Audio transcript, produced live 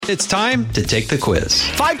It's time to take the quiz.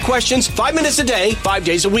 5 questions, 5 minutes a day, 5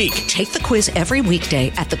 days a week. Take the quiz every weekday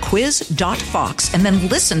at thequiz.fox and then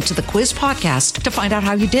listen to the quiz podcast to find out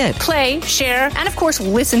how you did. Play, share, and of course,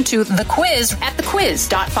 listen to the quiz at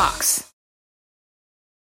thequiz.fox.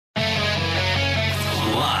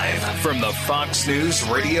 Live from the Fox News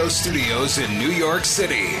radio studios in New York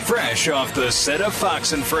City, fresh off the set of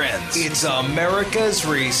Fox and Friends, it's America's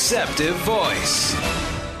receptive voice,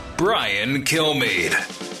 Brian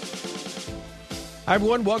Kilmeade. Hi,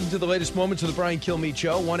 everyone. Welcome to the latest moments of the Brian Kilmeade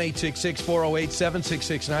Show,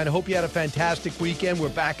 1-866-408-7669. I hope you had a fantastic weekend. We're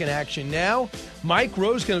back in action now. Mike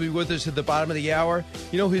Rowe is going to be with us at the bottom of the hour.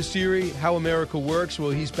 You know his theory, How America Works?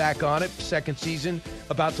 Well, he's back on it. Second season,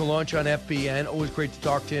 about to launch on FBN. Always great to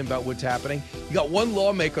talk to him about what's happening. You got one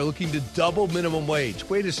lawmaker looking to double minimum wage.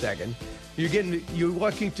 Wait a second. You're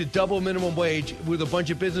looking to double minimum wage with a bunch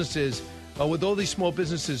of businesses. With all these small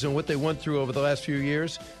businesses and what they went through over the last few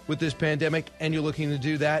years with this pandemic, and you're looking to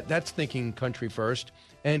do that, that's thinking country first.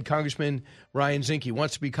 And Congressman Ryan Zinke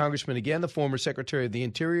wants to be congressman again, the former Secretary of the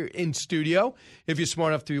Interior, in studio. If you're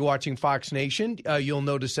smart enough to be watching Fox Nation, you'll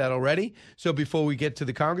notice that already. So before we get to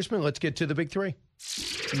the congressman, let's get to the big three.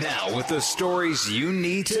 Now, with the stories you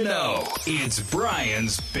need to know, it's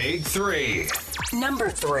Brian's Big Three. Number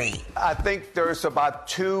 3. I think there's about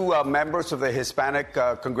 2 members of the Hispanic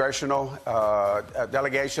congressional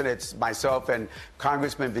delegation. It's myself and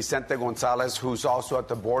Congressman Vicente Gonzalez, who's also at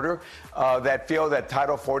the border, that feel that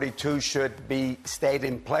Title 42 should be stayed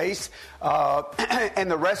in place.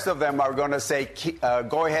 And the rest of them are going to say,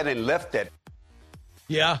 go ahead and lift it.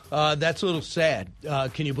 Yeah, that's a little sad.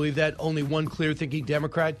 Can you believe that? Only one clear-thinking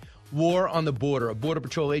Democrat. War on the border. A Border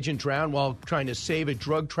Patrol agent drowned while trying to save a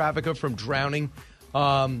drug trafficker from drowning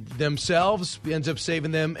themselves. Ends up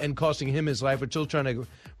saving them and costing him his life. We're still trying to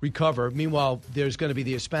recover. Meanwhile, there's going to be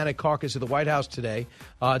the Hispanic caucus at the White House today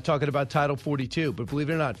talking about Title 42. But believe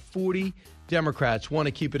it or not, 40 Democrats want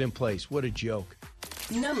to keep it in place. What a joke.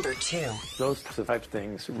 Number 2. Those type of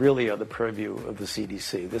things really are the purview of the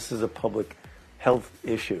CDC. This is a public health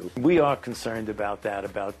issue. We are concerned about that,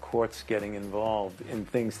 about courts getting involved in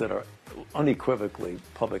things that are unequivocally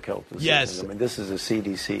public health decisions. Yes. I mean, this is a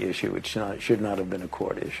CDC issue. It should not have been a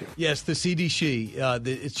court issue. Yes, the CDC,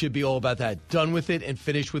 it should be all about that. Done with it and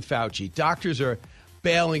finished with Fauci. Doctors are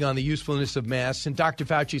bailing on the usefulness of masks, and Dr.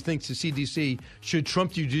 Fauci thinks the CDC should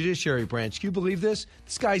trump the judiciary branch. Can you believe this?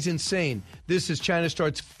 This guy's insane. This is China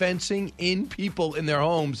starts fencing in people in their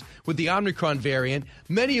homes with the Omicron variant,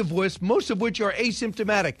 most of which are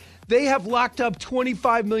asymptomatic. They have locked up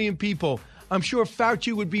 25 million people. I'm sure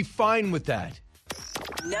Fauci would be fine with that.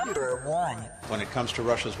 Number 1. When it comes to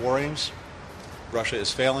Russia's war aims, Russia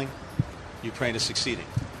is failing, Ukraine is succeeding.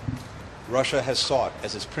 Russia has sought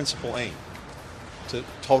as its principal aim to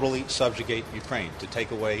totally subjugate Ukraine, to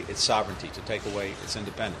take away its sovereignty, to take away its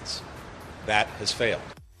independence. That has failed.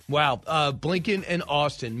 Wow. Blinken and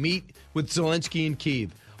Austin meet with Zelensky in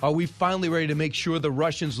Kyiv. Are we finally ready to make sure the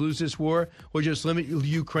Russians lose this war or just limit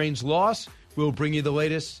Ukraine's loss? We'll bring you the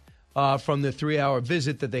latest from the 3-hour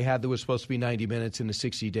visit that they had that was supposed to be 90 minutes in the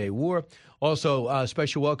 60-day war. Also,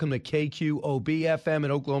 special welcome to KQOB-FM in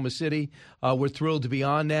Oklahoma City. We're thrilled to be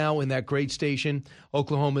on now in that great station,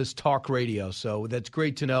 Oklahoma's Talk Radio. So that's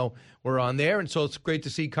great to know we're on there. And so it's great to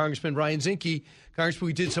see Congressman Ryan Zinke. Congressman,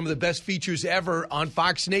 we did some of the best features ever on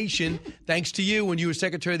Fox Nation, thanks to you when you were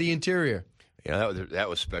Secretary of the Interior. Yeah, that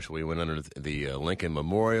was special. We went under the Lincoln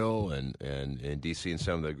Memorial and in D.C. and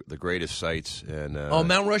some of the greatest sites. And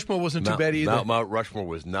Mount Rushmore wasn't too bad either. Mount Rushmore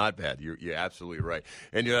was not bad. You're absolutely right.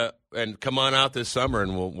 And come on out this summer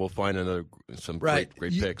and we'll find some great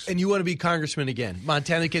picks. And you want to be congressman again.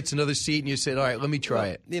 Montana gets another seat and you said, all right, let me try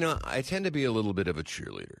it. You know, I tend to be a little bit of a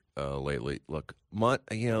cheerleader lately. Look,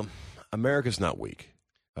 America's not weak.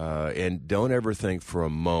 And don't ever think for a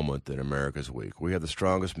moment that America's weak. We have the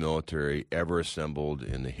strongest military ever assembled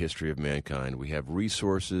in the history of mankind. We have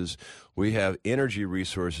resources. We have energy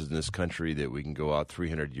resources in this country that we can go out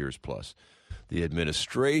 300 years plus. The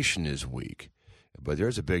administration is weak. But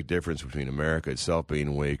there's a big difference between America itself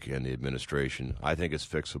being weak and the administration. I think it's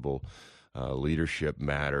fixable. Leadership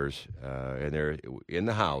matters. And they're in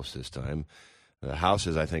the House this time. The House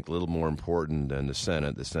is, I think, a little more important than the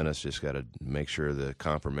Senate. The Senate's just got to make sure the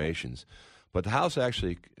confirmations. But the House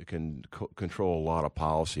actually can control a lot of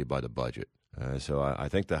policy by the budget. So I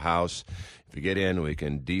think the House, if you get in, we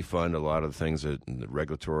can defund a lot of the things that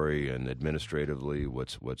regulatory and administratively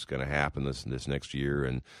what's going to happen this next year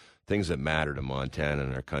and things that matter to Montana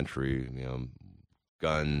and our country,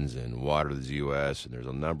 guns and water to the U.S., and there's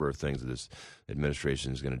a number of things that this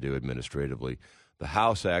administration is going to do administratively. The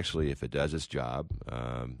House actually, if it does its job,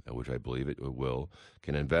 which I believe it will,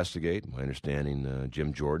 can investigate. My understanding,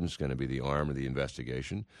 Jim Jordan's going to be the arm of the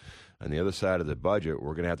investigation. On the other side of the budget,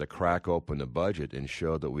 we're going to have to crack open the budget and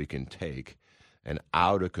show that we can take an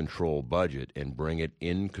out-of-control budget and bring it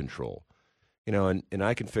in control. You know, and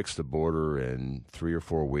I can fix the border in 3 or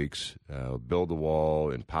 4 weeks, build the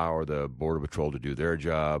wall, empower the Border Patrol to do their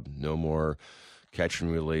job, no more catch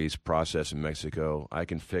and release process in Mexico. I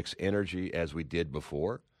can fix energy as we did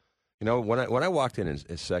before. You know, when I walked in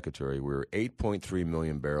as secretary, we were 8.3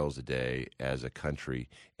 million barrels a day as a country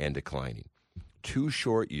and declining. 2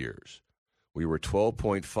 short years, we were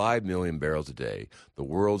 12.5 million barrels a day, the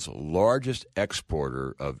world's largest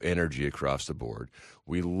exporter of energy across the board.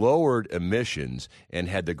 We lowered emissions and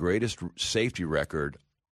had the greatest safety record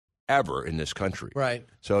ever in this country. Right.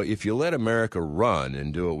 So if you let America run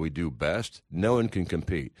and do what we do best, no one can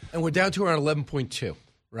compete. And we're down to around 11.2,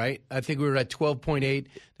 right? I think we were at 12.8,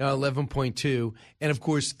 now 11.2. And, of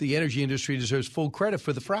course, the energy industry deserves full credit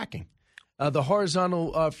for the fracking. The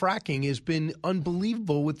horizontal fracking has been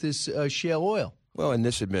unbelievable with this shale oil. Well, and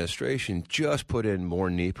this administration just put in more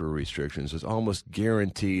NEPA restrictions. It almost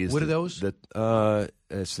guarantees. What are those? That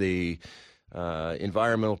it's the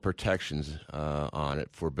environmental protections on it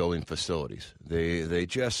for building facilities. They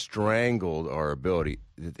just strangled our ability.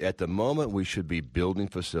 At the moment, we should be building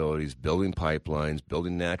facilities, building pipelines,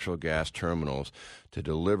 building natural gas terminals to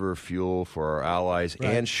deliver fuel for our allies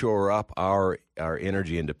and shore up our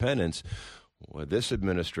energy independence. Well, this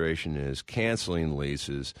administration is canceling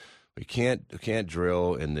leases. We can't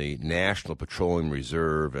drill in the National Petroleum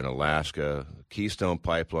Reserve in Alaska. Keystone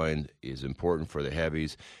Pipeline is important for the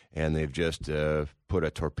heavies, and they've just put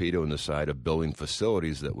a torpedo in the side of building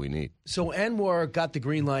facilities that we need. So Anwar got the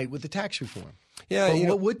green light with the tax reform. Yeah,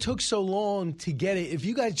 but what took so long to get it? If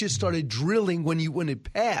you guys just started drilling when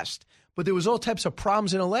it passed, but there was all types of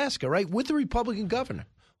problems in Alaska, right, with the Republican governor.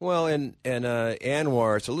 Well, and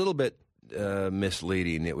Anwar, it's a little bit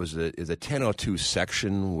misleading. It was a 1002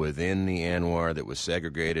 section within the Anwar that was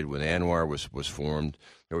segregated when Anwar was formed.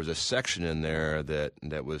 There was a section in there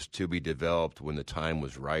that was to be developed when the time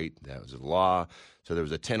was right. That was a law. So there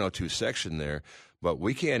was a 1002 section there. But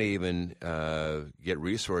we can't even get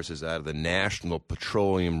resources out of the National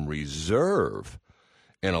Petroleum Reserve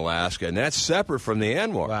in Alaska, and that's separate from the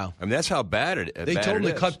Anwar. Wow. I mean, that's how bad it is. They told them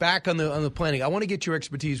to cut back on the planning. I want to get your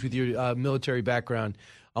expertise with your military background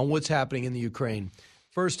on what's happening in the Ukraine.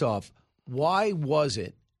 First off, why was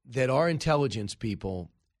it that our intelligence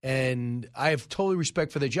people, and I have totally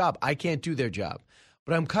respect for their job, I can't do their job,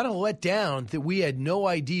 but I'm kind of let down that we had no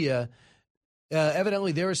idea.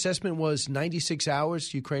 Evidently, their assessment was 96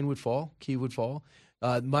 hours Ukraine would fall, Kyiv would fall.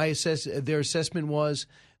 Their assessment was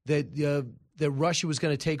that Russia was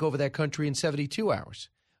going to take over that country in 72 hours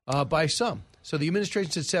by some. So the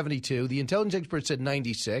administration said 72. The intelligence experts said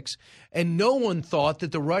 96. And no one thought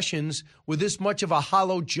that the Russians were this much of a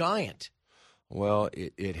hollow giant. Well,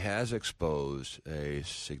 it has exposed a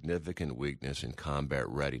significant weakness in combat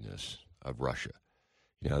readiness of Russia.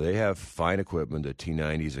 You know, they have fine equipment. The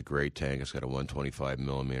T-90 is a great tank. It's got a 125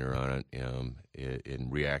 millimeter on it in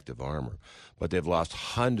reactive armor. But they've lost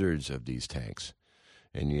hundreds of these tanks.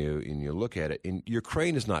 And you look at it, and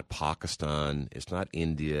Ukraine is not Pakistan, it's not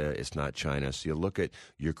India, it's not China. So you look at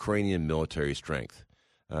Ukrainian military strength,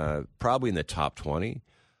 probably in the top 20.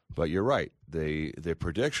 But you're right. The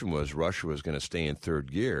prediction was Russia was going to stay in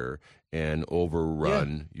third gear and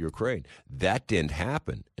overrun Ukraine. That didn't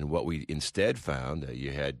happen. And what we instead found, that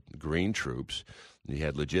you had green troops, you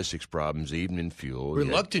had logistics problems, even in fuel.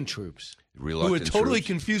 Reluctant troops. Who were totally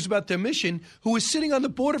confused about their mission, who was sitting on the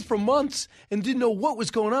border for months and didn't know what was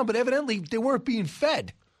going on, but evidently they weren't being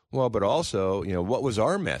fed. Well, but also, what was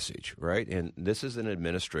our message, right? And this is an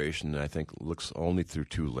administration that I think looks only through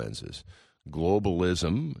 2 lenses.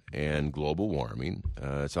 Globalism and global warming.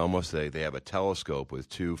 It's almost like they have a telescope with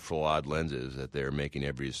 2 flawed lenses that they're making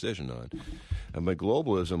every decision on. But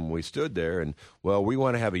globalism, we stood there and, we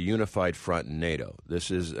want to have a unified front in NATO. This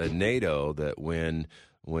is a NATO that when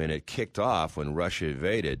it kicked off, when Russia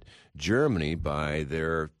invaded, Germany, by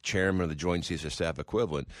their chairman of the Joint Chiefs of Staff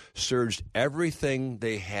equivalent, surged everything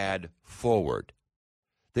they had forward.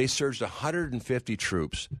 They surged 150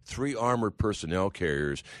 troops, 3 armored personnel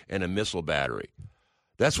carriers, and a missile battery.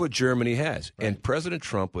 That's what Germany has. Right. And President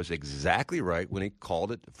Trump was exactly right when he called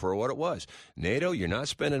it for what it was. NATO, you're not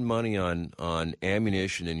spending money on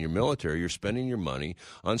ammunition in your military. You're spending your money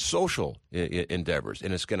on social endeavors,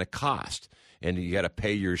 and it's going to cost. and you got to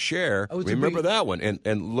pay your share. Oh, Remember that one.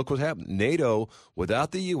 And look what happened. NATO,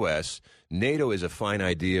 without the U.S., NATO is a fine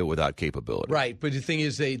idea without capability. Right, but the thing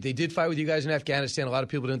is, they did fight with you guys in Afghanistan. A lot of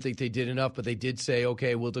people didn't think they did enough, but they did say,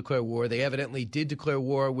 okay, we'll declare war. They evidently did declare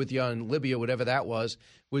war with you on Libya, whatever that was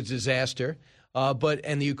disaster.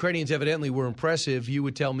 And the Ukrainians evidently were impressive. You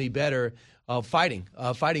would tell me better. Fighting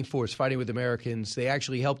force, fighting with Americans. They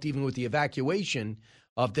actually helped even with the evacuation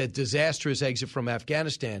of that disastrous exit from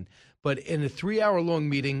Afghanistan. But in a 3-hour-long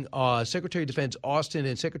meeting, Secretary of Defense Austin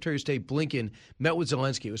and Secretary of State Blinken met with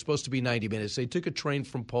Zelensky. It was supposed to be 90 minutes. They took a train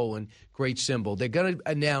from Poland. Great symbol. They're going to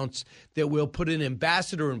announce that we'll put an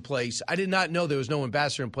ambassador in place. I did not know there was no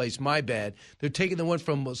ambassador in place. My bad. They're taking the one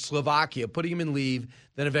from Slovakia, putting him in Lviv,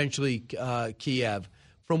 then eventually Kiev.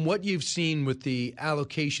 From what you've seen with the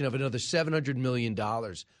allocation of another $700 million,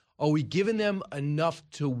 are we giving them enough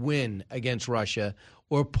to win against Russia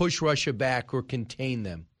or push Russia back or contain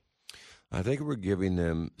them? I think we're giving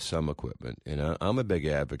them some equipment. And I'm a big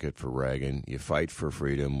advocate for Reagan. You fight for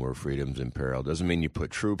freedom where freedom's in peril. Doesn't mean you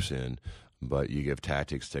put troops in, but you give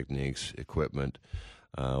tactics, techniques, equipment.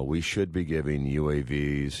 We should be giving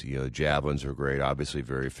UAVs. Javelins are great, obviously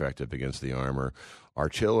very effective against the armor.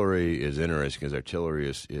 Artillery is interesting because artillery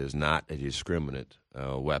is not a discriminate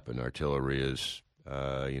weapon. Artillery is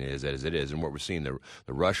as it is. And what we're seeing, the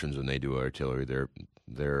Russians, when they do artillery,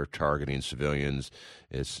 they're targeting civilians.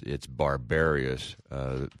 It's barbarous.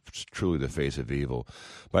 It's truly the face of evil.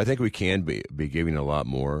 But I think we can be giving a lot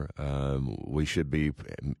more. We should be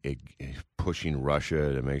pushing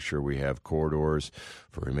Russia to make sure we have corridors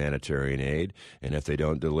for humanitarian aid. And if they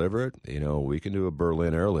don't deliver it, we can do a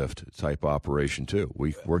Berlin airlift type operation too.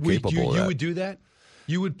 We're capable of that. You would do that?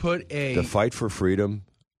 You would put the fight for freedom.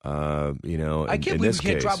 I can't believe we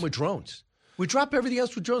can't drop them with drones. We drop everything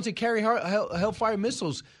else with drones. They carry Hellfire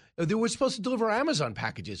missiles. They were supposed to deliver Amazon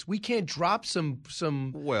packages. We can't drop some.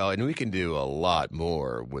 Well, and we can do a lot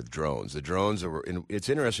more with drones. The drones it's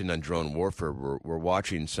interesting on drone warfare. We're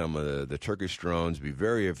watching some of the Turkish drones be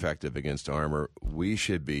very effective against armor. We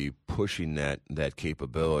should be pushing that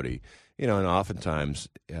capability. And oftentimes,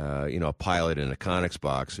 a pilot in a Connex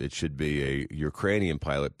box, it should be a Ukrainian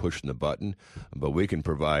pilot pushing the button, but we can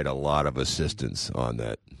provide a lot of assistance on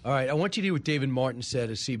that. All right, I want you to hear what David Martin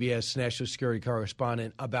said, a CBS national security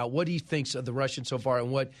correspondent, about what he thinks of the Russians so far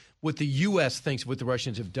and what the U.S. thinks of what the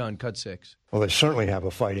Russians have done. Cut 6. Well, they certainly have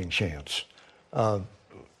a fighting chance. The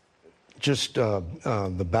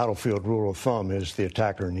battlefield rule of thumb is the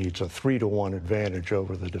attacker needs a 3-to-1 advantage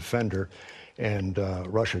over the defender, and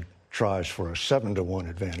Russia tries for a 7-to-1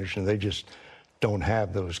 advantage, and they just don't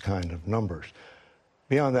have those kind of numbers.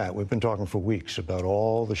 Beyond that, we've been talking for weeks about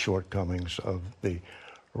all the shortcomings of the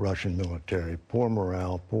Russian military. Poor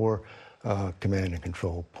morale, poor command and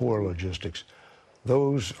control, poor logistics.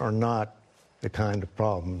 Those are not the kind of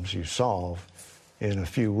problems you solve in a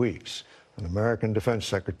few weeks. An American defense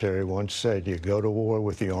secretary once said, you go to war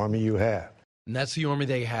with the army you have. And that's the army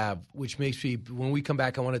they have, which makes me, when we come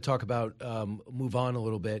back, I want to talk about, move on a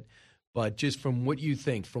little bit. But just from what you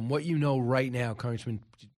think, from what you know right now, Congressman,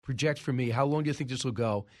 project for me, how long do you think this will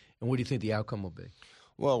go, and what do you think the outcome will be?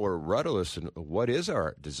 Well, we're rudderless in what is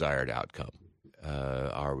our desired outcome.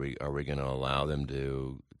 Are we going to allow them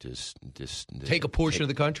to just take a portion of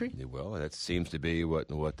the country? Well, that seems to be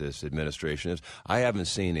what this administration is. I haven't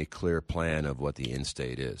seen a clear plan of what the end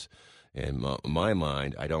state is. In my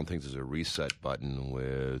mind, I don't think there's a reset button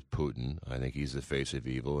with Putin. I think he's the face of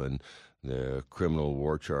evil, and the criminal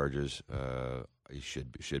war charges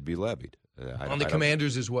should be levied. On the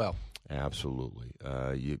commanders as well. Absolutely.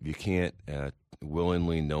 You can't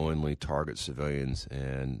willingly, knowingly target civilians,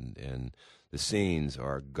 and the scenes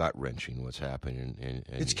are gut-wrenching what's happening.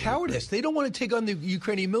 It's cowardice. They don't want to take on the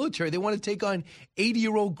Ukrainian military. They want to take on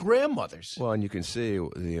 80-year-old grandmothers. Well, and you can see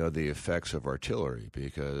the effects of artillery,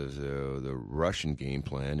 because the Russian game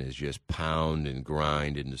plan is just pound and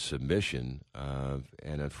grind into submission, and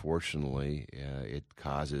unfortunately it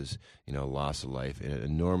causes loss of life and an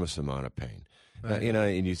enormous amount of pain. Right.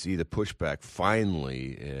 And you see the pushback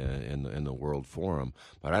finally in the World Forum,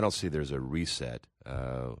 but I don't see there's a reset.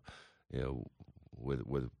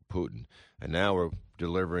 With Putin. And now we're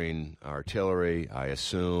delivering artillery. I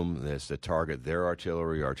assume that's to target their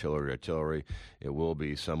artillery. It will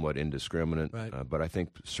be somewhat indiscriminate. Right. But I think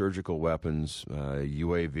surgical weapons,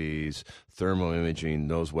 UAVs, thermal imaging,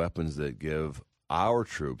 those weapons that give our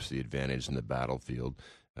troops the advantage in the battlefield,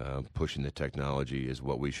 pushing the technology is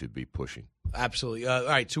what we should be pushing. Absolutely. All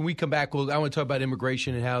right, so when we come back, I want to talk about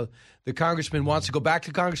immigration and how the congressman wants to go back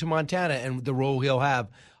to Congress in Montana and the role he'll have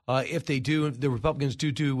if the Republicans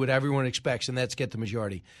do what everyone expects, and that's get the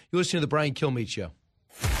majority. You listen to the Brian Kilmeade Show.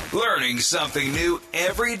 Learning something new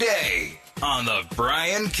every day on The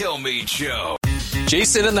Brian Kilmeade Show.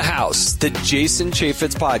 Jason in the House, the Jason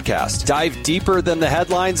Chaffetz Podcast. Dive deeper than the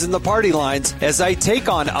headlines and the party lines as I take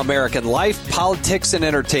on American life, politics, and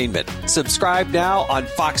entertainment. Subscribe now on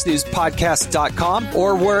FoxNewsPodcast.com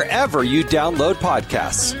or wherever you download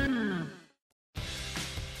podcasts.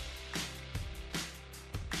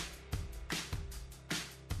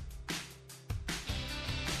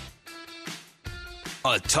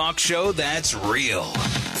 A talk show that's real.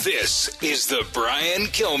 This is The Brian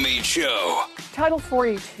Kilmeade Show. Title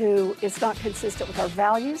 42 is not consistent with our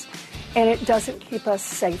values, and it doesn't keep us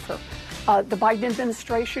safer. The Biden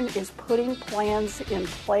administration is putting plans in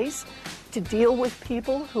place to deal with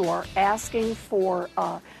people who are asking for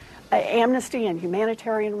amnesty and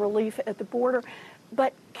humanitarian relief at the border.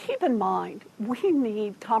 But keep in mind, we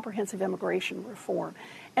need comprehensive immigration reform.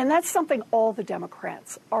 And that's something all the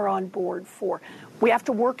Democrats are on board for. We have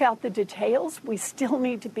to work out the details. We still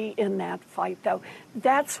need to be in that fight, though.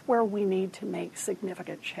 That's where we need to make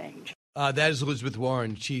significant change. That is Elizabeth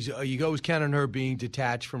Warren. She's you always count on her being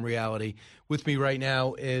detached from reality. With me right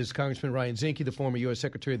now is Congressman Ryan Zinke, the former U.S.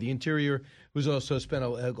 Secretary of the Interior, who's also spent a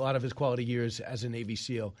lot of his quality years as a Navy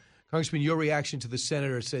SEAL. Congressman, your reaction to the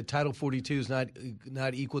senator said Title 42 is not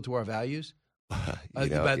equal to our values?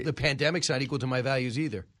 The pandemic's not equal to my values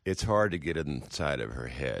either. It's hard to get inside of her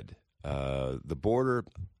head. The border,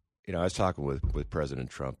 I was talking with President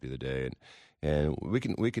Trump the other day, and we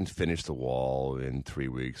can finish the wall in 3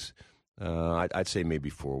 weeks. I'd say maybe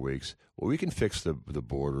 4 weeks. Well, we can fix the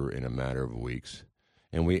border in a matter of weeks,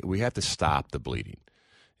 and we have to stop the bleeding.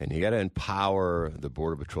 And you got to empower the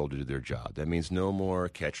Border Patrol to do their job. That means no more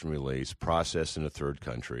catch and release, process in a third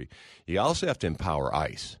country. You also have to empower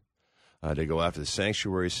ICE. To go after the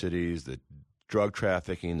sanctuary cities, the drug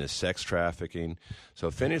trafficking, the sex trafficking.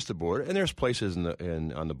 So finish the border. And there's places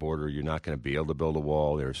on the border you're not going to be able to build a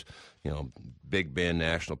wall. There's, Big Bend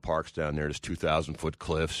National Parks down there. There's 2,000-foot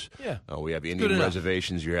cliffs. Yeah. We have Indian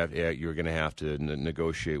reservations you're going to have to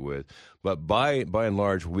negotiate with. But by and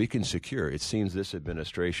large, we can secure. It seems this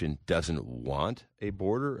administration doesn't want a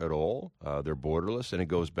border at all. They're borderless, and it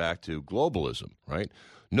goes back to globalism, right?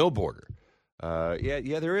 No border.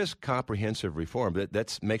 There is comprehensive reform, but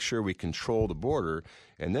let's make sure we control the border,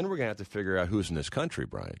 and then we're going to have to figure out who's in this country,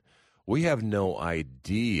 Brian. We have no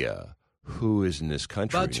idea who is in this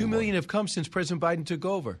country About 2 million have come since President Biden took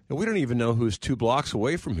over. And we don't even know who's 2 blocks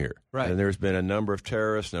away from here. Right. And there's been a number of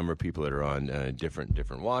terrorists, a number of people that are on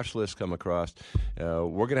different watch lists come across. We're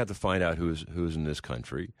going to have to find out who's in this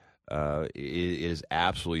country. It is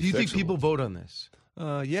absolutely Do you think fixable. people vote on this?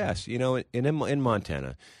 Yes. In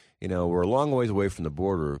Montana, we're a long ways away from the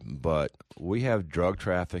border, but we have drug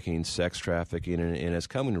trafficking, sex trafficking, and it's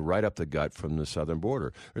coming right up the gut from the southern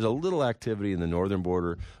border. There's a little activity in the northern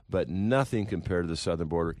border, but nothing compared to the southern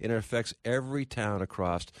border. And it affects every town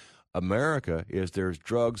across America. There's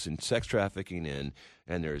drugs and sex trafficking and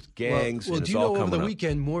there's gangs. Well, and do it's you all know over coming the up.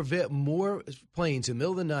 weekend more planes in the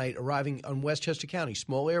middle of the night arriving on Westchester County,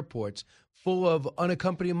 small airports, full of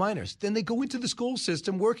unaccompanied minors. Then they go into the school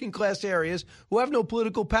system, working class areas who have no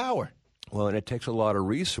political power. Well, and it takes a lot of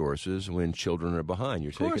resources when children are behind.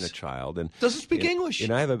 You're taking a child and doesn't speak English.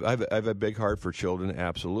 And I have a big heart for children,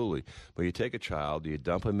 absolutely. But you take a child, you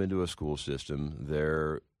dump them into a school system.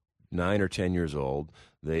 They're 9 or 10 years old.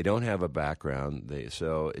 They don't have a background.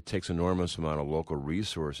 So it takes an enormous amount of local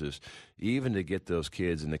resources, even to get those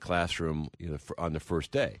kids in the classroom on the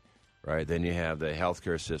first day. Right, then you have the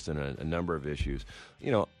healthcare system and a number of issues.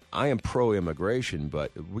 I am pro-immigration,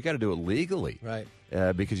 but we got to do it legally, right?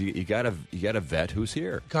 Because you got to vet who's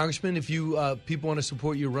here. Congressman, if people want to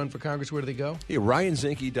support you, run for Congress, where do they go? Yeah,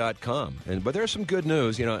 RyanZinke.com. But there's some good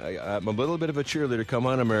news. I'm a little bit of a cheerleader. Come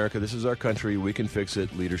on, America! This is our country. We can fix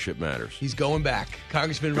it. Leadership matters. He's going back,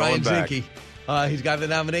 Congressman Ryan Zinke. He's got the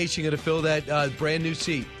nomination to fill that brand new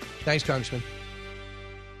seat. Thanks, Congressman.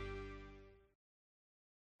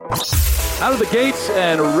 Out of the gates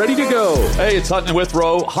and ready to go. Hey, it's Hutton and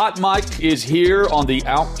Withrow. Hot Mike is here on the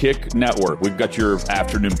Outkick Network. We've got your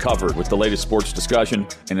afternoon covered with the latest sports discussion,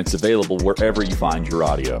 and it's available wherever you find your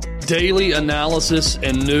audio. Daily analysis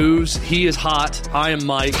and news. He is hot. I am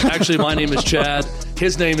Mike. Actually, my name is Chad.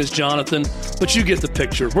 His name is Jonathan, but you get the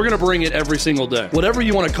picture. We're going to bring it every single day. Whatever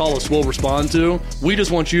you want to call us, we'll respond to. We just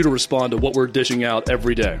want you to respond to what we're dishing out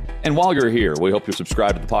every day. And while you're here, we hope you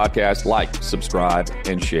subscribe to the podcast, like, subscribe,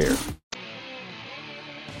 and share.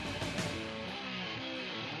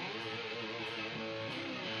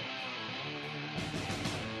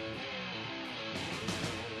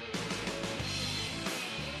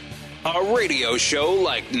 A radio show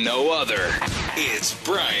like no other. It's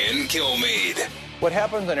Brian Kilmeade. What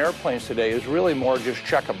happens on airplanes today is really more just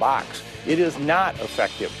check a box. It is not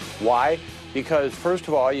effective. Why? Because, first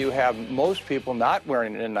of all, you have most people not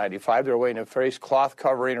wearing an N95. They're wearing a face cloth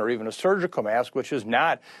covering or even a surgical mask, which is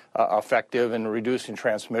not effective in reducing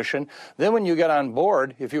transmission. Then when you get on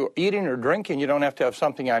board, if you're eating or drinking, you don't have to have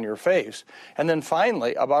something on your face. And then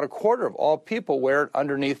finally, about a quarter of all people wear it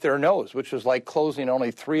underneath their nose, which is like closing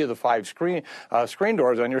only 3 of the 5 screen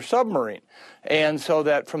doors on your submarine. And so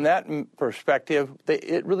that from that perspective,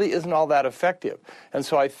 it really isn't all that effective. And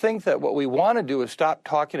so I think that what we want to do is stop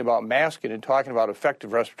talking about masking and talking about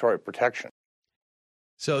effective respiratory protection.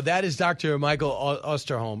 So that is Dr. Michael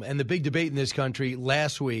Osterholm. And the big debate in this country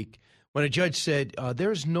last week when a judge said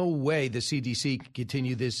there's no way the CDC can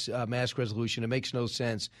continue this mask resolution. It makes no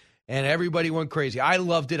sense. And everybody went crazy. I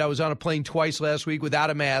loved it. I was on a plane twice last week without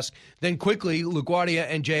a mask. Then quickly, LaGuardia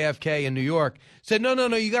and JFK in New York said, no,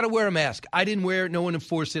 you got to wear a mask. I didn't wear it. No one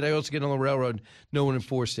enforced it. I also get on the railroad. No one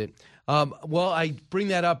enforced it. Well, I bring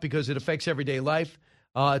that up because it affects everyday life.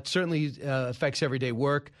 It certainly affects everyday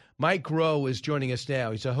work. Mike Rowe is joining us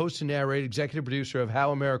now. He's a host and narrator, executive producer of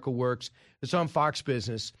How America Works. It's on Fox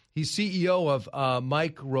Business. He's CEO of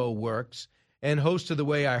Mike Rowe Works and host of the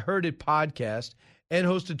Way I Heard It podcast and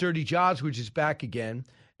host of Dirty Jobs, which is back again,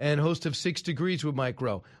 and host of 6 Degrees with Mike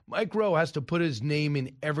Rowe. Mike Rowe has to put his name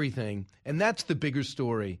in everything, and that's the bigger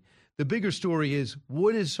story. The bigger story is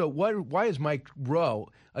why is Mike Rowe,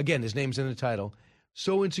 again, his name's in the title,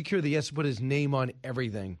 so insecure that he has to put his name on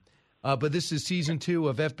everything. But this is season 2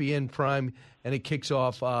 of FBN Prime, and it kicks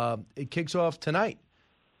off tonight.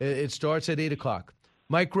 It starts at 8 o'clock.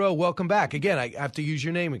 Mike Rowe, welcome back. Again, I have to use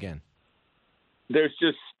your name again. There's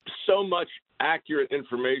just so much accurate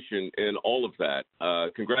information in all of that.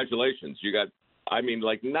 Congratulations. You got,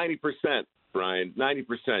 like 90%, Brian, 90%,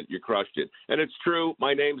 you crushed it. And it's true,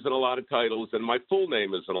 my name's in a lot of titles, and my full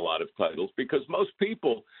name is in a lot of titles, because most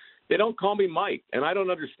people, they don't call me Mike, and I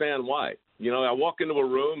don't understand why. You know, I walk into a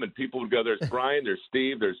room, and people would go, there's Brian, there's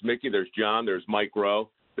Steve, there's Mickey, there's John, there's Mike Rowe,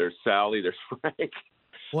 there's Sally, there's Frank.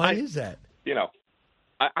 Why is that? You know,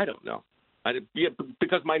 I don't know.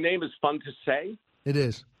 Because my name is fun to say. It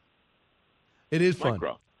is. It is fun.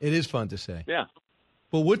 Micro. It is fun to say. Yeah.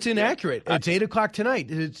 But what's inaccurate? It's 8 o'clock tonight.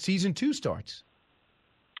 Season 2 starts.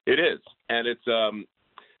 It is. And it's,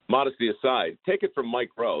 modesty aside, take it from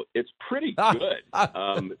Mike Rowe. It's pretty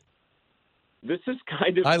good. This is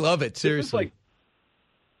kind of... I love it, seriously.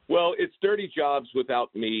 It's Dirty Jobs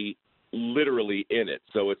without me literally in it.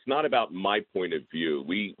 So it's not about my point of view.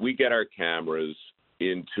 We get our cameras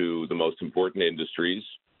into the most important industries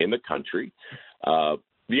in the country. The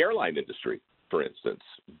airline industry, for instance,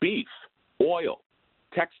 beef, oil,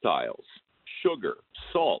 textiles, sugar,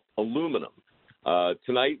 salt, aluminum.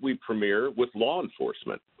 Tonight we premiere with law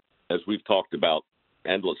enforcement, as we've talked about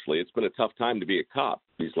endlessly. It's been a tough time to be a cop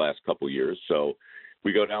these last couple of years. So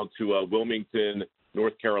we go down to Wilmington,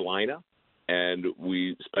 North Carolina, and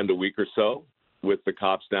we spend a week or so with the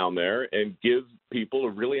cops down there and give people a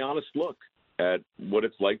really honest look at what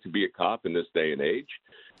it's like to be a cop in this day and age.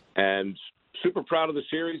 And super proud of the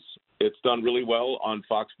series. It's done really well on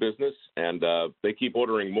Fox Business, and they keep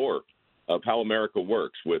ordering more of How America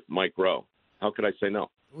Works with Mike Rowe. How could I say no?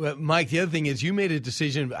 Well, Mike, the other thing is you made a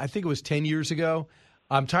decision, I think it was 10 years ago.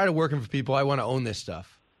 I'm tired of working for people. I want to own this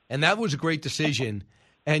stuff. And that was a great decision.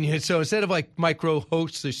 And so instead of like Mike Rowe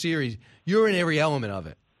hosts the series, you're in every element of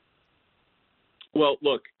it. Well,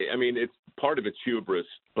 look, it's part of it's hubris,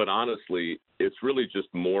 but honestly, it's really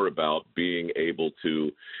just more about being able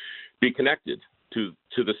to be connected to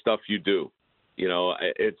the stuff you do. You know,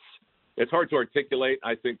 it's hard to articulate.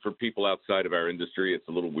 I think for people outside of our industry, it's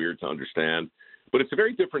a little weird to understand, but it's a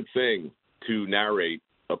very different thing to narrate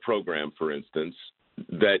a program, for instance,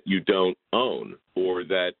 that you don't own, or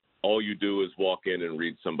that all you do is walk in and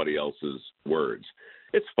read somebody else's words.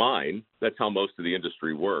 It's fine. That's how most of the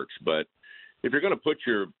industry works. But if you're going to put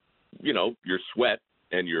your sweat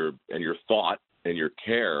and your thought and your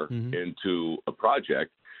care into a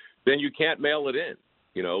project, then you can't mail it in,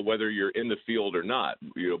 whether you're in the field or not,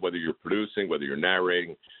 whether you're producing, whether you're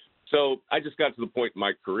narrating. So I just got to the point in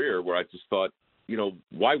my career where I just thought,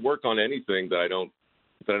 why work on anything that I don't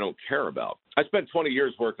care about? I spent 20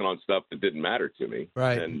 years working on stuff that didn't matter to me.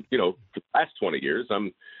 Right. And, for the last 20 years,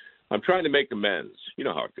 I'm trying to make amends. You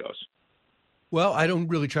know how it goes. Well, I don't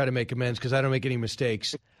really try to make amends because I don't make any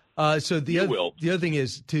mistakes. So the other thing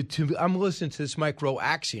is I'm listening to this Mike Rowe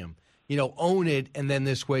axiom. Own it, and then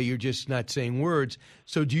this way you're just not saying words.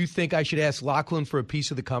 So do you think I should ask Lachlan for a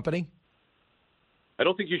piece of the company? I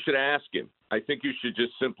don't think you should ask him. I think you should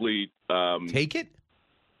just simply... take it?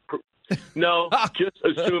 No, just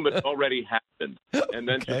assume it's already happened, and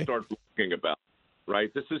then just start thinking about it.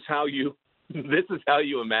 right? This is how you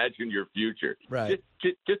imagine your future. Right.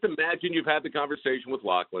 Just imagine you've had the conversation with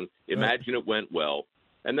Lachlan. Imagine it went well.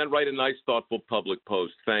 And then write a nice, thoughtful public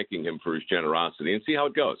post thanking him for his generosity and see how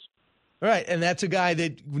it goes. All right, and that's a guy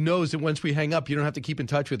that knows that once we hang up, you don't have to keep in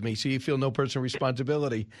touch with me, so you feel no personal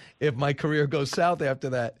responsibility if my career goes south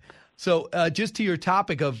after that. So just to your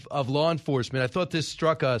topic of law enforcement, I thought this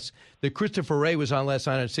struck us that Christopher Wray was on last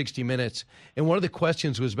night on 60 Minutes, and one of the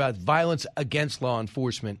questions was about violence against law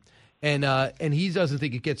enforcement, and he doesn't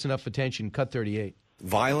think it gets enough attention. Cut 38.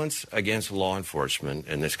 Violence against law enforcement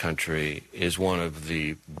in this country is one of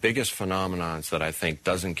the biggest phenomenons that I think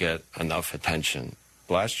doesn't get enough attention.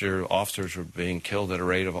 Last year, officers were being killed at a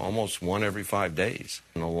rate of almost 1 every 5 days.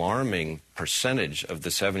 An alarming percentage of the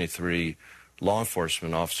 73 law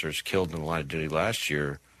enforcement officers killed in the line of duty last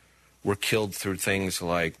year were killed through things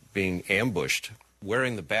like being ambushed.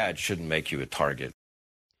 Wearing the badge shouldn't make you a target.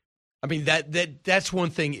 I mean, that's one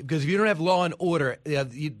thing, because if you don't have law and order,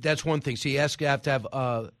 that's one thing. So you have to have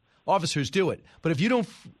officers do it. But if you don't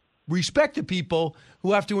respect the people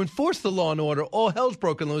who have to enforce the law and order, all hell's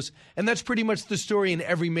broken loose, and that's pretty much the story in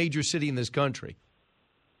every major city in this country.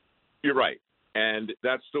 You're right. And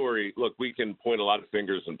that story, look, we can point a lot of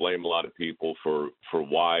fingers and blame a lot of people for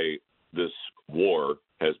why this war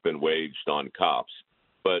has been waged on cops.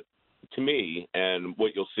 But to me, and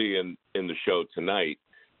what you'll see in the show tonight,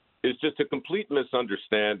 is just a complete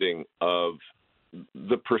misunderstanding of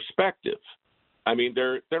the perspective. I mean,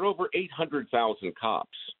 there are over 800,000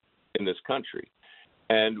 cops in this country.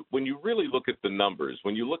 And when you really look at the numbers,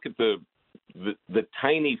 when you look at the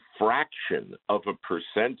tiny fraction of a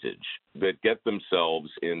percentage that get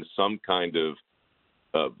themselves in some kind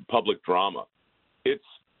of public drama, it's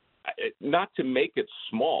not to make it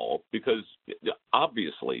small, because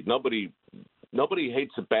obviously nobody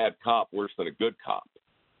hates a bad cop worse than a good cop.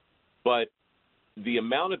 But the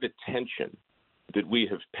amount of attention that we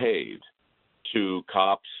have paid to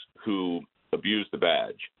cops who abuse the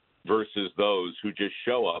badge versus those who just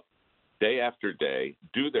show up day after day,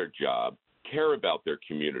 do their job, care about their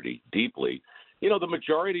community deeply. You know, the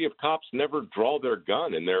majority of cops never draw their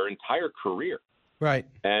gun in their entire career. Right.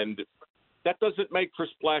 And that doesn't make for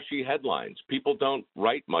splashy headlines. People don't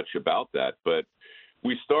write much about that. But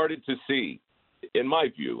we started to see, in my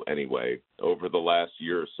view anyway, over the last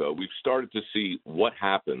year or so, we've started to see what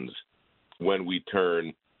happens when we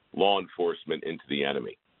turn law enforcement into the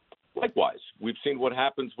enemy. Likewise, we've seen what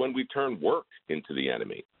happens when we turn work into the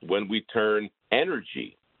enemy, when we turn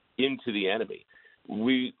energy into the enemy.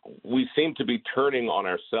 We seem to be turning on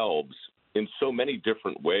ourselves in so many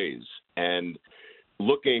different ways and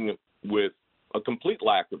looking with a complete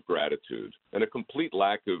lack of gratitude and a complete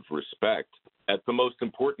lack of respect at the most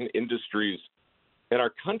important industries in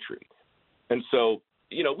our country. And so,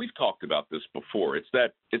 you know, we've talked about this before. It's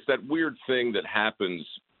that weird thing that happens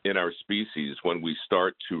in our species when we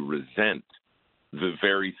start to resent the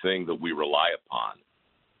very thing that we rely upon.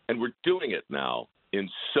 And we're doing it now in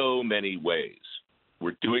so many ways.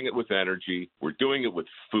 We're doing it with energy. We're doing it with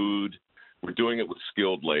food. We're doing it with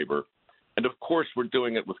skilled labor. And, of course, we're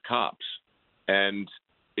doing it with cops. And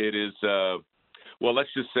it is, well,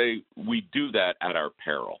 let's just say we do that at our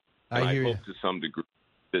peril. And I hope to some degree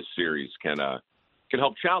this series can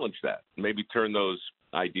help challenge that, maybe turn those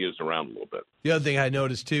ideas around a little bit. The other thing I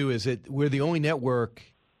noticed, too, is that we're the only network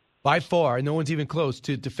by far, and no one's even close,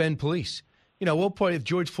 to defend police. You know, we'll point at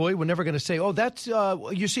George Floyd. We're never going to say, oh, that's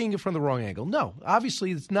you're seeing it from the wrong angle. No,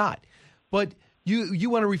 obviously it's not. But you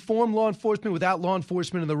want to reform law enforcement without law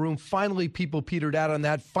enforcement in the room. Finally, people petered out on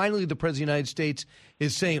that. Finally, the President of the United States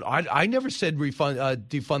is saying, I never said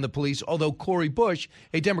defund the police, although Cori Bush,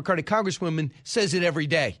 a Democratic congresswoman, says it every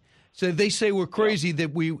day. So they say we're crazy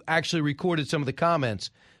that we actually recorded some of the comments.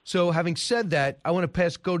 So having said that, I want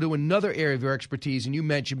to go to another area of your expertise, and you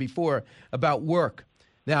mentioned before about work.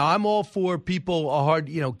 Now, I'm all for people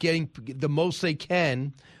getting the most they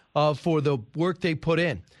can for the work they put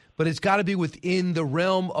in. But it's got to be within the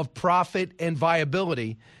realm of profit and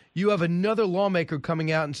viability. You have another lawmaker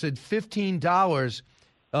coming out and said $15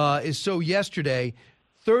 is so yesterday.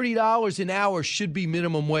 $30 an hour should be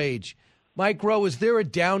minimum wage. Mike Rowe, is there a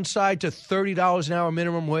downside to $30 an hour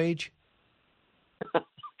minimum wage?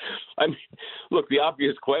 I mean, look, the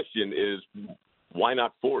obvious question is why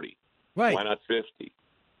not 40? Right. Why not 50?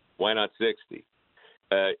 Why not 60?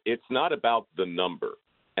 It's not about the number.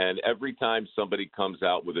 And every time somebody comes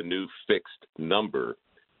out with a new fixed number,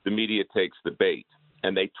 the media takes the bait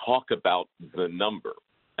and they talk about the number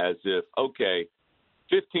as if, okay,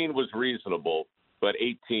 15 was reasonable, but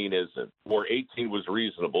 18 isn't, or 18 was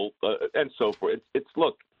reasonable, and so forth. It's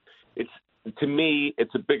to me,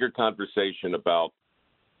 it's a bigger conversation about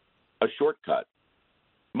a shortcut.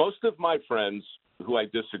 Most of my friends who I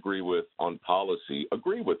disagree with on policy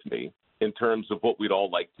agree with me in terms of what we'd all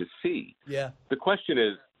like to see. Yeah. The question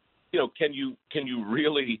is, can you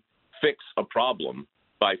really fix a problem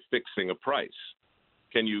by fixing a price?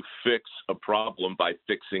 Can you fix a problem by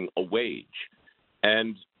fixing a wage?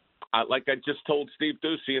 And like I just told Steve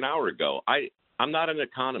Doocy an hour ago, I'm not an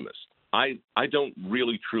economist. I don't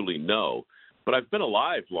really truly know, but I've been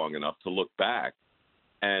alive long enough to look back,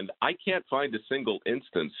 and I can't find a single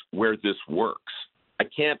instance where this works. I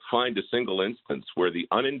can't find a single instance where the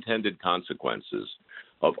unintended consequences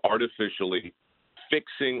of artificially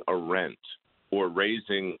fixing a rent or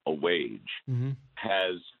raising a wage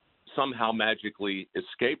has somehow magically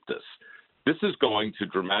escaped us. This is going to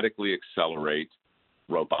dramatically accelerate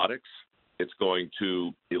robotics. It's going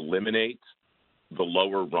to eliminate the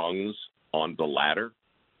lower rungs on the ladder.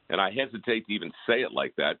 And I hesitate to even say it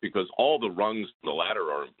like that because all the rungs on the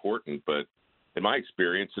ladder are important, but in my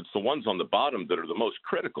experience, it's the ones on the bottom that are the most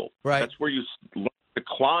critical. Right. That's where you learn to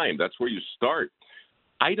climb. That's where you start.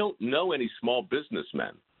 I don't know any small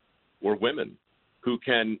businessmen or women who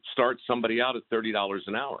can start somebody out at $30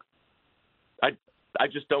 an hour. I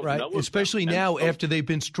just don't know. Especially now after they've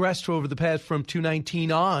been stressed over the past from 2019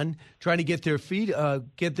 on, trying to get their feet,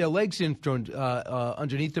 get their legs in front,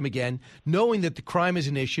 underneath them again, knowing that the crime is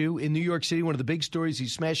an issue. In New York City, one of the big stories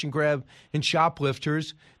is smash and grab and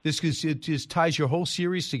shoplifters. It just ties your whole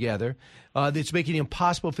series together. It's making it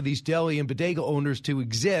impossible for these deli and bodega owners to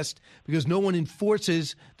exist because no one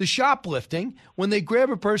enforces the shoplifting. When they grab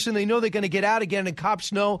a person, they know they're going to get out again, and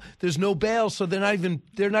cops know there's no bail, so they're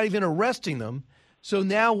not even arresting them. So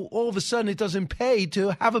now, all of a sudden, it doesn't pay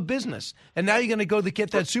to have a business. And now you're going to go to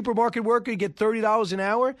get that supermarket worker and get $30 an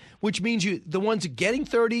hour, which means the ones getting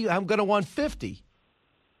 $30, I'm going to want $50.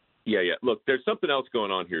 Yeah. Look, there's something else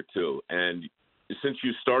going on here, too. And since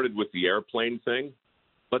you started with the airplane thing,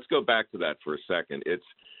 let's go back to that for a second. It's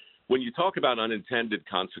when you talk about unintended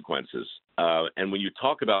consequences and when you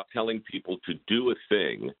talk about telling people to do a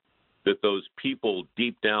thing that those people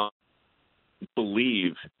deep down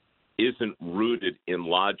believe isn't rooted in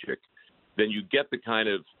logic, then you get the kind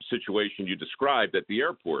of situation you described at the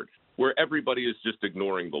airport where everybody is just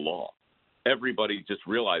ignoring the law. Everybody just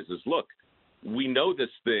realizes, look, we know this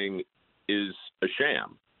thing is a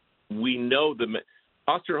sham. We know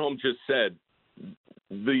Osterholm just said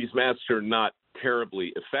these masks are not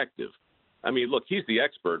terribly effective. I mean, look, he's the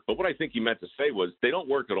expert, but what I think he meant to say was they don't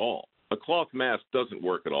work at all. A cloth mask doesn't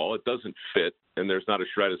work at all. It doesn't fit, and there's not a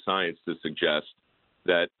shred of science to suggest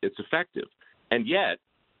that it's effective. And yet,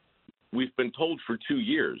 we've been told for 2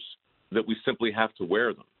 years that we simply have to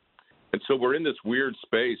wear them. And so we're in this weird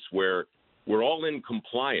space where we're all in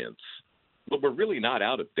compliance, but we're really not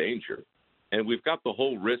out of danger. And we've got the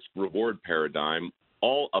whole risk-reward paradigm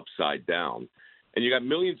all upside down. And you got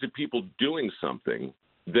millions of people doing something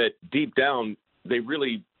that deep down they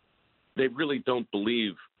really don't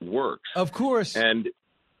believe works. Of course. And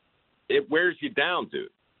it wears you down, dude.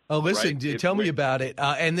 Oh, listen, right? Tell me about it.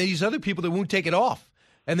 And these other people that won't take it off,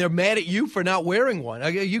 and they're mad at you for not wearing one. Are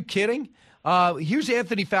you kidding? Here's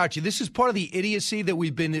Anthony Fauci. This is part of the idiocy that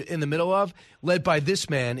we've been in the middle of, led by this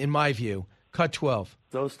man, in my view. Cut 12.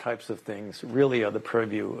 Those types of things really are the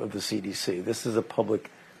purview of the CDC. This is a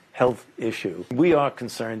public health issue. We are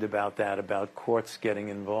concerned about that, about courts getting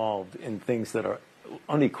involved in things that are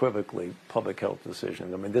unequivocally public health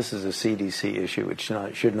decisions. I mean, this is a CDC issue. It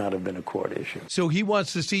should not have been a court issue. So he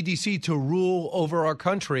wants the CDC to rule over our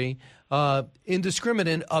country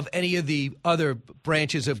indiscriminate of any of the other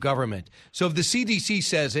branches of government. So if the CDC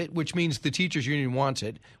says it, which means the teachers union wants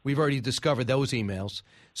it, we've already discovered those emails,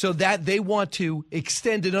 so that they want to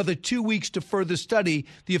extend another 2 weeks to further study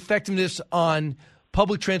the effectiveness on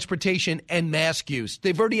public transportation and mask use.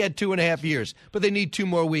 They've already had 2.5 years, but they need 2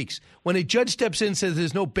 more weeks. When a judge steps in and says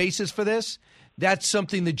there's no basis for this, that's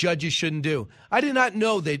something the judges shouldn't do. I did not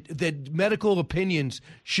know that medical opinions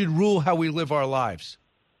should rule how we live our lives.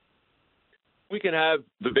 We can have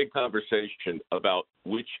the big conversation about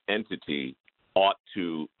which entity ought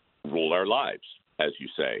to rule our lives, as you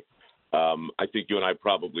say. I think you and I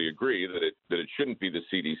probably agree that it shouldn't be the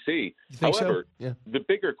CDC. However, the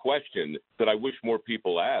bigger question that I wish more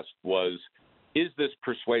people asked was, is this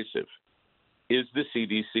persuasive? Is the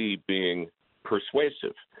CDC being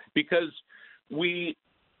persuasive? Because we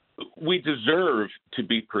deserve to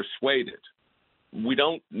be persuaded. We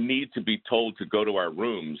don't need to be told to go to our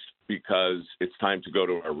rooms because it's time to go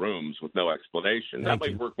to our rooms with no explanation. That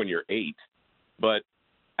might work when you're 8, but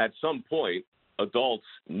at some point, adults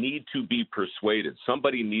need to be persuaded.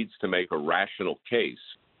 Somebody needs to make a rational case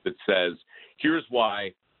that says Here's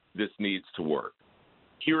why this needs to work.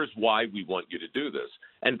 Here's why we want you to do this.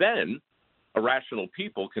 And then irrational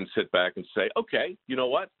people can sit back and say, okay, you know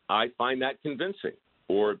what? I find that convincing,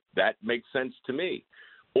 or that makes sense to me.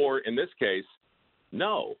 Or in this case,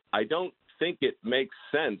 no, I don't think it makes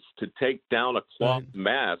sense to take down a cloth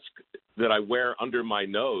mask that I wear under my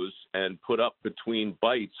nose and put up between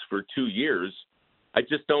bites for 2 years. I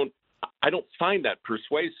don't find that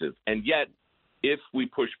persuasive. And yet, if we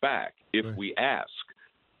push back, if we ask,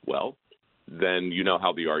 well, then you know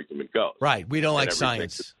how the argument goes. Right. We don't like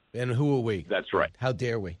science. And who are we? That's right. How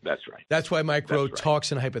dare we? That's right. That's why Mike Rowe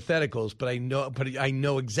talks in hypotheticals, but I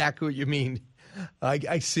know exactly what you mean.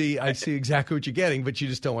 I see exactly what you're getting, but you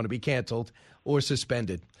just don't want to be canceled or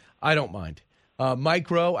suspended. I don't mind.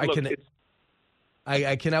 Mike Rowe, I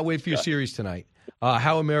cannot wait for your series tonight.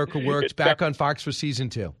 How America Works, back on Fox for season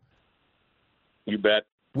 2. You bet.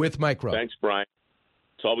 With Mike Rowe. Thanks, Brian.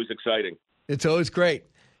 It's always exciting. It's always great.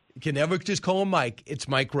 You can never just call him Mike. It's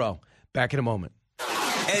Mike Rowe. Back in a moment.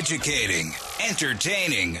 Educating,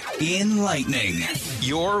 entertaining, enlightening.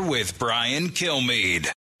 You're with Brian Kilmeade.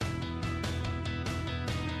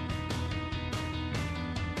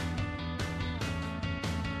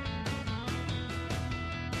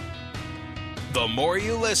 The more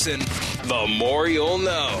you listen, the more you'll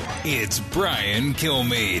know. It's Brian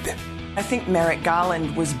Kilmeade. I think Merrick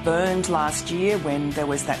Garland was burned last year when there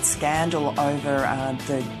was that scandal over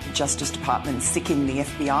the Justice Department sicking the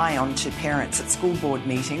FBI onto parents at school board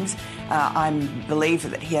meetings. I believe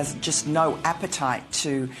that he has just no appetite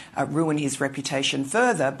to ruin his reputation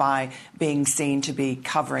further by being seen to be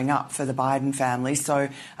covering up for the Biden family. So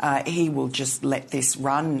he will just let this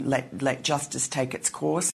run, let justice take its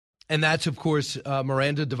course. And that's, of course,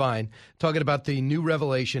 Miranda Devine talking about the new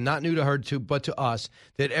revelation, not new to her, but to us,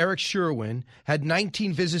 that Eric Sherwin had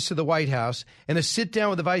 19 visits to the White House and a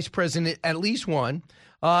sit-down with the vice president, at least one,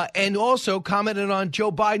 and also commented on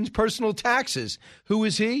Joe Biden's personal taxes. Who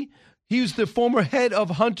is he? He was the former head of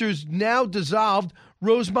Hunter's now dissolved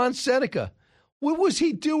Rosemont Seneca. What was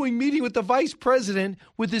he doing meeting with the vice president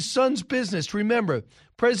with his son's business? Remember,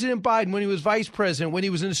 President Biden, when he was vice president, when he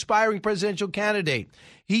was an aspiring presidential candidate,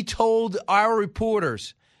 he told our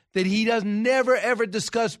reporters that he does never, ever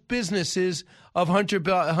discuss businesses of Hunter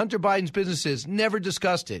Biden's businesses, never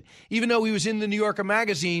discussed it, even though he was in the New Yorker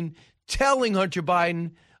magazine telling Hunter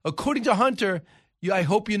Biden, according to Hunter, I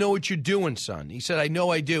hope you know what you're doing, son. He said, I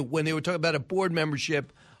know I do, when they were talking about a board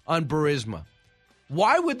membership on Burisma.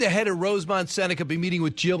 Why would the head of Rosemont Seneca be meeting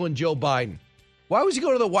with Jill and Joe Biden? Why was he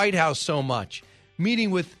going to the White House so much?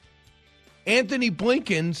 Meeting with Anthony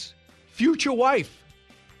Blinken's future wife.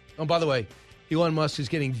 Oh, by the way, Elon Musk is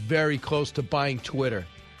getting very close to buying Twitter.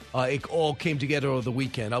 It all came together over the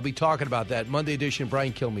weekend. I'll be talking about that Monday edition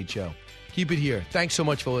Brian Kilmeade Show. Keep it here. Thanks so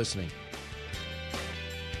much for listening.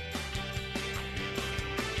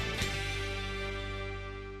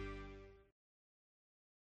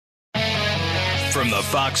 From the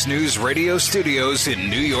Fox News radio studios in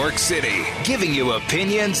New York City, giving you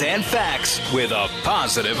opinions and facts with a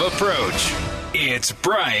positive approach. It's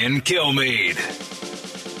Brian Kilmeade.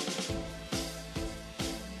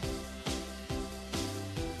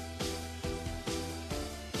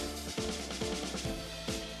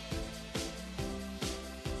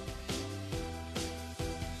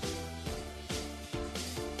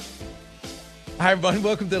 Hi, everyone.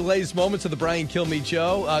 Welcome to the latest moments of the Brian Kilmeade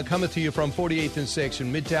Show. Coming to you from 48th and 6th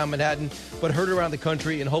in Midtown Manhattan, but heard around the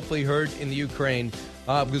country and hopefully heard in the Ukraine,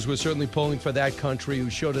 because we're certainly pulling for that country who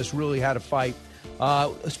showed us really how to fight.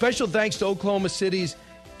 A special thanks to Oklahoma City's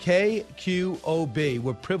KQOB.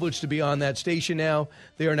 We're privileged to be on that station now.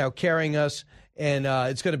 They are now carrying us, and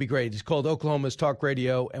it's going to be great. It's called Oklahoma's Talk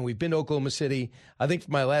Radio, and we've been to Oklahoma City, I think, for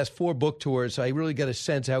my last 4 book tours. I really get a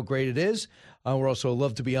sense how great it is. We're also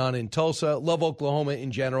love to be on in Tulsa. Love Oklahoma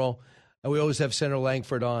in general. And we always have Senator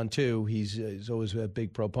Langford on, too. He's always a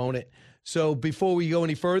big proponent. So before we go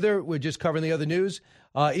any further, we're just covering the other news.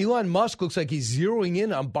 Elon Musk looks like he's zeroing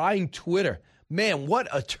in on buying Twitter. Man, what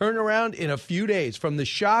a turnaround in a few days. From the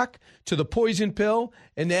shock to the poison pill,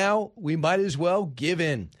 and now we might as well give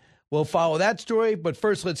in. We'll follow that story, but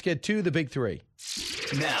first let's get to the big 3.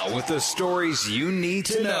 Now with the stories you need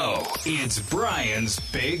to know, it's Brian's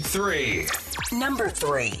Big 3. Number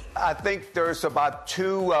 3. I think there's about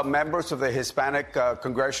 2 members of the Hispanic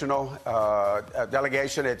congressional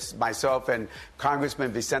delegation. It's myself and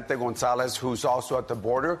Congressman Vicente Gonzalez, who's also at the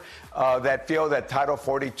border, that feel that Title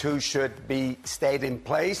 42 should be stayed in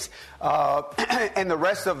place. And the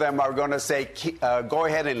rest of them are going to say, go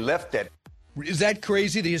ahead and lift it. Is that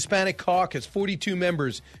crazy? The Hispanic caucus, 42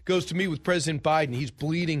 members, goes to meet with President Biden. He's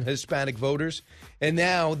bleeding Hispanic voters. And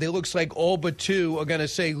now it looks like all but two are going to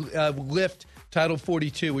say lift Title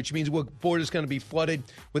 42, which means the border is going to be flooded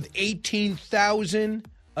with 18,000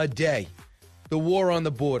 a day. The war on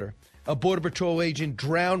the border. A Border Patrol agent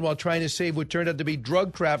drowned while trying to save what turned out to be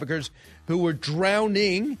drug traffickers who were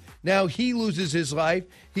drowning. Now he loses his life.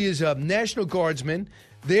 He is a National Guardsman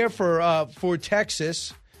there for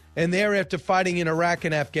Texas, and they're after fighting in Iraq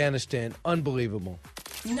and Afghanistan. Unbelievable.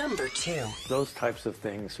 Number 2. Those types of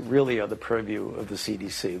things really are the purview of the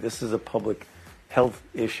CDC. This is a public health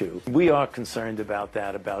issue. We are concerned about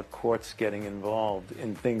that, about courts getting involved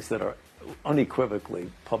in things that are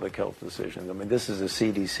unequivocally public health decisions. I mean, this is a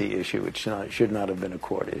CDC issue. It should not have been a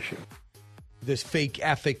court issue. This fake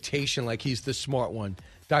affectation like he's the smart one.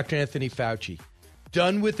 Dr. Anthony Fauci.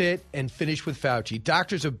 Done with it and finished with Fauci.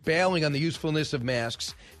 Doctors are bailing on the usefulness of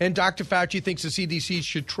masks, and Dr. Fauci thinks the CDC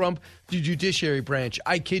should trump the judiciary branch.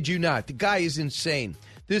 I kid you not. The guy is insane.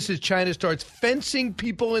 This is China starts fencing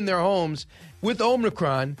people in their homes with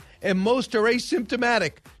Omicron, and most are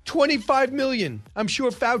asymptomatic. 25 million. I'm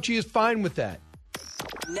sure Fauci is fine with that.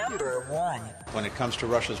 Number 1. When it comes to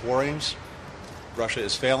Russia's war aims, Russia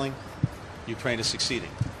is failing, Ukraine is succeeding.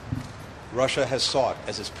 Russia has sought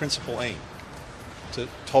as its principal aim to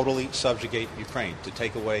totally subjugate Ukraine, to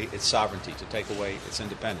take away its sovereignty, to take away its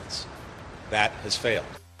independence. That has failed.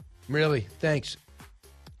 Really? Thanks.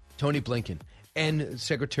 Tony Blinken and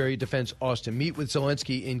Secretary of Defense Austin meet with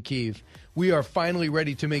Zelensky in Kyiv. We are finally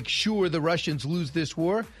ready to make sure the Russians lose this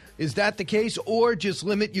war. Is that the case, or just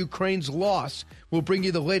limit Ukraine's loss? We'll bring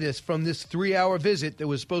you the latest from this 3-hour visit that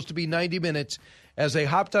was supposed to be 90 minutes as they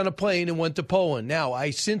hopped on a plane and went to Poland. Now,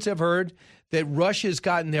 I since have heard that Russia's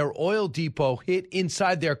gotten their oil depot hit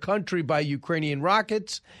inside their country by Ukrainian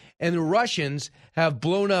rockets, and the Russians have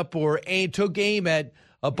blown up or took aim at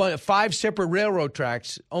 5 separate railroad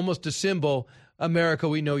tracks, almost a symbol, America,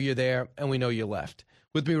 we know you're there, and we know you left.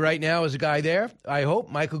 With me right now is a guy there, I hope,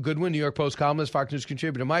 Michael Goodwin, New York Post columnist, Fox News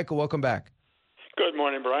contributor. Michael, welcome back. Good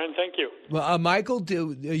morning, Brian. Thank you. Well, Michael,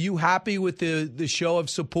 are you happy with the show of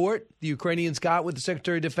support the Ukrainians got with the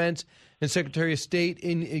Secretary of Defense and Secretary of State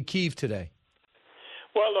in Kyiv today?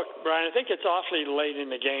 Well, look, Brian, I think it's awfully late in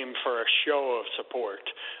the game for a show of support.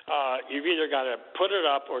 You've either got to put it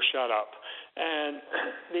up or shut up. And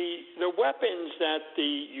the weapons that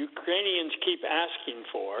the Ukrainians keep asking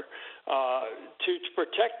for to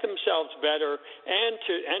protect themselves better and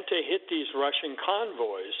to hit these Russian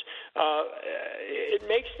convoys, it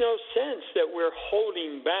makes no sense that we're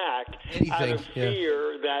holding back out of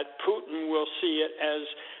fear that Putin will see it as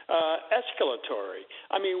escalatory.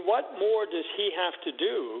 I mean, what more does he have to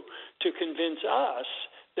do to convince us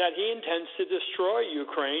that he intends to destroy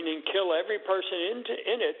Ukraine and kill every person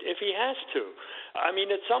in it if he has to? I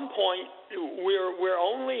mean, at some point, we're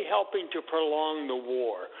only helping to prolong the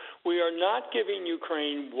war. We are not giving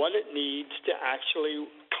Ukraine what it needs to actually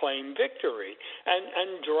claim victory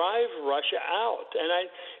and drive Russia out. And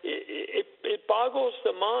it boggles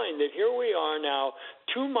the mind that here we are now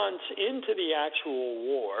 2 months into the actual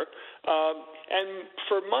war, and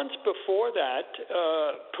for months before that,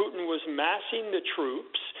 Putin was massing the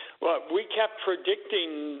troops. Well, we kept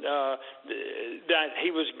predicting that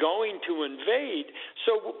he was going to invade.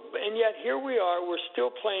 And yet here we are. We're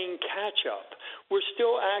still playing catch up. We're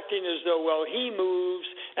still acting as though, well, he moves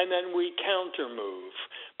and then we counter move.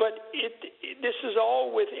 But this is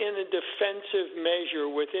all within a defensive measure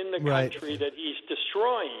within the country that he's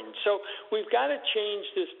destroying. So we've got to change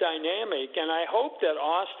this dynamic, and I hope that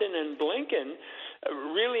Austin and Blinken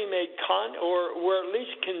really made or were at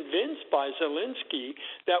least convinced by Zelensky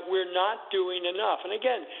that we're not doing enough. And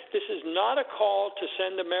again, this is not a call to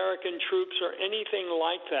send American troops or anything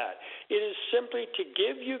like that. It is simply to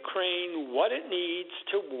give Ukraine what it needs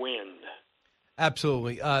to win.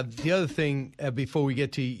 Absolutely. The other thing, before we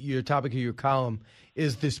get to your topic of your column,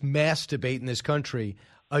 is this mass debate in this country.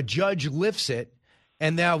 A judge lifts it,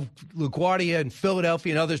 and now LaGuardia and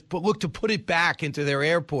Philadelphia and others look to put it back into their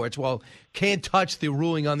airports. Well, can't touch the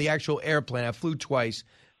ruling on the actual airplane. I flew twice.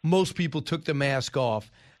 Most people took the mask off.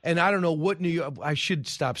 And I don't know what New York – I should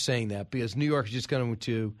stop saying that because New York is just going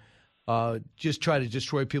to just try to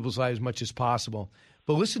destroy people's lives as much as possible.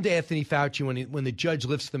 But listen to Anthony Fauci when the judge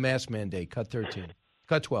lifts the mask mandate, cut 13,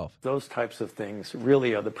 cut 12. Those types of things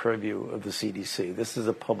really are the purview of the CDC. This is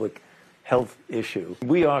a public health issue.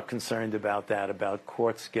 We are concerned about that, about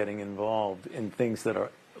courts getting involved in things that are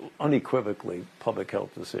unequivocally public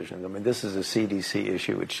health decision. I mean, this is a CDC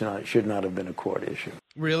issue. It should not have been a court issue.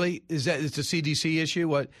 Really? It's a CDC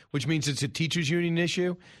issue? Which means it's a teachers union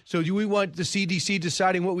issue? So do we want the CDC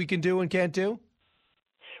deciding what we can do and can't do?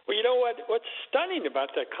 Well, you know what's stunning about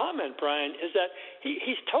that comment, Brian, is that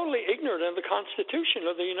he's totally ignorant of the Constitution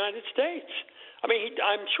of the United States. I mean,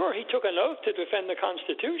 I'm sure he took an oath to defend the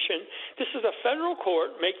Constitution. This is a federal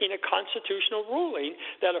court making a constitutional ruling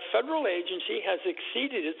that a federal agency has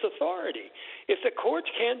exceeded its authority. If the courts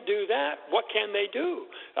can't do that, what can they do?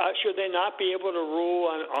 Should they not be able to rule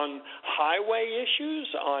on highway issues,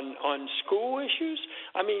 on school issues?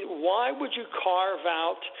 I mean, why would you carve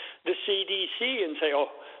out the CDC and say, oh,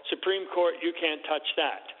 Supreme Court, you can't touch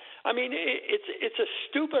that? I mean, it's a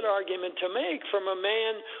stupid argument to make from a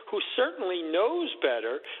man who certainly knows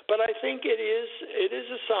better, but I think it is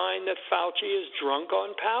a sign that Fauci is drunk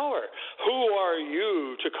on power. Who are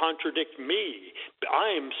you to contradict me?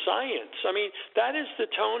 I am science. I mean, that is the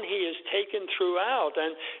tone he has taken throughout.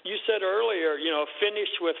 And you said earlier,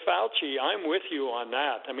 finished with Fauci. I'm with you on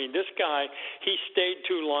that. I mean, this guy, he stayed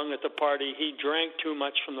too long at the party. He drank too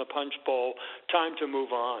much from the punch bowl. Time to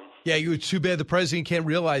move on. Yeah, it's too bad the president can't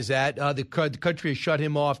realize that. The country has shut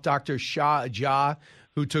him off. Dr. Shah Jah,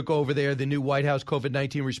 who took over there, the new White House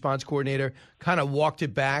COVID-19 response coordinator, kind of walked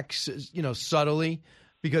it back, subtly,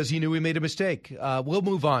 because he knew he made a mistake. We'll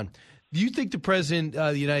move on. Do you think the president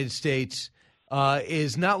of the United States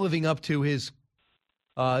is not living up to his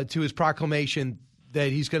proclamation that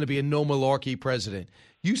he's going to be a no malarkey president?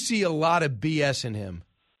 You see a lot of BS in him.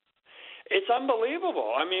 It's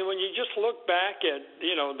unbelievable. I mean, when you just look back at,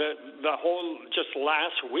 the whole just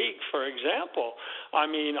last week, for example, I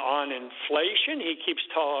mean, on inflation, he keeps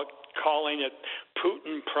calling it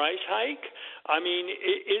Putin price hike. I mean,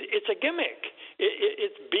 it's a gimmick.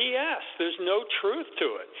 It's BS. There's no truth to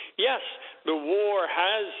it. Yes, the war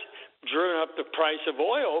has driven up the price of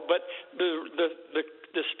oil, but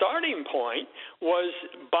the starting point was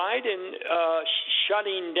Biden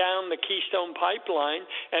shutting down the Keystone Pipeline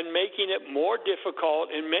and making it more difficult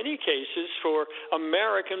in many cases for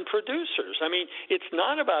American producers. I mean, it's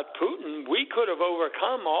not about Putin. We could have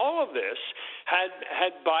overcome all of this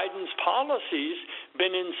had Biden's policies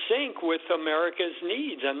been in sync with America's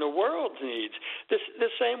needs and the world's needs.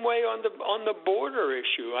 The same way on the border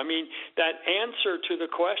issue. I mean, that answer to the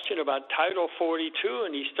question about Title 42,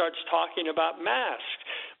 and he starts talking about masks.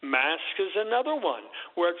 Masks is another one,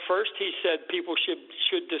 where at first he said people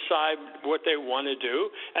should decide what they want to do,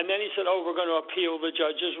 and then he said, "Oh, we're going to appeal the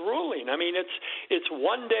judge's ruling." I mean, it's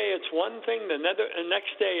one day it's one thing, the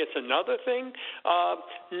next day it's another thing.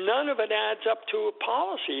 None of it adds up to a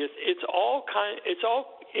policy. It's all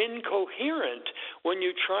incoherent when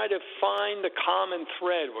you try to find the common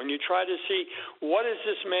thread, when you try to see what does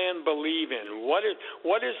this man believe in, what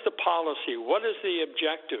is the policy, what is the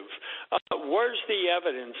objective, where's the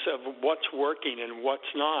evidence of what's working and what's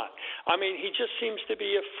not. I mean, he just seems to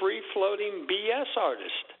be a free-floating BS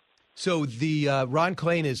artist. So the Ron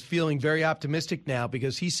Klain is feeling very optimistic now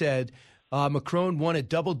because he said Macron had a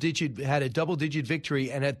double-digit victory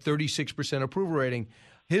and had 36% approval rating.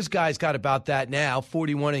 His guy's got about that now,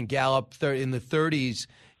 41 in Gallup, in the 30s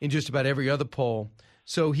in just about every other poll.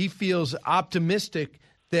 So he feels optimistic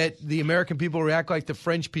that the American people react like the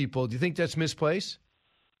French people. Do you think that's misplaced?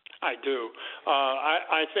 I do.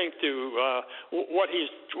 I think what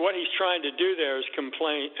he's trying to do there is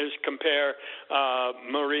compare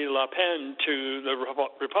Marie Le Pen to the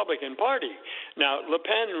Republican Party. Now, Le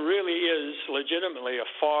Pen really is legitimately a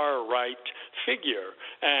far-right figure,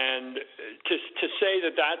 and to say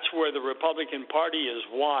that that's where the Republican Party is,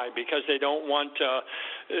 why? Because they don't want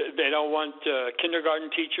kindergarten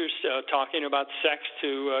teachers talking about sex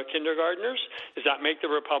to kindergartners. Does that make the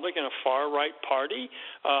Republican a far-right party?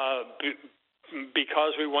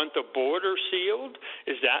 Because we want the border sealed?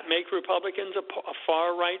 Does that make Republicans a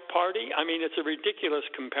far-right party? I mean, it's a ridiculous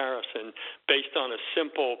comparison based on a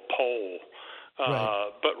simple poll. Right.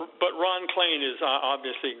 But Ron Klain is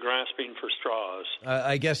obviously grasping for straws.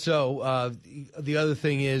 I guess so. The other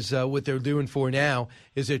thing is what they're doing for now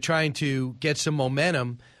is they're trying to get some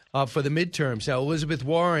momentum for the midterms. Now, Elizabeth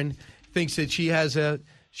Warren thinks that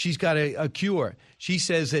she's got a cure. She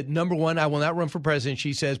says that, number one, I will not run for president,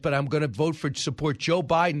 she says, but I'm going to support Joe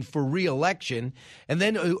Biden for re-election, and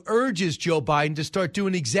then urges Joe Biden to start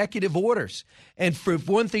doing executive orders. And for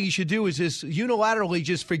one thing he should do is just unilaterally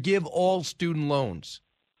just forgive all student loans.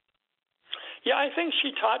 Yeah, I think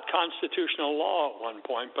she taught constitutional law at one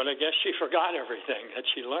point, but I guess she forgot everything that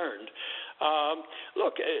she learned.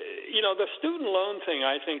 Look, the student loan thing,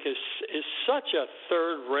 I think, is such a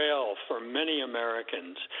third rail for many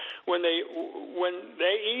Americans. When they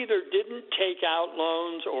either didn't take out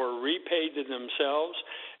loans or repaid to themselves,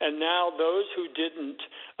 and now those who didn't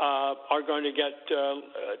are going to get a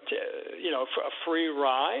free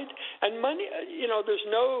ride. And money, there's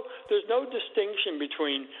no distinction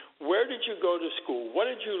between where did you go to school, what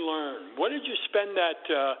did you learn, what did you spend that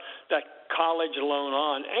college loan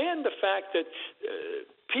on, and the fact that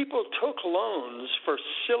people took loans for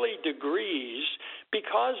silly degrees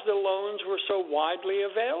because the loans were so widely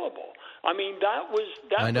available. I mean, that was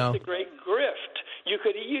the great grift.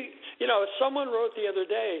 Someone wrote the other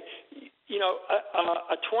day,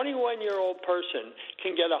 a 21-year-old person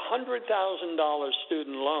can get a $100,000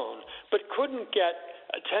 student loan, but couldn't get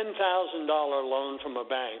a $10,000 loan from a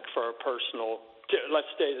bank for a personal,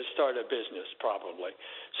 let's say, to start a business, probably.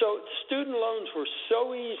 So student loans were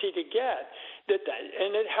so easy to get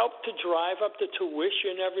and it helped to drive up the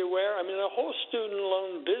tuition everywhere. I mean, the whole student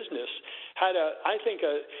loan business had I think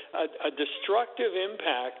a destructive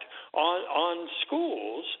impact on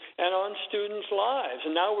schools and on students' lives.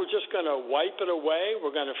 And now we're just going to wipe it away.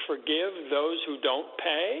 We're going to forgive those who don't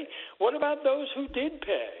pay. What about those who did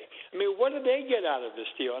pay? I mean, what do they get out of this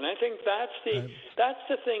deal? And I think that's the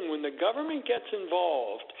thing. When the government gets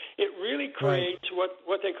involved, it really creates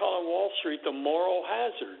what they call on Wall Street the moral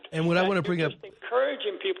hazard. And what I want to bring up,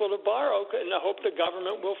 encouraging people to borrow in the hope the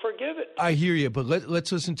government will forgive it. I hear you, but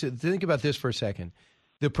let's think about this for a second.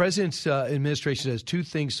 The president's administration does two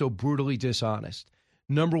things so brutally dishonest.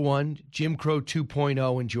 Number one, Jim Crow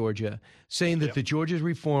 2.0 in Georgia, saying that the Georgia's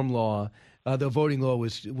reform law, the voting law,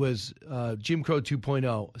 was Jim Crow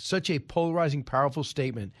 2.0. Such a polarizing, powerful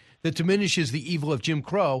statement that diminishes the evil of Jim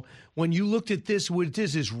Crow. When you looked at this, what it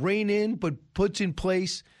is rein in, but puts in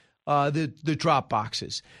place the drop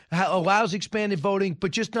boxes, allows expanded voting,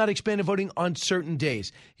 but just not expanded voting on certain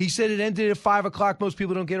days. He said it ended at 5 o'clock. Most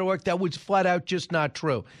people don't get to work. That was flat out just not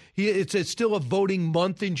true. It's still a voting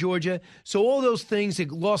month in Georgia. So all those things,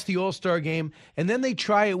 it lost the All-Star game. And then they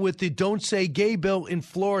try it with the Don't Say Gay bill in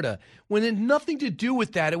Florida, when it had nothing to do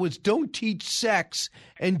with that. It was don't teach sex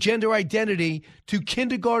and gender identity to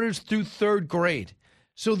kindergartners through third grade.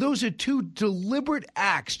 So those are two deliberate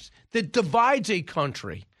acts that divides a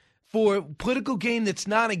country for political gain that's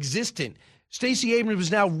non-existent. Stacey Abrams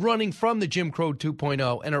is now running from the Jim Crow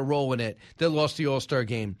 2.0 and a role in it that lost the All-Star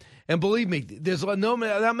game. And believe me, there's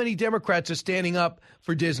not many Democrats are standing up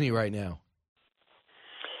for Disney right now.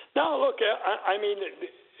 No, look, I mean,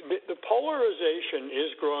 the polarization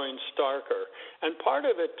is growing starker. And part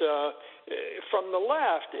of it from the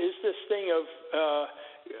left is this thing of,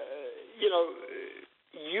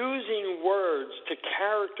 using words to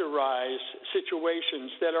characterize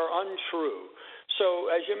situations that are untrue. So,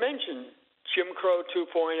 as you mentioned, Jim Crow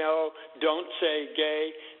 2.0, don't say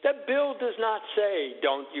gay. That bill does not say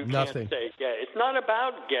you can't say gay. It's not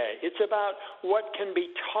about gay. It's about what can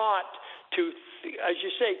be taught to, as you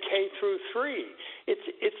say, K through 3.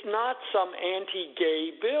 It's not some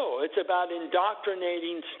anti-gay bill. It's about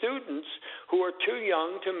indoctrinating students who are too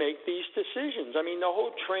young to make these decisions. I mean, the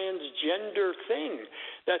whole transgender thing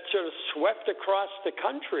that sort of swept across the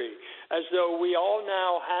country as though we all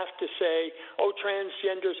now have to say, oh,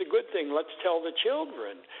 transgender is a good thing, let's tell the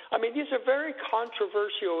children. I mean, these are very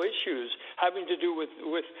controversial issues having to do with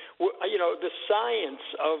the science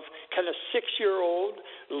of can a 6-year-old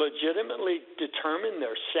legitimately determine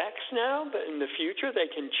their sex now, but in the future they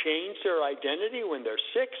can change their identity when they're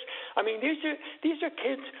 6. I mean, these are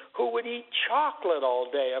kids who would eat chocolate all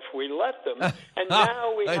day if we let them, and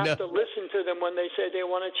now we have to listen to them when they say they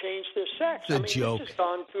want to change their sex. It's a joke. This has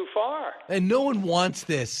gone too far. And no one wants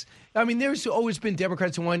this. I mean, there's always been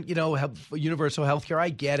Democrats who want, universal health care. I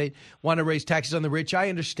get it. Want to raise taxes on the rich. I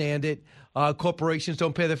understand it. Corporations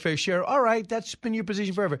don't pay their fair share. All right, that's been your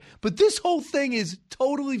position forever. But this whole thing is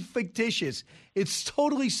totally fictitious. It's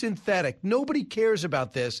totally synthetic. Nobody cares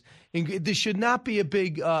about this. And this should not be a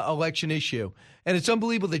big election issue. And it's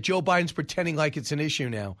unbelievable that Joe Biden's pretending like it's an issue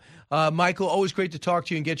now. Michael, always great to talk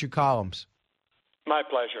to you and get your columns. My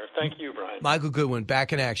pleasure. Thank you, Brian. Michael Goodwin,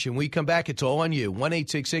 back in action. We come back, it's all on you.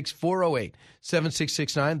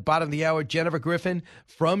 1-866-408-7669. Bottom of the hour, Jennifer Griffin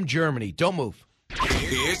from Germany. Don't move.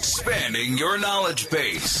 Expanding your knowledge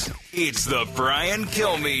base. It's the Brian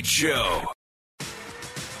Kilmeade Show.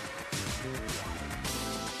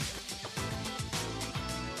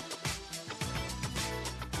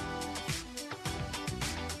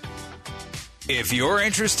 If you're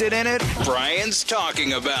interested in it, Brian's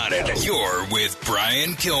talking about it. You're with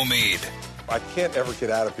Brian Kilmeade. I can't ever get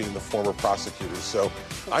out of being the former prosecutor, so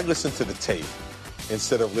I listen to the tape.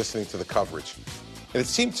 instead of listening to the coverage. And it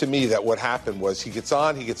seemed to me that what happened was he gets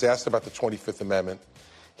asked about the 25th Amendment.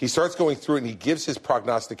 He starts going through it, and he gives his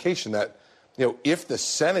prognostication that, if the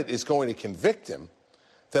Senate is going to convict him,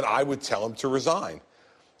 then I would tell him to resign.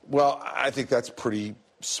 Well, I think that's pretty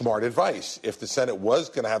smart advice. If the Senate was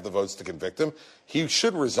going to have the votes to convict him, he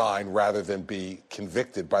should resign rather than be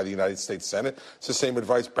convicted by the United States Senate. It's the same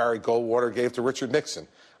advice Barry Goldwater gave to Richard Nixon,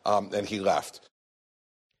 and he left.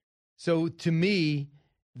 So to me,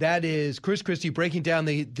 that is Chris Christie breaking down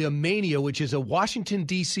the mania, which is a Washington,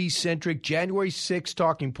 D.C.-centric January 6th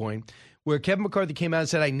talking point, where Kevin McCarthy came out and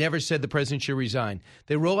said, I never said the president should resign.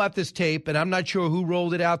 They roll out this tape, and I'm not sure who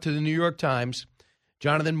rolled it out to the New York Times,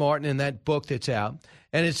 Jonathan Martin, in that book that's out.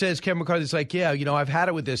 And it says Kevin McCarthy's like, yeah, I've had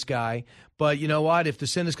it with this guy, but you know what? If the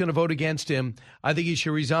Senate's going to vote against him, I think he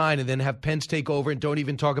should resign and then have Pence take over and don't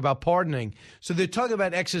even talk about pardoning. So they're talking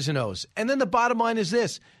about X's and O's. And then the bottom line is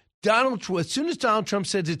this. As soon as Donald Trump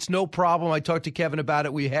says it's no problem, I talked to Kevin about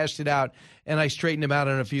it, we hashed it out, and I straightened him out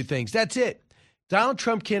on a few things. That's it. Donald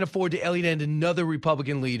Trump can't afford to alienate another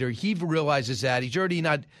Republican leader. He realizes that. He's already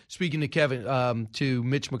not speaking to to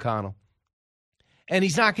Mitch McConnell. And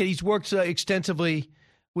he's worked extensively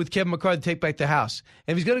with Kevin McCarthy to take back the House.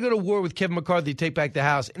 And if he's going to go to war with Kevin McCarthy to take back the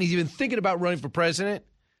House, and he's even thinking about running for president,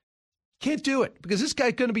 can't do it because this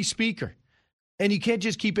guy's going to be speaker. And you can't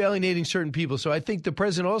just keep alienating certain people. So I think the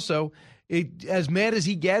president also, as mad as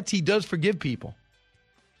he gets, he does forgive people.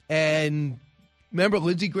 And remember,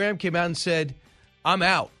 Lindsey Graham came out and said, I'm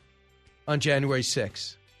out on January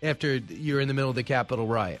 6th after you're in the middle of the Capitol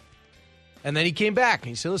riot. And then he came back and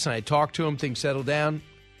he said, listen, I talked to him, things settled down,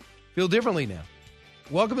 feel differently now.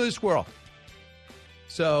 Welcome to this world.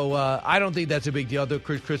 So I don't think that's a big deal, though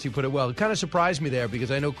Chris Christie put it well. It kind of surprised me there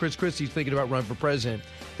because I know Chris Christie's thinking about running for president.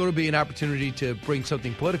 Thought it would be an opportunity to bring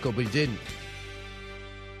something political, but he didn't.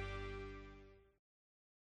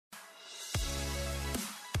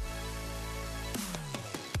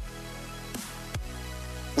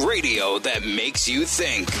 Radio that makes you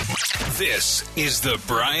think. This is the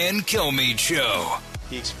Brian Kilmeade Show.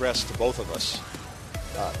 He expressed to both of us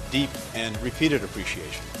deep and repeated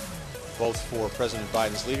appreciation, both for President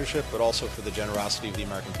Biden's leadership, but also for the generosity of the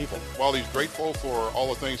American people. While he's grateful for all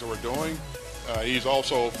the things that we're doing, he's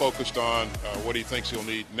also focused on what he thinks he'll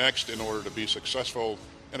need next in order to be successful.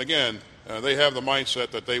 And again, they have the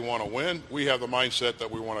mindset that they want to win. We have the mindset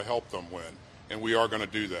that we want to help them win, and we are going to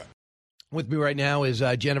do that. With me right now is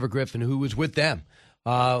Jennifer Griffin, who was with them,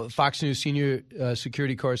 Fox News senior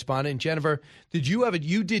security correspondent. And Jennifer,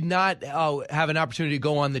 you did not have an opportunity to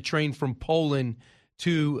go on the train from Poland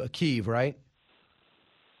to Kyiv, right?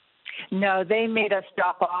 No, they made us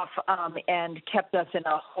drop off and kept us in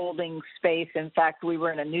a holding space. In fact, we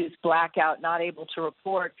were in a news blackout, not able to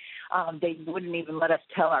report. They wouldn't even let us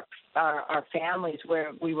tell our families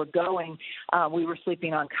where we were going. We were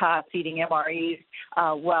sleeping on cots, eating MREs,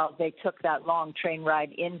 while they took that long train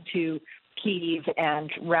ride into Kyiv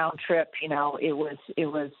and round trip. It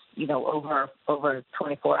was over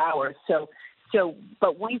 24 hours.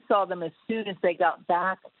 But we saw them as soon as they got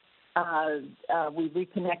back. We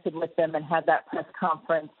reconnected with them and had that press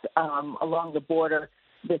conference along the border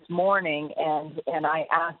this morning, and I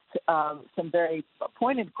asked some very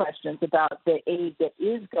pointed questions about the aid that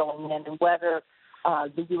is going in and whether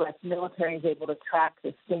the U.S. military is able to track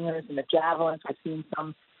the Stingers and the Javelins. We've seen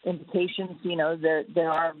some indications, there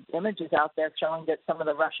are images out there showing that some of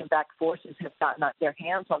the Russian-backed forces have gotten their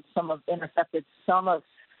hands on intercepted some of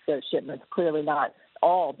the shipments, clearly not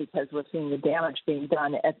all, because we're seeing the damage being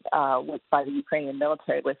done by the Ukrainian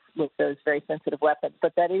military with those very sensitive weapons.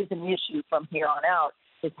 But that is an issue from here on out,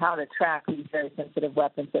 is how to track these very sensitive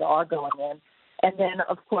weapons that are going in. And then,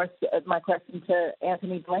 of course, my question to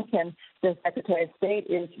Anthony Blinken, the Secretary of State,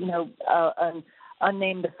 is, an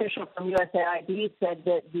unnamed official from USAID said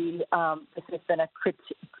that this has been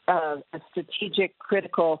a strategic,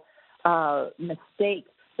 critical mistake,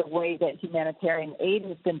 the way that humanitarian aid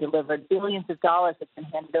has been delivered. Billions of dollars have been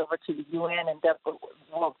handed over to the UN and the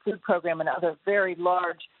World Food Program and other very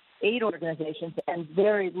large aid organizations, and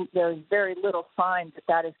there's very little sign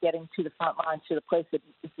that is getting to the front lines, to the place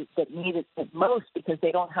that need it the most, because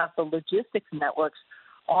they don't have the logistics networks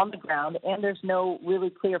on the ground, and there's no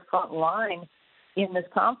really clear front line in this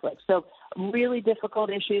conflict. So really difficult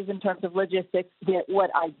issues in terms of logistics. What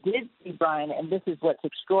I did see, Brian, and this is what's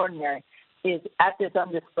extraordinary, is at this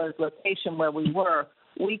undisclosed location where we were,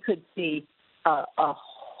 we could see a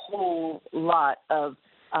whole lot of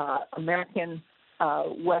American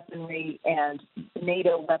weaponry and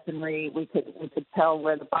NATO weaponry. We could tell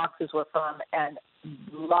where the boxes were from, and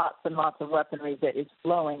lots of weaponry that is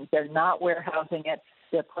flowing. They're not warehousing it.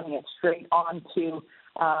 They're putting it straight onto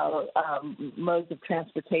modes of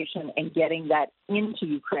transportation and getting that into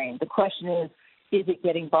Ukraine. The question is it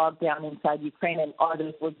getting bogged down inside Ukraine, and are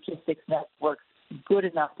those logistics networks good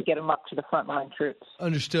enough to get them up to the frontline troops?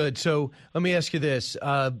 Understood. So let me ask you this.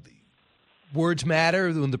 Words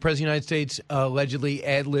matter. When the President of the United States allegedly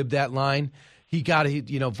ad-libbed that line,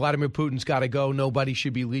 Vladimir Putin's got to go. Nobody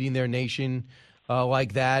should be leading their nation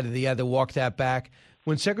like that. He had to walk that back.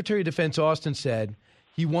 When Secretary of Defense Austin said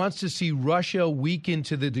he wants to see Russia weaken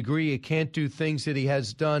to the degree it can't do things that he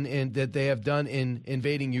has done and that they have done in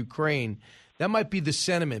invading Ukraine, that might be the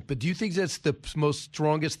sentiment. But do you think that's the most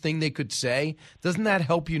strongest thing they could say? Doesn't that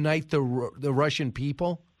help unite the Russian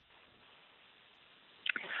people?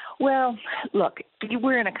 Well, look,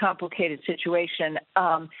 we're in a complicated situation.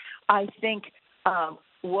 I think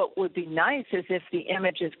what would be nice is if the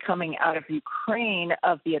images coming out of Ukraine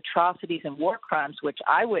of the atrocities and war crimes, which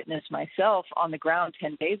I witnessed myself on the ground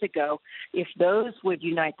 10 days ago, if those would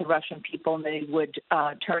unite the Russian people and they would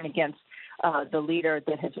turn against the leader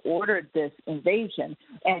that has ordered this invasion.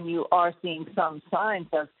 And you are seeing some signs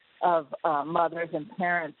of mothers and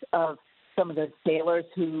parents of some of the sailors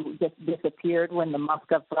who disappeared when the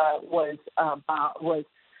Moskva was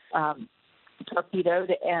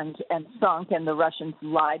torpedoed and sunk, and the Russians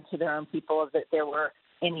lied to their own people that there were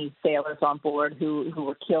any sailors on board who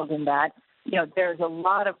were killed in that. There's a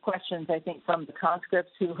lot of questions, I think, from the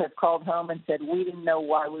conscripts who have called home and said, we didn't know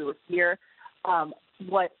why we were here.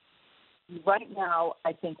 Right now,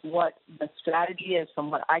 I think what the strategy is, from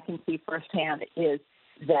what I can see firsthand, is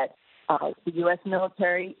that the U.S.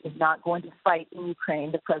 military is not going to fight in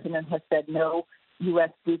Ukraine. The president has said no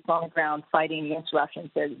U.S. boots on the ground fighting against Russians.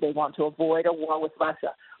 They want to avoid a war with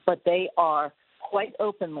Russia. But they are quite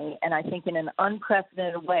openly, and I think in an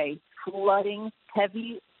unprecedented way, flooding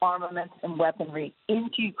heavy armaments and weaponry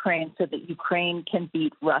into Ukraine so that Ukraine can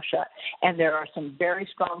beat Russia. And there are some very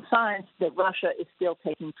strong signs that Russia is still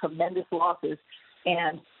taking tremendous losses.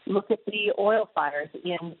 And look at the oil fires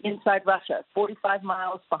inside Russia, 45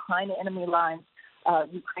 miles behind enemy lines,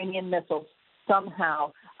 Ukrainian missiles.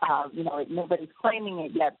 Somehow, nobody's claiming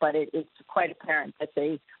it yet, but it's quite apparent that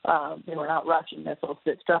they were not Russian missiles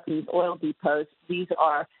that struck these oil depots.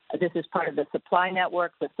 This is part of the supply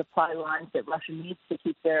network, the supply lines that Russia needs to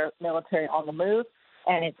keep their military on the move.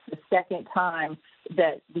 And it's the second time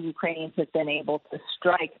that the Ukrainians have been able to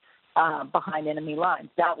strike behind enemy lines.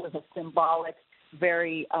 That was a symbolic,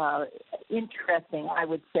 very interesting, I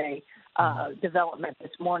would say, development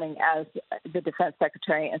this morning as the Defense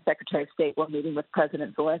Secretary and Secretary of State were meeting with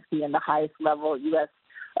President Zelensky in the highest level U.S.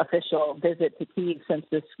 official visit to Kyiv since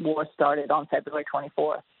this war started on February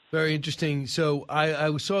 24th. Very interesting. So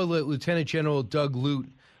I saw Lieutenant General Doug Lute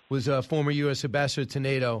was a former U.S. ambassador to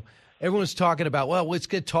NATO. Everyone's talking about, well, let's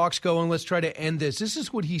get talks going. Let's try to end this. This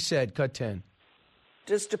is what he said, cut 10.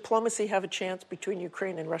 Does diplomacy have a chance between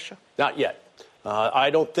Ukraine and Russia? Not yet. I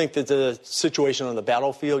don't think that the situation on the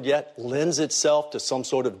battlefield yet lends itself to some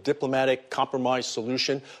sort of diplomatic compromise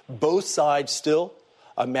solution. Both sides still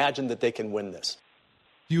imagine that they can win this.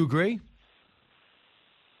 Do you agree?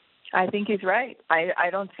 I think he's right. I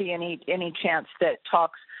don't see any chance that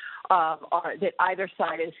talks are that either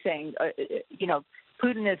side is saying,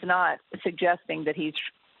 Putin is not suggesting that he's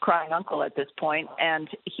crying uncle at this point, and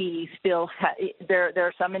he still there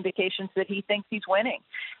are some indications that he thinks he's winning,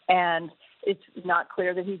 and it's not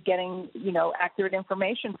clear that he's getting accurate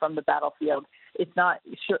information from the battlefield. It's not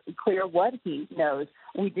clear what he knows.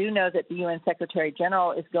 We do know that the UN Secretary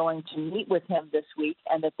General is going to meet with him this week,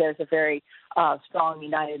 and that there's a very strong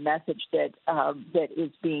united message that is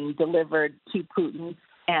being delivered to Putin.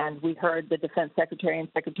 And we heard the Defense Secretary and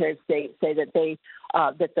Secretary of State say that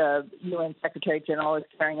that the UN Secretary General is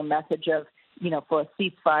carrying a message of, for a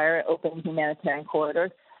ceasefire, open humanitarian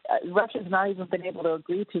corridors. Russia's not even been able to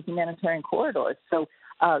agree to humanitarian corridors. So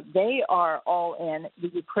they are all in.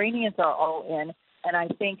 The Ukrainians are all in. And I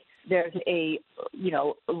think there's a,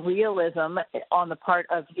 realism on the part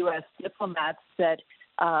of U.S. diplomats that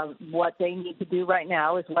what they need to do right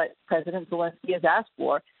now is what President Zelensky has asked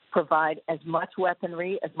for: provide as much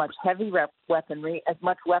weaponry, as much heavy weaponry, as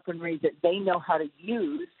much weaponry that they know how to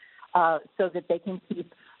use so that they can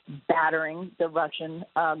keep battering the Russian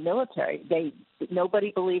military.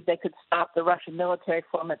 Nobody believed they could stop the Russian military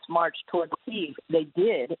from its march towards Kyiv. They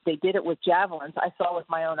did. They did it with javelins. I saw with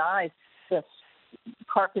my own eyes the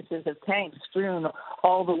carcasses of tanks strewn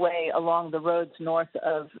all the way along the roads north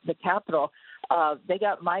of the capital. They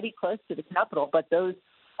got mighty close to the capital, but those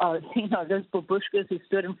babushkas who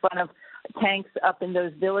stood in front of tanks up in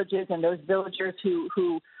those villages, and those villagers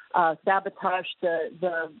who sabotaged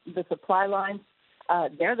the supply lines,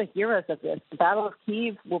 they're the heroes of this. The Battle of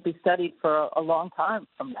Kyiv will be studied for a long time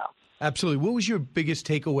from now. Absolutely. What was your biggest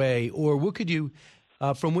takeaway, or what could you,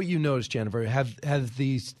 from what you noticed, Jennifer, have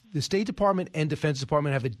the State Department and Defense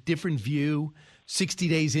Department have a different view 60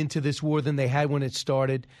 days into this war than they had when it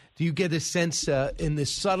started? Do you get a sense in the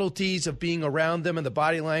subtleties of being around them and the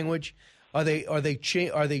body language? Are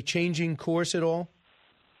they changing course at all?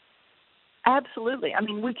 Absolutely. I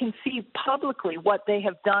mean, we can see publicly what they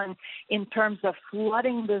have done in terms of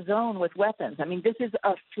flooding the zone with weapons. I mean, this is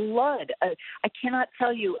a flood. I cannot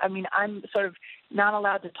tell you. I mean, I'm sort of not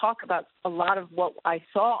allowed to talk about a lot of what I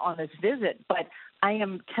saw on this visit, but I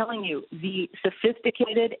am telling you the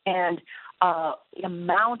sophisticated and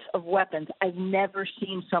amount of weapons. I've never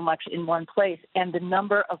seen so much in one place, and the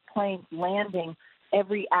number of planes landing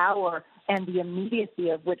every hour and the immediacy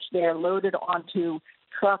of which they are loaded onto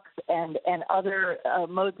trucks and other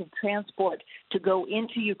modes of transport to go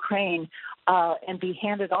into Ukraine and be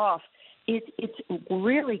handed off. It's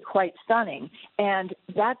really quite stunning, and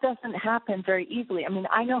that doesn't happen very easily. I mean,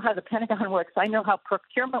 I know how the Pentagon works. I know how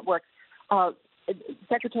procurement works.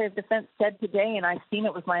 Secretary of Defense said today, and I've seen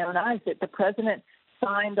it with my own eyes, that the president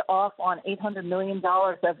signed off on $800 million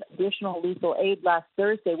of additional lethal aid last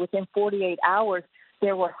Thursday. Within 48 hours,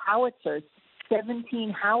 there were howitzers,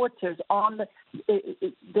 17 howitzers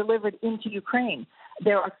delivered into Ukraine.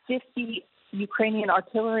 There are 50 Ukrainian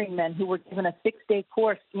artillerymen who were given a 6-day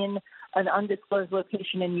course in an undisclosed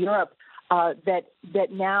location in Europe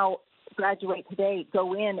that now graduate today,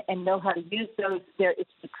 go in and know how to use those. It's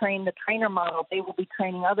the train the trainer model. They will be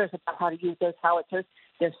training others about how to use those howitzers.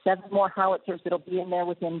 There's 7 more howitzers that will be in there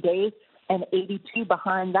within days, and 82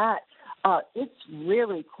 behind that. It's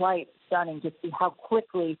really quite stunning to see how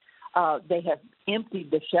quickly they have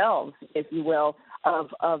emptied the shelves, if you will, of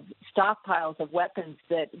stockpiles of weapons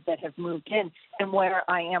that have moved in. And where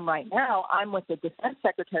I am right now, I'm with the Defense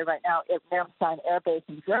Secretary right now at Ramstein Air Base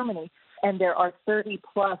in Germany, and there are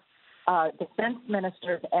 30-plus defense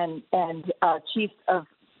ministers and chiefs of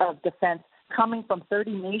defense coming from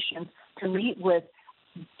 30 nations to meet with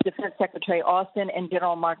Defense Secretary Austin and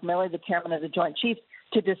General Mark Milley, the chairman of the Joint Chiefs,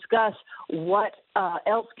 to discuss what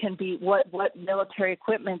else can be, what military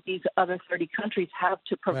equipment these other 30 countries have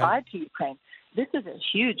to provide to Ukraine. This is a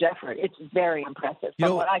huge effort. It's very impressive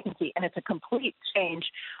from what I can see, and it's a complete change.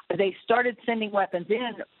 They started sending weapons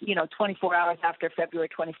in, 24 hours after February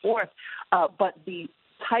 24th, but the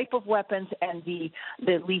type of weapons and the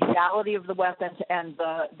lethality of the weapons and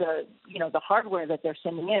the hardware that they're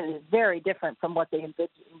sending in is very different from what they envisioned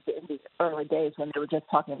in the early days when they were just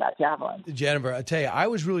talking about javelins. Jennifer, I tell you, I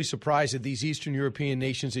was really surprised that these Eastern European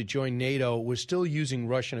nations that joined NATO were still using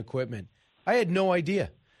Russian equipment. I had no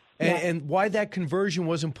idea. And why that conversion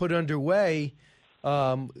wasn't put underway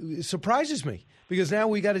surprises me, because now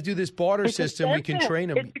we got to do this barter system. Expensive. We can train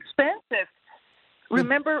them. It's expensive.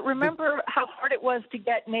 Remember how hard it was to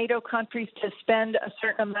get NATO countries to spend a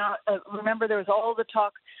certain amount. Remember, there was all the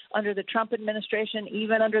talk under the Trump administration,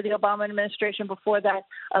 even under the Obama administration before that,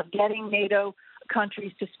 of getting NATO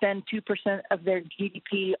countries to spend 2% of their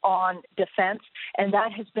GDP on defense. And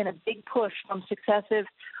that has been a big push from successive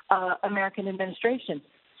American administrations.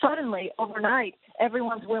 Suddenly, overnight,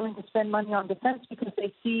 everyone's willing to spend money on defense because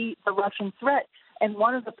they see the Russian threat. And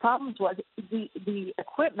one of the problems was the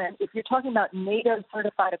equipment. If you're talking about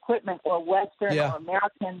NATO-certified equipment or Western or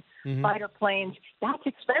American fighter planes, that's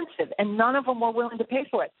expensive, and none of them were willing to pay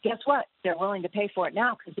for it. Guess what? They're willing to pay for it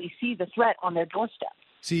now because they see the threat on their doorstep.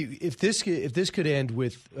 See, if this could end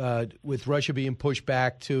with Russia being pushed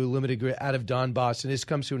back to limited out of Donbass, and this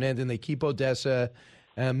comes to an end, and they keep Odessa,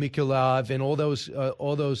 Mykolaiv, and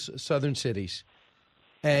all those southern cities.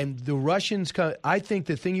 And the Russians, I think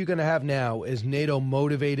the thing you're going to have now is NATO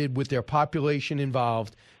motivated with their population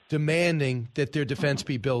involved, demanding that their defense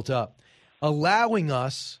be built up, allowing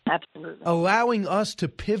us to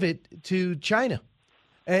pivot to China,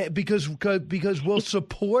 because we'll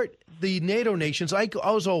support the NATO nations, like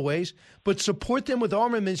as always, but support them with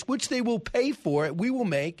armaments, which they will pay for, we will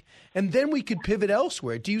make, and then we could pivot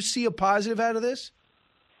elsewhere. Do you see a positive out of this?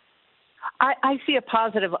 I see a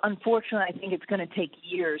positive. Unfortunately, I think it's going to take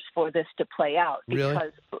years for this to play out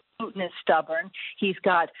because Putin is stubborn. He's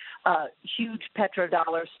got huge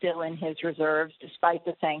petrodollars still in his reserves despite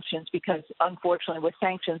the sanctions because, unfortunately, with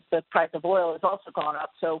sanctions, the price of oil has also gone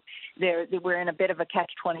up. So we're in a bit of a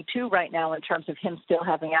catch-22 right now in terms of him still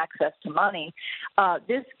having access to money.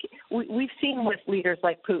 We've seen with leaders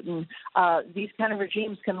like Putin, these kind of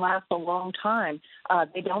regimes can last a long time.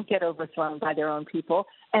 They don't get overthrown by their own people,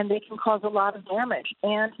 and they can cause a lot of damage.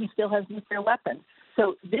 And he still has nuclear weapons.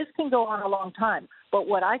 So this can go on a long time. But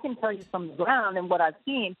what I can tell you from the ground and what I've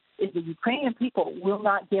seen is the Ukrainian people will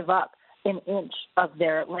not give up an inch of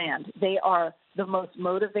their land. They are the most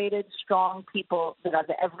motivated, strong people that I've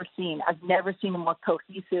ever seen. I've never seen a more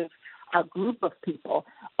cohesive group of people,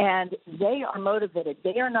 and they are motivated.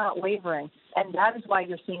 They are not wavering, and that is why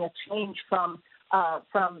you're seeing a change from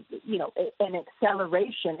an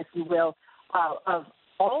acceleration, if you will, of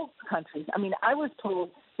all countries. I mean, I was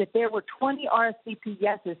told that there were 20 RSVP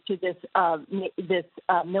yeses to this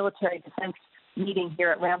military defense meeting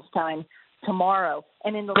here at Ramstein tomorrow.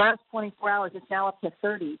 And in the last 24 hours, it's now up to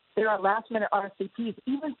 30. There are last-minute RSVPs.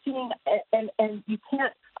 Even seeing, and you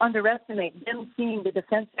can't underestimate them seeing the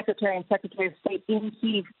Defense Secretary and Secretary of State in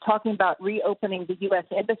Kyiv talking about reopening the U.S.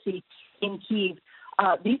 Embassy in Kyiv.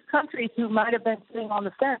 These countries who might have been sitting on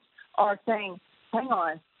the fence are saying, hang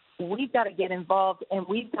on, we've got to get involved and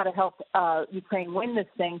we've got to help Ukraine win this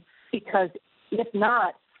thing, because if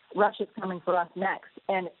not, Russia's coming for us next.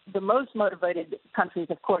 And the most motivated countries,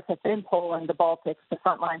 of course, have been Poland, the Baltics, the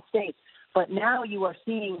frontline states. But now you are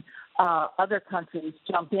seeing other countries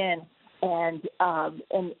jump in, and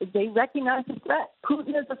they recognize the threat. Putin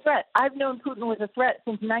is a threat. I've known Putin was a threat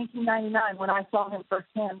since 1999 when I saw him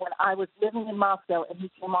firsthand when I was living in Moscow and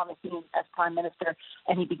he came on the scene as prime minister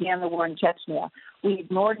and he began the war in Chechnya. We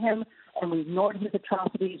ignored him, and we ignored his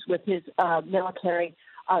atrocities with his military.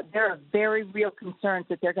 There are very real concerns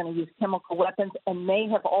that they're going to use chemical weapons and may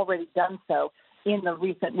have already done so in the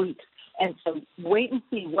recent weeks. And so wait and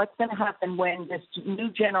see what's going to happen when this new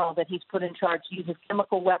general that he's put in charge uses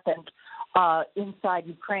chemical weapons inside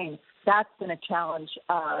Ukraine. That's going to challenge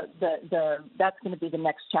that's going to be the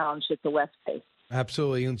next challenge that the West faces.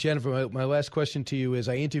 Absolutely. And Jennifer, my last question to you is,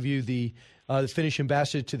 I interviewed the Finnish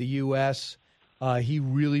ambassador to the U.S. He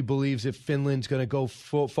really believes that Finland's going to go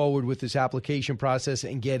forward with this application process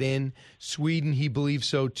and get in. Sweden, he believes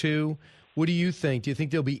so too. What do you think? Do you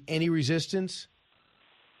think there'll be any resistance?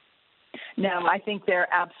 No, I think they're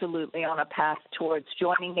absolutely on a path towards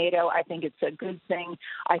joining NATO. I think it's a good thing.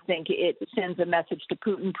 I think it sends a message to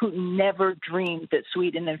Putin. Putin never dreamed that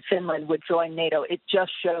Sweden and Finland would join NATO. It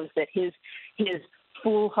just shows that his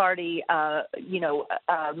foolhardy,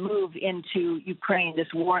 move into Ukraine,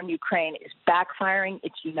 this war in Ukraine, is backfiring.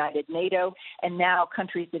 It's united NATO, and now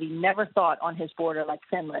countries that he never thought on his border, like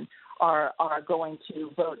Finland, are going to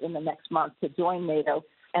vote in the next month to join NATO.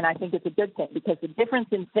 And I think it's a good thing, because the difference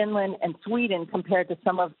in Finland and Sweden compared to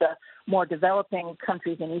some of the more developing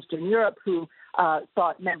countries in Eastern Europe who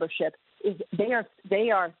sought membership is they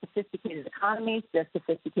are sophisticated economies, they're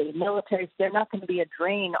sophisticated militaries. They're not going to be a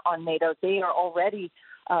drain on NATO. They are already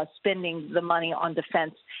spending the money on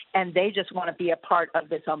defense, and they just want to be a part of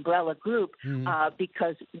this umbrella group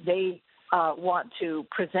because they want to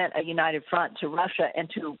present a united front to Russia and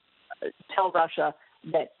to tell Russia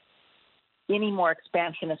that any more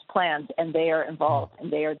expansionist plans, and they are involved,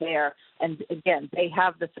 and they are there. And again, they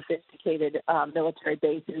have the sophisticated military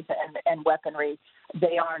bases and weaponry.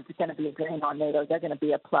 They aren't going to be a drain on NATO. They're going to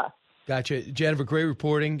be a plus. Gotcha. Jennifer, great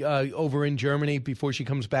reporting over in Germany before she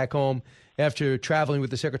comes back home after traveling with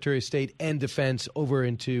the Secretary of State and Defense over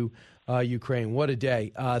into Ukraine. What a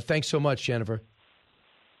day. Thanks so much, Jennifer.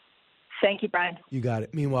 Thank you, Brian. You got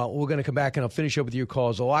it. Meanwhile, we're going to come back and I'll finish up with your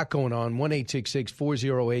calls. A lot going on.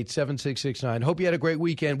 1-866-408-7669. Hope you had a great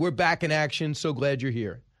weekend. We're back in action. So glad you're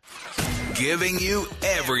here. Giving you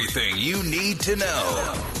everything you need to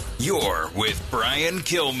know. You're with Brian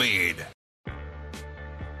Kilmeade.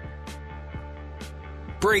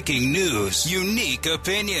 Breaking news, unique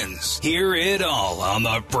opinions. Hear it all on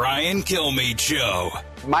the Brian Kilmeade Show.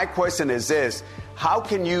 My question is this. How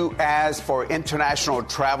can you ask for international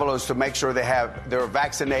travelers to make sure they're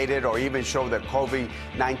vaccinated or even show the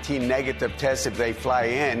COVID-19 negative test if they fly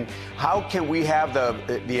in? How can we have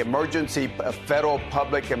the emergency, federal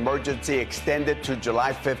public emergency extended to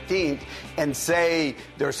July 15th and say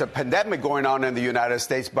there's a pandemic going on in the United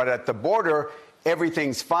States, but at the border,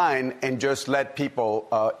 everything's fine, and just let people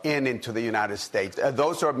into the United States?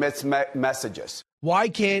 Those are mixed messages. Why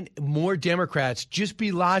can't more Democrats just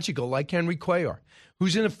be logical like Henry Cuellar,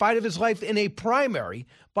 who's in a fight of his life in a primary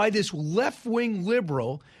by this left-wing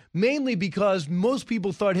liberal, mainly because most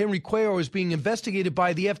people thought Henry Cuellar was being investigated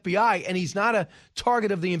by the FBI, and he's not a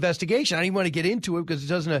target of the investigation. I don't even want to get into it because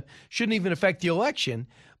it shouldn't even affect the election.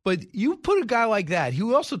 But you put a guy like that,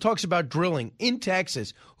 who also talks about drilling in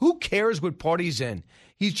Texas. Who cares what party he's in?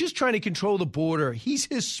 He's just trying to control the border. He's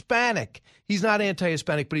Hispanic. He's not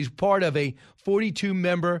anti-Hispanic, but he's part of a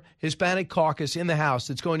 42-member Hispanic caucus in the House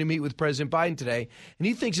that's going to meet with President Biden today. And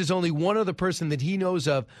he thinks there's only one other person that he knows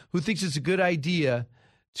of who thinks it's a good idea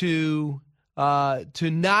to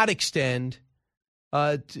not extend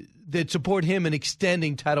that support him in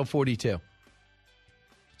extending Title 42.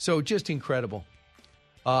 So just incredible.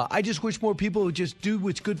 I just wish more people would just do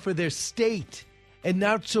what's good for their state and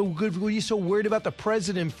not so good. What are you so worried about the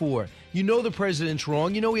president for? You know the president's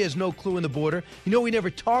wrong. You know he has no clue in the border. You know he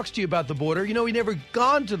never talks to you about the border. You know he never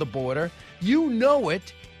gone to the border. You know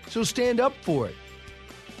it, so stand up for it.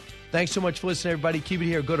 Thanks so much for listening, everybody. Keep it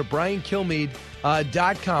here. Go to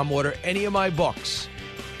BrianKilmeade.com. Order any of my books.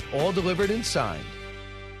 All delivered and signed.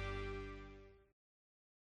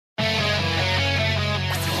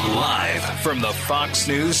 Live from the Fox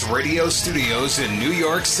News radio studios in New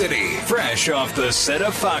York City, fresh off the set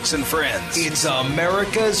of Fox and Friends, it's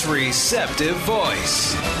America's receptive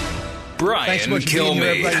voice, Brian Thanks so much for being here,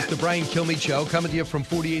 everybody. It's Kilmeade. the Brian Kilmeade Show, coming to you from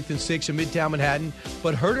 48th and 6th in Midtown Manhattan,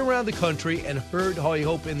 but heard around the country and heard, I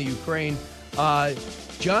hope, in the Ukraine.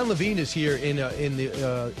 John Levine is here in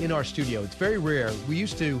our studio. It's very rare. We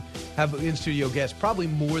used to have in-studio guests, probably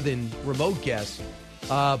more than remote guests.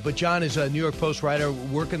 But John is a New York Post writer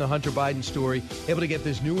working the Hunter Biden story, able to get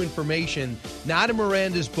this new information, not in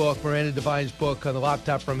Miranda Devine's book on the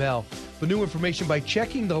laptop from hell, but new information by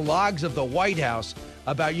checking the logs of the White House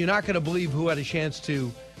about, you're not going to believe who had a chance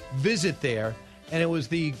to visit there. And it was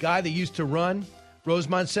the guy that used to run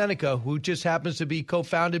Rosemont Seneca, who just happens to be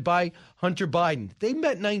co-founded by Hunter Biden. They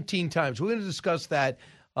met 19 times. We're going to discuss that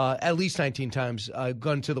at least 19 times,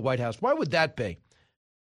 gone to the White House. Why would that be?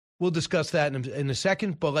 We'll discuss that in a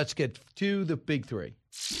second, but let's get to the big three.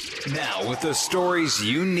 Now, with the stories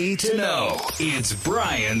you need to know, it's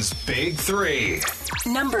Brian's Big Three.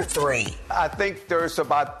 Number 3. I think there's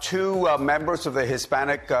about 2 members of the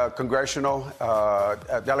Hispanic congressional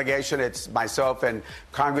delegation. It's myself and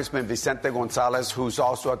Congressman Vicente Gonzalez, who's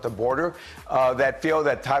also at the border, that feel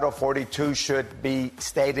that Title 42 should be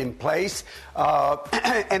stayed in place.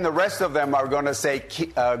 And the rest of them are going to say,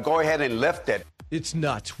 go ahead and lift it. It's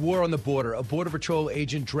nuts. War on the border. A Border Patrol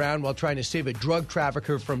agent drowned while trying to save a drug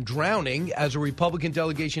trafficker from drowning as a Republican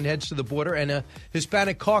delegation heads to the border and a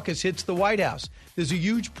Hispanic caucus hits the White House. There's a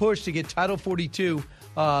huge push to get Title 42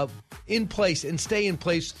 in place and stay in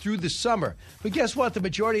place through the summer. But guess what? The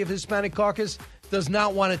majority of Hispanic caucus does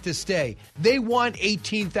not want it to stay. They want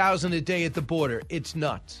 18,000 a day at the border. It's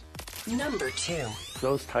nuts. Number 2.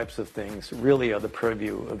 Those types of things really are the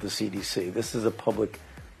purview of the CDC. This is a public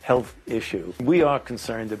health issue. We are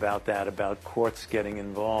concerned about that, about courts getting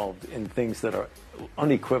involved in things that are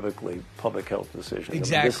unequivocally public health decisions.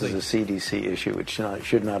 Exactly. I mean, this is a CDC issue. It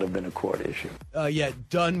should not have been a court issue.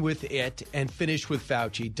 Done with it and finished with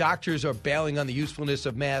Fauci. Doctors are bailing on the usefulness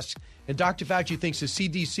of masks, and Dr. Fauci thinks the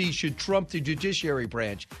CDC should trump the judiciary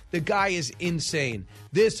branch. The guy is insane.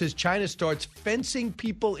 This as China starts fencing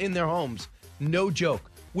people in their homes. No joke.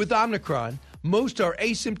 With Omicron, most are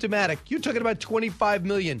asymptomatic. You're talking about 25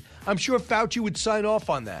 million. I'm sure Fauci would sign off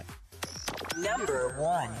on that. Number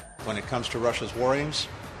 1. When it comes to Russia's war aims,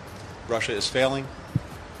 Russia is failing,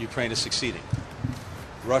 Ukraine is succeeding.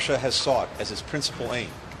 Russia has sought as its principal aim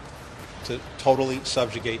to totally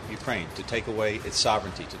subjugate Ukraine, to take away its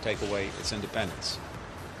sovereignty, to take away its independence.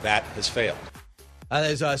 That has failed.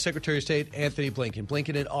 As Secretary of State Anthony Blinken.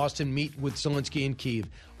 Blinken and Austin meet with Zelensky in Kyiv.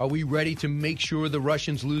 Are we ready to make sure the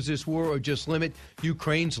Russians lose this war or just limit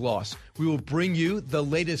Ukraine's loss? We will bring you the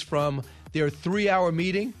latest from their 3-hour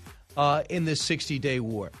meeting in this 60-day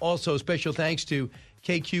war. Also, special thanks to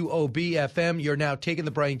KQOB-FM. You're now taking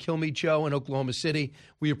the Brian Kilmeade Show in Oklahoma City.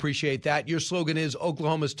 We appreciate that. Your slogan is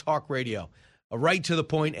Oklahoma's Talk Radio. Right to the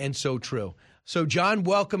point and so true. So, John,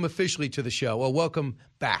 welcome officially to the show. Well, welcome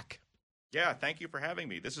back. Yeah, thank you for having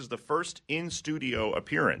me. This is the first in-studio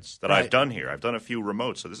appearance that I've done here. I've done a few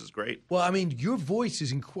remotes, so this is great. Well, I mean, your voice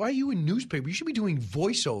is why are you in newspaper? You should be doing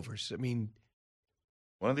voiceovers. I mean,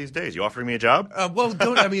 one of these days. You offering me a job?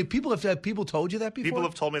 People told you that before? People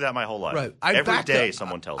have told me that my whole life. Right. Every day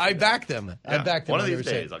someone tells me I that. back them. Yeah. I back them. One of these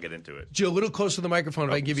days I'll get into it. Joe, a little closer to the microphone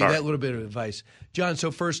if I can give you that little bit of advice. John,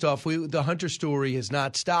 so first off, the Hunter story has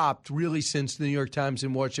not stopped really since the New York Times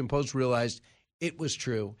and Washington Post realized it was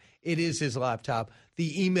true. It is his laptop.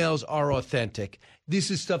 The emails are authentic.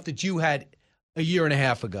 This is stuff that you had a year and a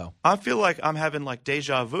half ago. I feel like I'm having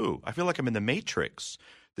deja vu. I feel like I'm in the Matrix.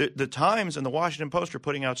 The Times and the Washington Post are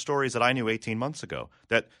putting out stories that I knew 18 months ago,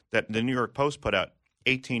 that the New York Post put out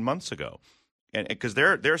 18 months ago. And because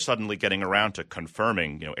they're suddenly getting around to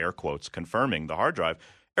confirming, air quotes, confirming the hard drive.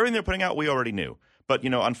 Everything they're putting out we already knew. But,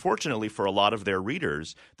 unfortunately for a lot of their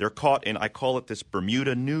readers, they're caught in, I call it this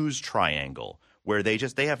Bermuda news triangle, where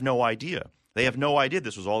they have no idea. They have no idea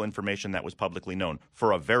this was all information that was publicly known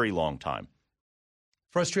for a very long time.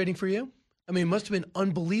 Frustrating for you? I mean, it must have been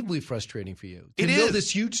unbelievably frustrating for you. It know is.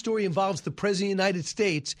 This huge story involves the President of the United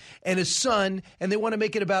States and his son, and they want to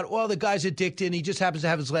make it about, well, the guy's addicted and he just happens to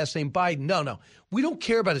have his last name Biden. No. We don't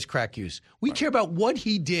care about his crack use. We care about what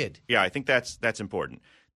he did. Yeah, I think that's important.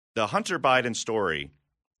 The Hunter Biden story,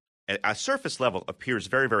 at surface level, appears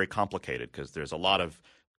very, very complicated because there's a lot of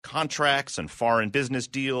contracts and foreign business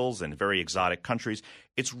deals and very exotic countries.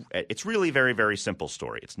 It's really a very, very simple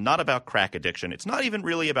story. It's not about crack addiction. It's not even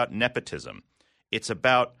really about nepotism. It's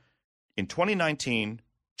about, in 2019,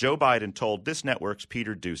 Joe Biden told this network's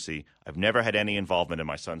Peter Doocy, I've never had any involvement in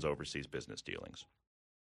my son's overseas business dealings.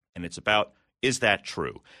 And it's about, is that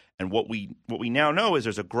true? And what we now know is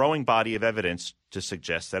there's a growing body of evidence to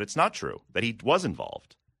suggest that it's not true, that he was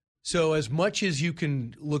involved. So as much as you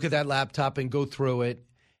can look at that laptop and go through it,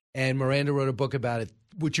 and Miranda wrote a book about it,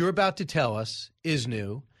 what you're about to tell us is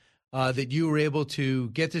new, that you were able to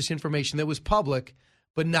get this information that was public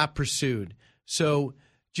but not pursued. So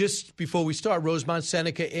just before we start, Rosemont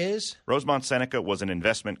Seneca is? Rosemont Seneca was an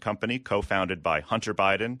investment company co-founded by Hunter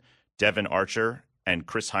Biden, Devin Archer, and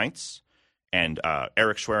Chris Heinz. And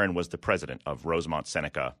Eric Schwerin was the president of Rosemont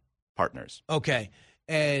Seneca Partners. Okay.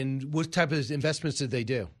 And what type of investments did they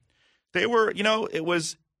do? They were,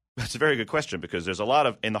 that's a very good question because there's a lot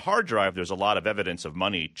of, in the hard drive, there's a lot of evidence of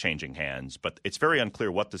money changing hands, but it's very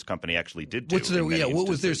unclear what this company actually did do. What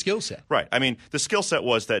was their skill set? Right. I mean, the skill set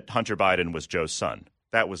was that Hunter Biden was Joe's son.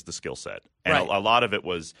 That was the skill set. And right. a lot of it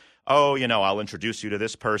was, I'll introduce you to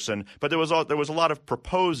this person. But there was a lot of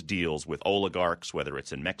proposed deals with oligarchs, whether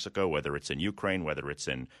it's in Mexico, whether it's in Ukraine, whether it's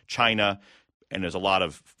in China. And there's a lot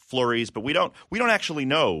of flurries, but we don't actually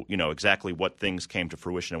know, exactly what things came to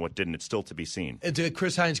fruition and what didn't. It's still to be seen. And to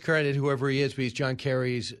Chris Heinz credit, whoever he is, but he's John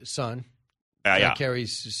Kerry's son. John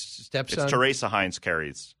Kerry's stepson. It's Teresa Heinz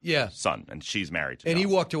Kerry's Yeah. son, and she's married to And John.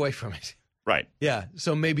 he walked away from it. Right. Yeah,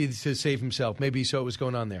 so maybe to save himself. Maybe he saw what was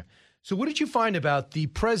going on there. So what did you find about the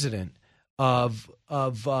president of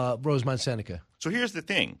Rosemont Seneca? So here's the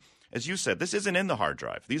thing. As you said, this isn't in the hard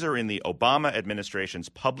drive. These are in the Obama administration's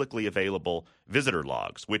publicly available visitor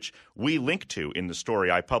logs, which we link to in the story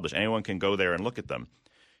I published. Anyone can go there and look at them.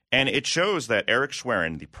 And it shows that Eric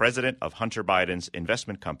Schwerin, the president of Hunter Biden's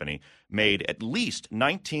investment company, made at least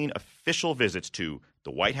 19 official visits to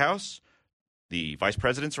the White House, the vice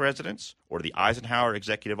president's residence, or the Eisenhower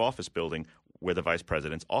Executive Office building where the vice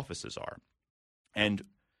president's offices are. And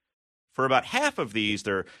for about half of these,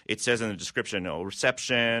 it says in the description, a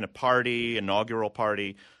reception, a party, inaugural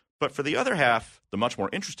party. But for the other half, the much more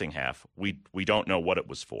interesting half, we don't know what it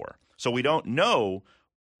was for. So we don't know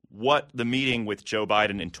what the meeting with Joe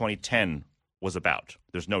Biden in 2010 was about.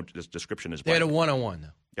 There's no description is blank. They had a one-on-one,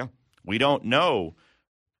 though. Yeah. We don't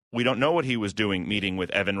know what he was doing meeting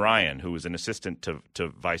with Evan Ryan, who was an assistant to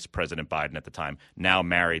Vice President Biden at the time, now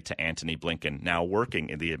married to Antony Blinken, now working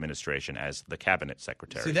in the administration as the cabinet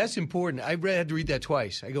secretary. See, that's important. I had to read that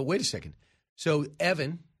twice. I go, wait a second. So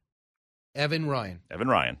Evan Ryan. Evan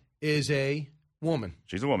Ryan. Is a woman.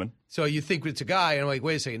 She's a woman. So you think it's a guy, and I'm like,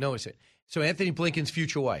 wait a second. No, it's a So Anthony Blinken's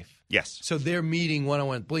future wife. Yes. So they're meeting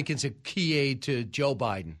one-on-one. Blinken's a key aide to Joe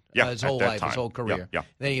Biden his whole life, his whole career. Yeah.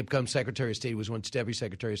 Then he becomes Secretary of State. He was once Deputy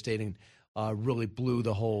Secretary of State and really blew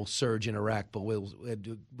the whole surge in Iraq. But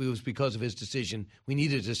it was because of his decision. We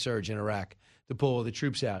needed a surge in Iraq to pull all the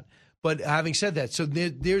troops out. But having said that, so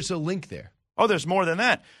there's a link there. Oh, there's more than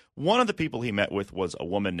that. One of the people he met with was a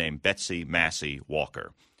woman named Betsy Massey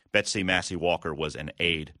Walker. Betsy Massey Walker was an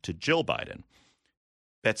aide to Jill Biden.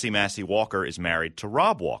 Betsy Massey Walker is married to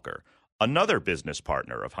Rob Walker, another business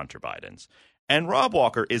partner of Hunter Biden's. And Rob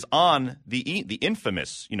Walker is on the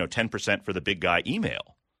infamous, 10% for the big guy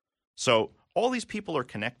email. So all these people are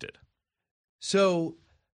connected. So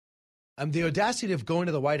the audacity of going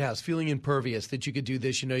to the White House, feeling impervious that you could do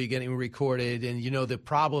this, you're getting recorded. And, the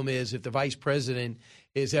problem is if the vice president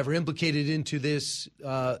is ever implicated into this,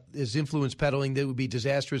 his influence peddling, that would be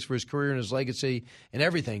disastrous for his career and his legacy and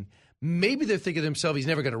everything. Maybe they're thinking to themselves, he's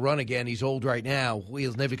never going to run again. He's old right now.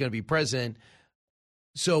 He's never going to be president.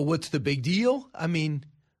 So what's the big deal? I mean,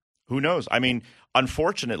 who knows? I mean,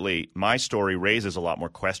 unfortunately, my story raises a lot more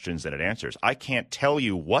questions than it answers. I can't tell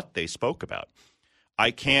you what they spoke about. I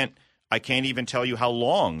can't even tell you how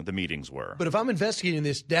long the meetings were. But if I'm investigating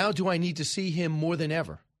this, now do I need to see him more than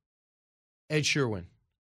ever? Ed Sherwin.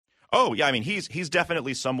 Oh, yeah. I mean, he's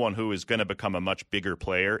definitely someone who is going to become a much bigger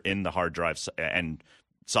player in the hard drive and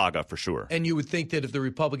saga for sure. And you would think that if the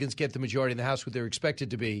Republicans get the majority in the House, what they're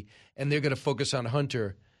expected to be, and they're going to focus on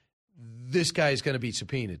Hunter, this guy is going to be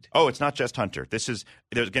subpoenaed. Oh, it's not just Hunter. There's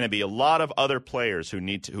going to be a lot of other players who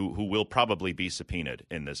will probably be subpoenaed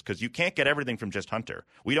in this, because you can't get everything from just Hunter.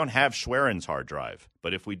 We don't have Schwerin's hard drive,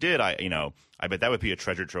 but if we did, I bet that would be a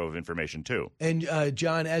treasure trove of information too. And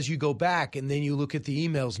John, as you go back and then you look at the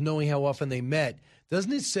emails, knowing how often they met,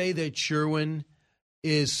 doesn't it say that Sherwin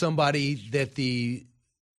is somebody that he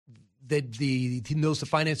knows the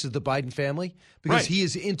finances of the Biden family, because he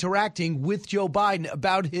is interacting with Joe Biden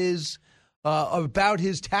about his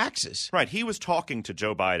taxes. Right. He was talking to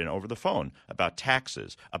Joe Biden over the phone about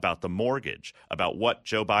taxes, about the mortgage, about what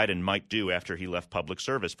Joe Biden might do after he left public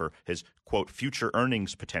service for his, quote, future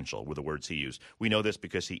earnings potential, were the words he used. We know this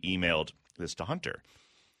because he emailed this to Hunter.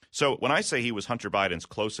 So when I say he was Hunter Biden's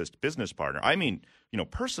closest business partner, I mean,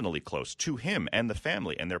 personally close to him and the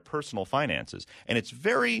family and their personal finances. And it's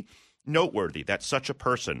very noteworthy that such a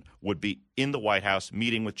person would be in the White House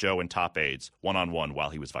meeting with Joe and top aides one-on-one while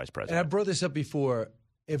he was vice president. And I brought this up before.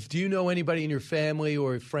 Do you know anybody in your family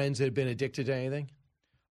or friends that have been addicted to anything?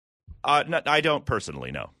 No, I don't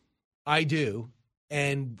personally, no. I do.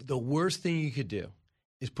 And the worst thing you could do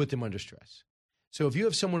is put them under stress. So if you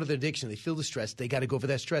have someone with an addiction, they feel the stress, they got to go for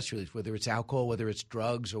that stress relief, whether it's alcohol, whether it's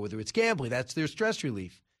drugs, or whether it's gambling. That's their stress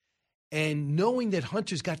relief. And knowing that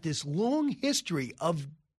Hunter's got this long history of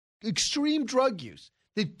extreme drug use,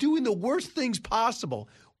 they're doing the worst things possible.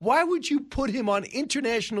 Why would you put him on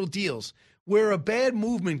international deals where a bad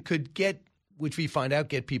movement could get, which we find out,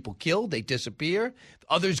 get people killed, they disappear,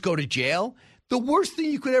 others go to jail? The worst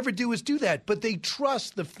thing you could ever do is do that. But they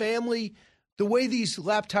trust the family, the way these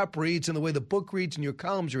laptop reads and the way the book reads and your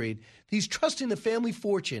columns read. He's trusting the family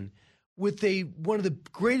fortune with a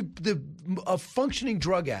functioning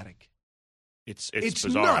drug addict. It's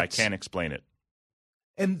bizarre. Nuts. I can't explain it.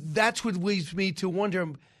 And that's what leads me to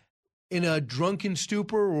wonder, in a drunken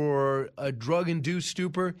stupor or a drug-induced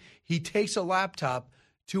stupor, he takes a laptop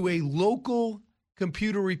to a local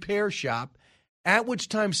computer repair shop, at which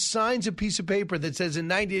time signs a piece of paper that says, in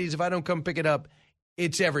 90 days, if I don't come pick it up,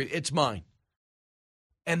 it's mine.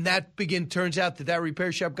 And that turns out that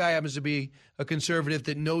repair shop guy happens to be a conservative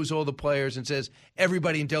that knows all the players and says,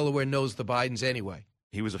 everybody in Delaware knows the Bidens anyway.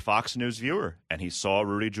 He was a Fox News viewer, and he saw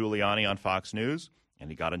Rudy Giuliani on Fox News, and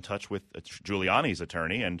he got in touch with Giuliani's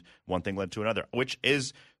attorney, and one thing led to another, which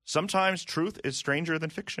is sometimes truth is stranger than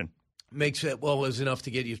fiction. Makes it, well, it was enough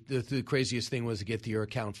to get you. The craziest thing was to get your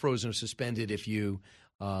account frozen or suspended if you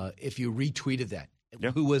retweeted that.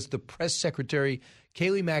 Yeah. Who was the press secretary,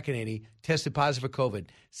 Kayleigh McEnany, tested positive for COVID,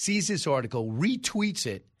 sees this article, retweets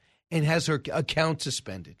it, and has her account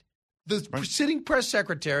suspended. The sitting press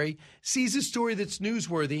secretary sees a story that's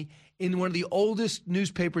newsworthy in one of the oldest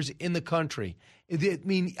newspapers in the country. I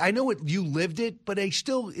mean, I know you lived it, but it's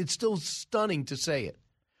still stunning to say it.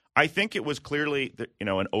 I think it was clearly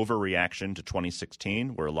an overreaction to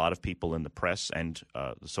 2016, where a lot of people in the press and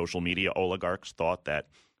the social media oligarchs thought that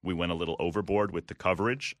we went a little overboard with the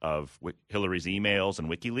coverage of Hillary's emails and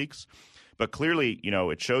WikiLeaks. But clearly,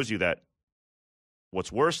 it shows you that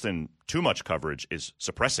what's worse than too much coverage is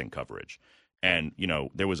suppressing coverage. And,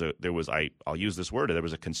 I'll use this word, there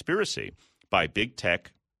was a conspiracy by big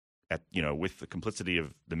tech with the complicity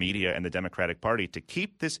of the media and the Democratic Party to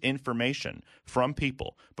keep this information from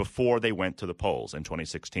people before they went to the polls in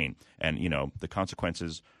 2016. And, the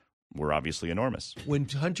consequences were obviously enormous. When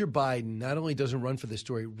Hunter Biden not only doesn't run for the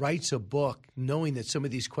story, writes a book knowing that some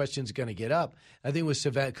of these questions are going to get up. I think it was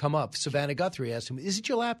Savannah Guthrie asked him, is it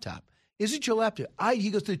your laptop? Is it your laptop? He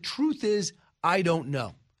goes, the truth is, I don't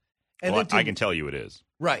know. And well, I can tell you it is.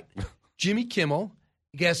 Right. Jimmy Kimmel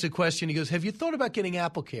asked a question. He goes, have you thought about getting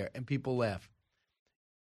AppleCare? And people laugh.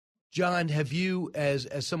 John, have you, as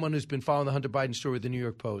someone who's been following the Hunter Biden story with the New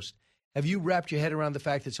York Post, have you wrapped your head around the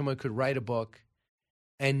fact that someone could write a book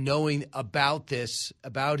and knowing about this,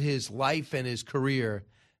 about his life and his career,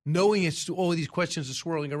 knowing all of these questions are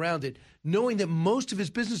swirling around it, knowing that most of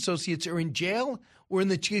his business associates are in jail or, in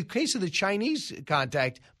the case of the Chinese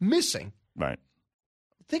contact, missing? Right.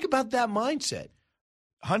 Think about that mindset.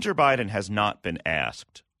 Hunter Biden has not been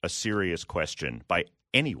asked a serious question by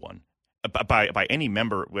anyone, by any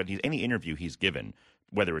member, any interview he's given,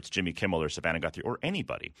 whether it's Jimmy Kimmel or Savannah Guthrie or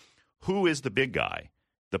anybody. Who is the big guy,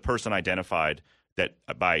 the person identified that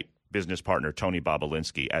by business partner Tony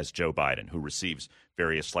Bobulinski as Joe Biden, who receives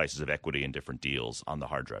various slices of equity in different deals on the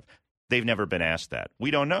hard drive? They've never been asked that.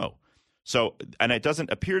 We don't know. So, and it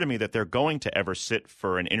doesn't appear to me that they're going to ever sit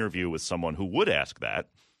for an interview with someone who would ask that.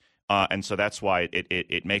 And so that's why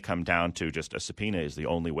it may come down to just a subpoena is the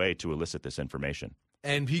only way to elicit this information.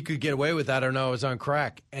 And he could get away with that or no, it was on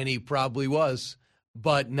crack. And he probably was,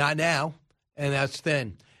 but not now. And that's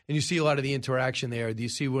then. and you see a lot of the interaction there. Do you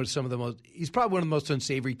see what some of the most? He's probably one of the most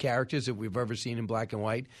unsavory characters that we've ever seen in black and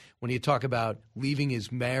white. When you talk about leaving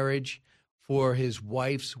his marriage for his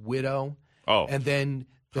wife's widow, and then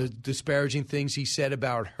the disparaging things he said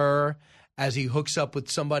about her as he hooks up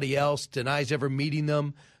with somebody else, denies ever meeting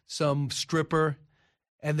them, some stripper,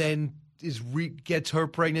 and then gets her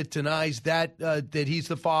pregnant, denies that he's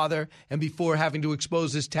the father, and before having to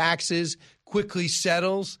expose his taxes, quickly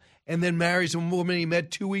settles, and then marries a woman he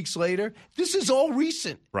met 2 weeks later. This is all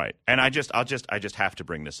recent, right? And I just have to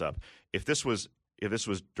bring this up. If this was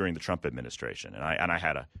during the Trump administration, and I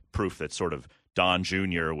had a proof that sort of Don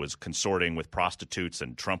Jr. was consorting with prostitutes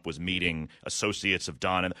and Trump was meeting associates of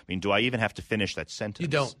Don. I mean, do I even have to finish that sentence? You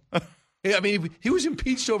don't. I mean, he was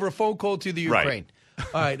impeached over a phone call to the Ukraine. Right.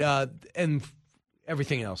 All right, and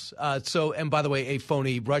everything else. And by the way, a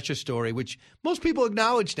phony Russia story, which most people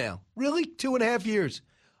acknowledge now. Really? 2.5 years.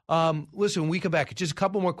 Listen, when we come back, just a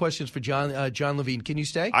couple more questions for John Levine. Can you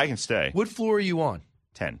stay? I can stay. What floor are you on?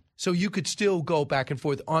 10. So you could still go back and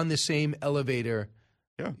forth on the same elevator.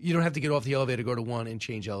 Yeah. You don't have to get off the elevator, go to 1, and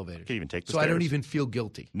change elevators. You can even take the stairs. So I don't even feel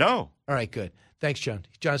guilty. No. All right, good. Thanks, John.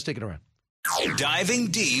 John's sticking around. Diving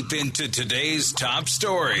deep into today's top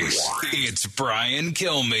stories, it's Brian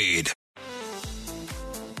Kilmeade.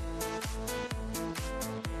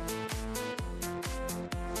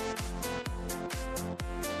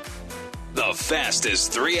 The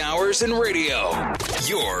fastest 3 hours in radio.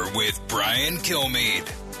 You're with Brian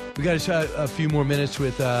Kilmeade. We got a few more minutes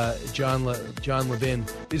with John Levine.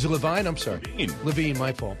 Is it Levine? I'm sorry. Levine,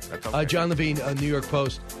 my fault. Okay. John Levine, New York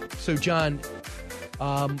Post. So, John,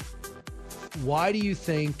 why do you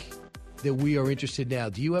think that we are interested now?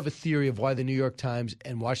 Do you have a theory of why the New York Times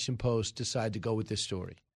and Washington Post decide to go with this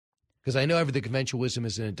story? Because I know the conventional wisdom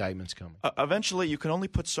is an indictment's coming. Eventually, you can only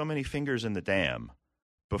put so many fingers in the dam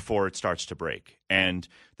before it starts to break. And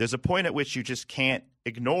there's a point at which you just can't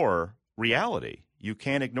ignore reality. You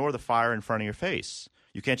can't ignore the fire in front of your face.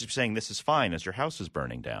 You can't just be saying this is fine as your house is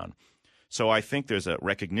burning down. So I think there's a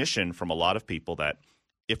recognition from a lot of people that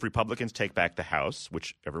if Republicans take back the House,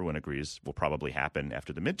 which everyone agrees will probably happen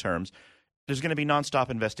after the midterms, there's going to be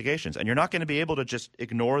nonstop investigations. And you're not going to be able to just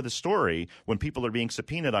ignore the story when people are being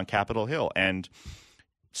subpoenaed on Capitol Hill. And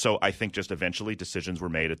so I think just eventually decisions were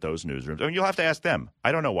made at those newsrooms. I mean, you'll have to ask them.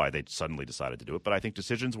 I don't know why they suddenly decided to do it, but I think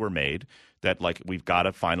decisions were made that, we've got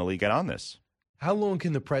to finally get on this. How long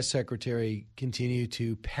can the press secretary continue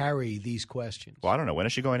to parry these questions? Well, I don't know. When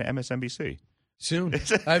is she going to MSNBC? Soon.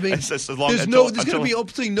 I mean, there's going to be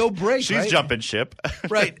hopefully no break. She's jumping ship.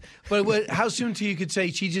 Right. But how soon till you could say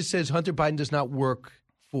she just says Hunter Biden does not work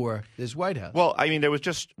for this White House? Well, I mean, there was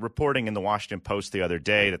just reporting in the Washington Post the other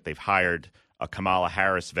day that they've hired a Kamala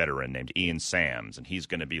Harris veteran named Ian Sams, and he's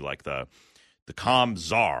going to be like the comm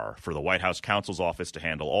czar for the White House counsel's office to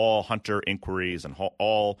handle all Hunter inquiries and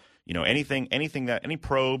all, anything that any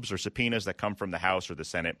probes or subpoenas that come from the House or the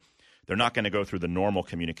Senate. They're not going to go through the normal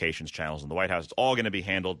communications channels in the White House. It's all going to be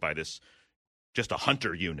handled by just a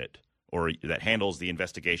Hunter unit or that handles the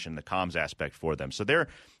investigation, the comms aspect for them. So the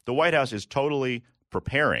White House is totally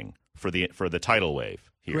preparing for the tidal wave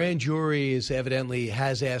here. Grand jury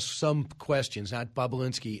has asked some questions, not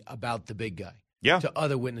Bobulinski, about the big guy. Yeah. To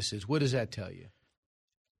other witnesses. What does that tell you?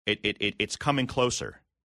 It's coming closer.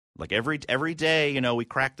 Like every day, we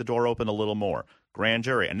crack the door open a little more. Grand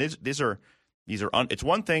jury, and these are it's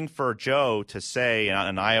one thing for Joe to say in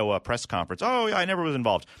an Iowa press conference, "Oh, yeah, I never was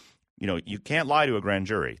involved." You can't lie to a grand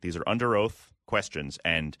jury. These are under oath questions,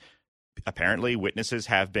 and apparently witnesses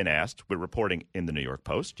have been asked. We're reporting in the New York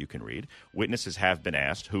Post. You can read. Witnesses have been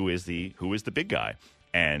asked who is the big guy,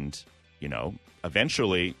 and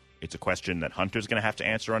eventually it's a question that Hunter's going to have to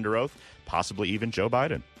answer under oath, possibly even Joe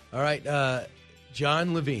Biden. All right,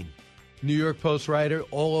 John Levine, New York Post writer,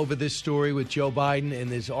 all over this story with Joe Biden,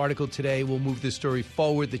 and this article today will move this story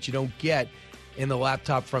forward that you don't get in the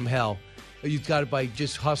laptop from hell. You've got it by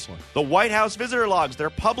just hustling. The White House visitor logs, they're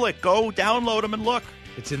public. Go download them and look.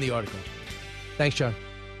 It's in the article. Thanks, John.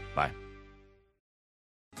 Bye.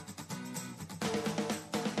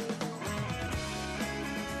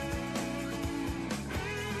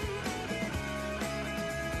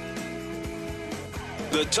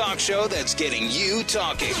 The talk show that's getting you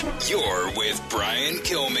talking. You're with Brian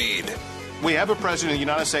Kilmeade. We have a president of the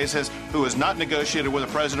United States who has not negotiated with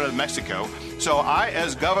the president of Mexico So I,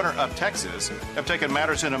 as governor of Texas, have taken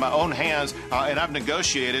matters into my own hands, and I've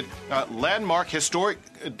negotiated landmark historic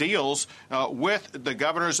deals with the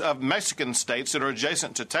governors of Mexican states that are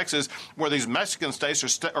adjacent to Texas, where these Mexican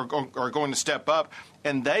states are going to step up,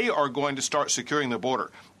 and they are going to start securing the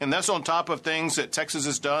border. And that's on top of things that Texas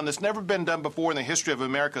has done that's never been done before in the history of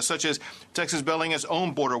America, such as Texas building its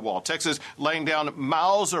own border wall, Texas laying down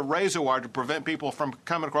miles of razor wire to prevent people from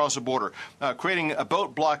coming across the border, creating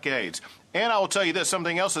boat blockades. And I will tell you this,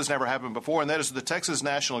 something else that's never happened before, and that is the Texas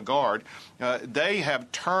National Guard. They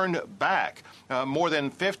have turned back more than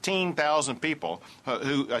 15,000 people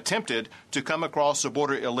who attempted to come across the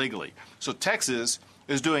border illegally. So Texas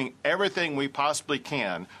is doing everything we possibly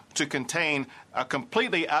can to contain a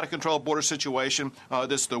completely out-of-control border situation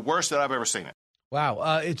that's the worst that I've ever seen it.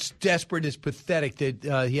 Wow. It's desperate. It's pathetic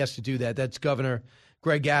that he has to do that. That's Governor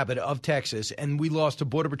Greg Abbott of Texas. And we lost a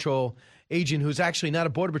Border Patrol agent who's actually not a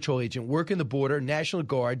Border Patrol agent, working the border, National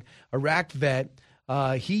Guard, Iraq vet.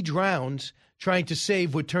 He drowns trying to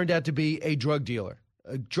save what turned out to be a drug dealer,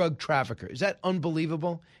 a drug trafficker. Is that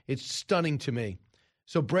unbelievable? It's stunning to me.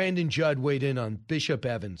 So Brandon Judd weighed in on Bishop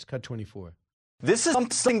Evans, Cut 24. This is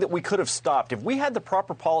something that we could have stopped. If we had the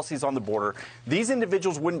proper policies on the border, these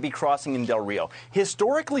individuals wouldn't be crossing in Del Rio.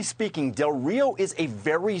 Historically speaking, Del Rio is a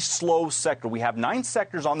very slow sector. We have 9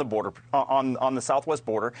 sectors on the border, on the southwest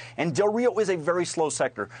border, and Del Rio is a very slow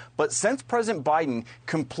sector. But since President Biden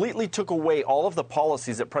completely took away all of the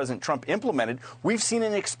policies that President Trump implemented, we've seen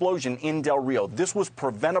an explosion in Del Rio. This was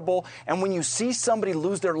preventable, and when you see somebody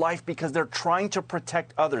lose their life because they're trying to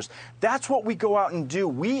protect others, that's what we go out and do.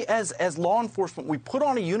 We, as law enforcement, we put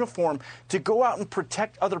on a uniform to go out and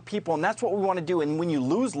protect other people, and that's what we want to do. And when you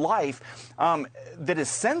lose life that is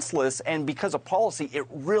senseless and because of policy, it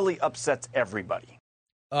really upsets everybody.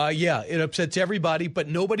 Yeah, it upsets everybody, but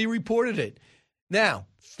nobody reported it. Now,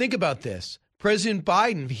 think about this. President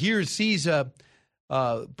Biden sees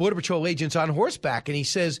Border Patrol agents on horseback, and he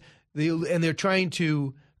says, and they're trying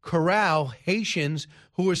to corral Haitians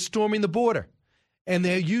who are storming the border, and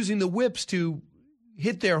they're using the whips to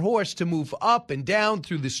hit their horse to move up and down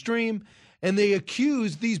through the stream, and they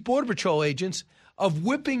accuse these Border Patrol agents of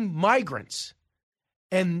whipping migrants.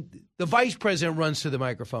 And the vice president runs to the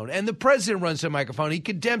microphone, and the president runs to the microphone. He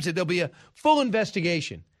condemns it. There'll be a full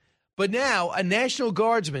investigation. But now a National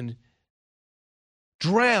Guardsman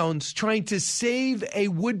drowns trying to save a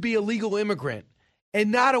would-be illegal immigrant,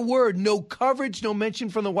 and not a word, no coverage, no mention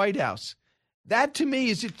from the White House. That, to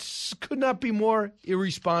me, could not be more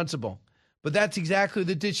irresponsible. But that's exactly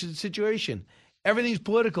the situation. Everything's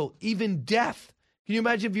political, even death. Can you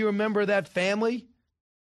imagine if you remember that family?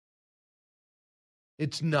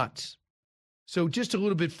 It's nuts. So just a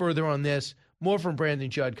little bit further on this, more from Brandon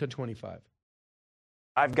Judd, Cut 25.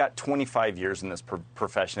 I've got 25 years in this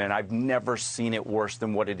profession, and I've never seen it worse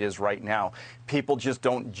than what it is right now. People just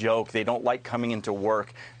don't joke. They don't like coming into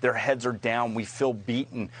work. Their heads are down. We feel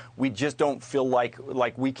beaten. We just don't feel like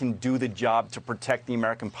we can do the job to protect the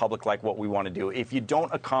American public like what we want to do. If you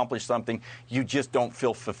don't accomplish something, you just don't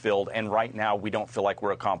feel fulfilled. And right now, we don't feel like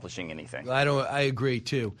we're accomplishing anything. I agree,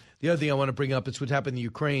 too. The other thing I want to bring up is what's happened in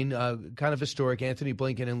Ukraine, kind of historic. Anthony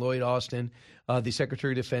Blinken and Lloyd Austin, the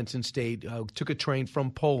Secretary of Defense and State, took a train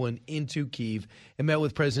from Poland into Kyiv and met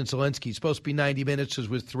with President Zelensky. It's supposed to be 90 minutes, it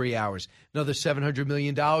was 3 hours. Another $700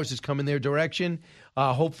 million has come in their direction.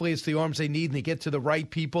 Hopefully it's the arms they need and they get to the right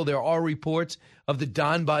people. There are reports of the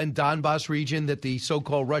Donbass region that the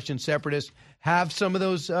so-called Russian separatists have some of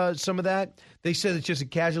that. They said it's just a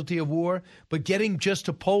casualty of war, but getting just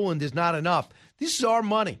to Poland is not enough. This is our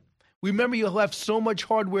money. Remember, you left so much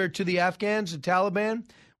hardware to the Afghans, the Taliban.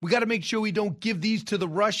 We got to make sure we don't give these to the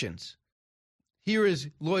Russians. Here is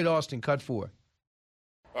Lloyd Austin, Cut 4.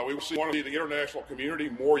 We want to see the international community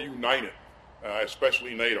more united,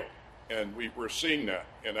 especially NATO. And we're seeing that.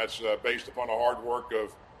 And that's based upon the hard work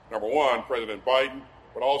of, number one, President Biden,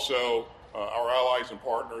 but also our allies and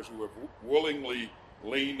partners who have willingly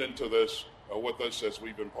leaned into this with us as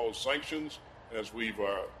we've imposed sanctions, as we've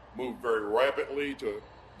moved very rapidly to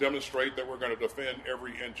demonstrate that we're going to defend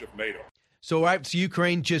every inch of NATO. So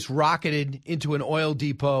Ukraine just rocketed into an oil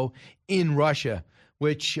depot in Russia,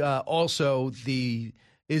 which also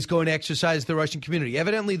is going to exercise the Russian community.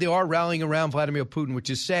 Evidently, they are rallying around Vladimir Putin, which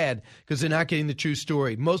is sad because they're not getting the true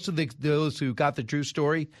story. Most of those who got the true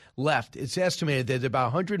story left. It's estimated that about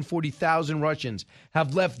 140,000 Russians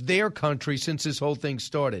have left their country since this whole thing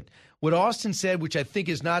started. What Austin said, which I think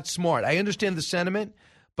is not smart. I understand the sentiment,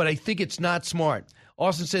 but I think it's not smart.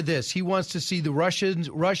 Austin said this: he wants to see the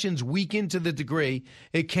Russians weaken to the degree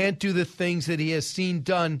it can't do the things that he has seen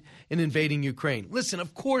done in invading Ukraine. Listen,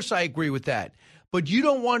 of course I agree with that. But you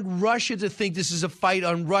don't want Russia to think this is a fight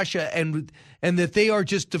on Russia and that they are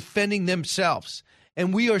just defending themselves.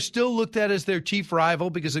 And we are still looked at as their chief rival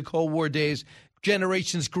because of Cold War days.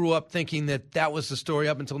 Generations grew up thinking that was the story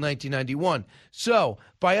up until 1991. So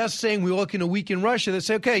by us saying we're looking to weaken Russia, they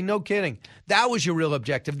say, okay, no kidding. That was your real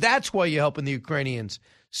objective. That's why you're helping the Ukrainians.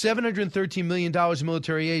 $713 million in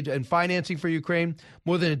military aid and financing for Ukraine.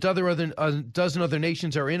 More than a dozen other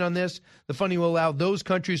nations are in on this. The funding will allow those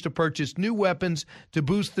countries to purchase new weapons to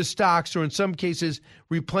boost the stocks or in some cases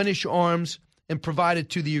replenish arms and provide it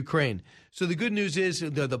to the Ukraine. So the good news is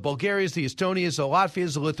the Bulgarians, the Estonians, the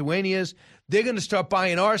Latvias, the Lithuanians, they're going to start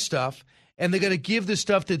buying our stuff, and they're going to give the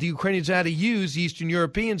stuff that the Ukrainians know how to use, the Eastern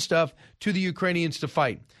European stuff, to the Ukrainians to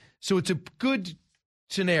fight. So it's a good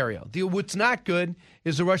scenario. What's not good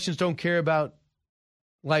is the Russians don't care about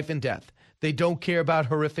life and death. They don't care about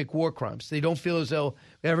horrific war crimes. They don't feel as though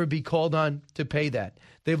they'll ever be called on to pay that.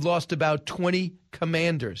 They've lost about 20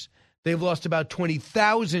 commanders. They've lost about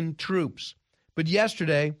 20,000 troops. But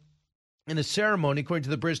yesterday, in a ceremony, according to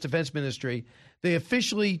the British Defense Ministry, they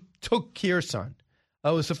officially took Kherson. It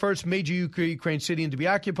was the first major Ukraine city to be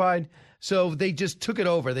occupied, so they just took it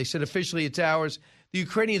over. They said officially it's ours. The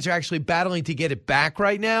Ukrainians are actually battling to get it back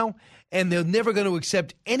right now, and they're never going to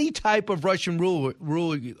accept any type of Russian rule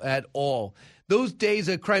at all. Those days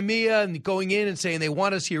of Crimea and going in and saying they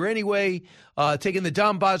want us here anyway, taking the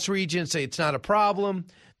Donbass region and say it's not a problem.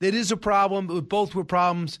 It is a problem. Both were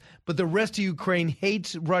problems, but the rest of Ukraine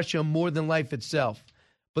hates Russia more than life itself.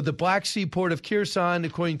 But the Black Sea port of Kherson,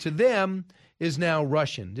 according to them, is now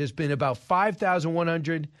Russian. There's been about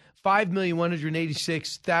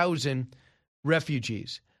 5,186,000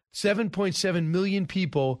 refugees. 7.7 million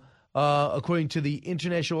people, according to the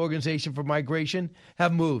International Organization for Migration,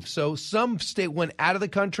 have moved. So some state went out of the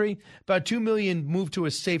country. About 2 million moved to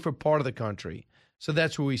a safer part of the country. So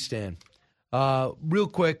that's where we stand. Real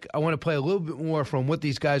quick, I want to play a little bit more from what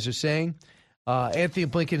these guys are saying. Anthony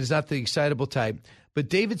Blinken is not the excitable type, but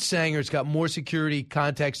David Sanger's got more security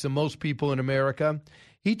contacts than most people in America.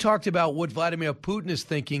 He talked about what Vladimir Putin is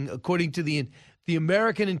thinking, according to the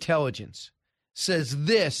American intelligence, says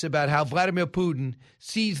this about how Vladimir Putin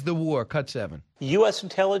sees the war. Cut 7. U.S.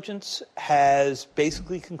 intelligence has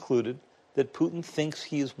basically concluded that Putin thinks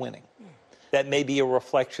he is winning. That may be a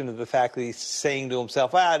reflection of the fact that he's saying to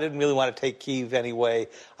himself, I didn't really want to take Kyiv anyway.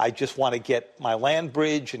 I just want to get my land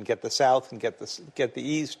bridge and get the south and get the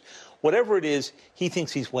east. Whatever it is, he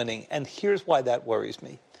thinks he's winning. And here's why that worries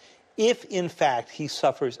me. If, in fact, he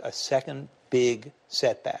suffers a second big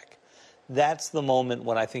setback, that's the moment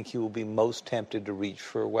when I think he will be most tempted to reach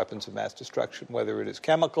for weapons of mass destruction, whether it is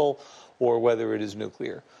chemical or whether it is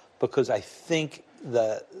nuclear. Because I think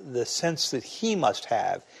the sense that he must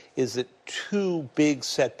have is that two big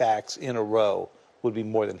setbacks in a row would be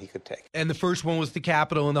more than he could take. And the first one was the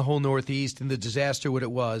capital in the whole Northeast and the disaster what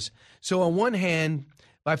it was. So on one hand,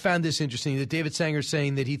 I found this interesting that David Sanger's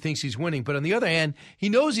saying that he thinks he's winning. But on the other hand, he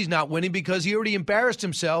knows he's not winning because he already embarrassed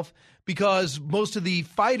himself because most of the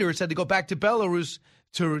fighters had to go back to Belarus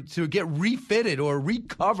to get refitted or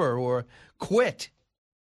recover or quit.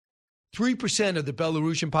 3% of the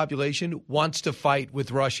Belarusian population wants to fight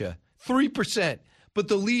with Russia. 3%. But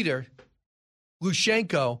the leader,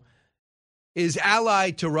 Lukashenko, is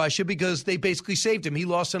allied to Russia because they basically saved him. He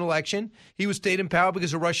lost an election. He was stayed in power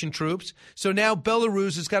because of Russian troops. So now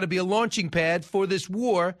Belarus has got to be a launching pad for this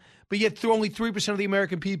war, but yet only 3% of the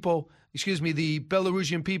the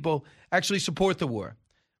Belarusian people actually support the war.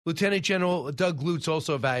 Lieutenant General Doug Lutz,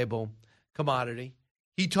 also a valuable commodity.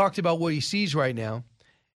 He talked about what he sees right now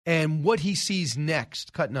and what he sees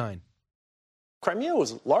next. Cut 9. Crimea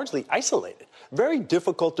was largely isolated, very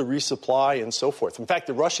difficult to resupply and so forth. In fact,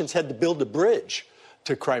 the Russians had to build a bridge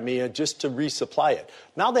to Crimea just to resupply it.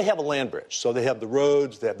 Now they have a land bridge, so they have the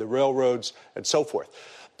roads, they have the railroads, and so forth.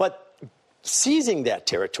 But seizing that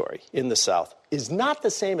territory in the south is not the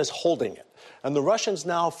same as holding it. And the Russians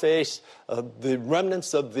now face the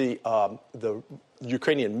remnants of the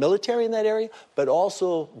Ukrainian military in that area, but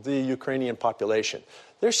also the Ukrainian population.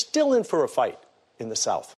 They're still in for a fight in the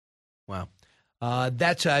south. Wow.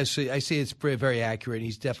 That's I see it's very accurate.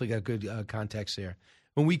 He's definitely got good context there.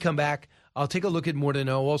 When we come back, I'll take a look at more to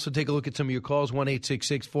know. Also take a look at some of your calls,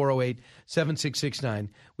 1-866-408-7669.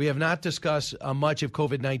 We have not discussed much of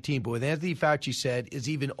COVID-19, but what Anthony Fauci said is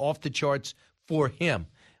even off the charts for him.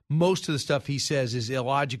 Most of the stuff he says is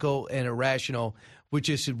illogical and irrational, which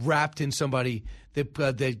is wrapped in somebody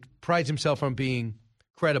that prides himself on being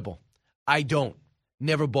credible. I don't.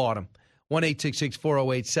 Never bought him.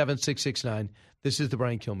 1-866-408-7669. This is the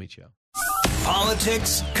Brian Kilmeade Show.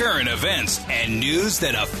 politics, current events, and news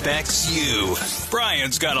that affects you.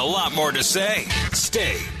 Brian's got a lot more to say.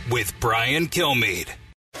 Stay with Brian Kilmeade.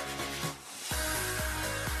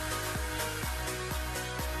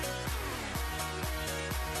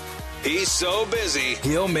 He's so busy,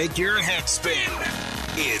 he'll make your head spin.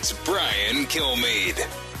 It's Brian Kilmeade.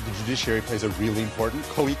 The judiciary plays a really important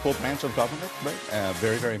co-equal branch of government, right?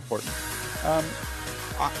 Very, very important.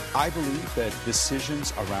 I believe that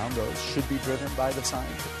decisions around those should be driven by the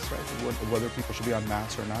scientists, right? Whether people should be en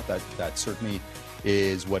masse or not, that certainly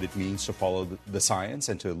is what it means to follow the science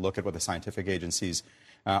and to look at what the scientific agencies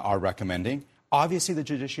are recommending. Obviously, the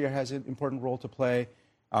judiciary has an important role to play.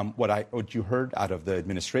 What you heard out of the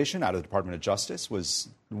administration, out of the Department of Justice, was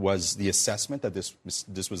the assessment that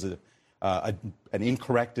this was an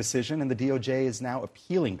incorrect decision, and the DOJ is now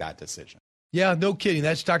appealing that decision. Yeah, no kidding.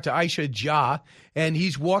 That's Dr. Aisha Jha, and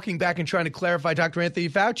he's walking back and trying to clarify Dr. Anthony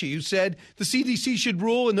Fauci, who said the CDC should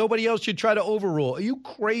rule and nobody else should try to overrule. Are you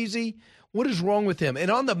crazy? What is wrong with him?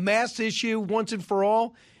 And on the mask issue, once and for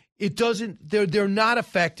all, it doesn't. They're not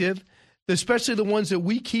effective, especially the ones that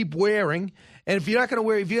we keep wearing. And if you're going to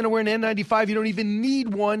wear an N95, you don't even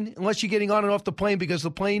need one unless you're getting on and off the plane, because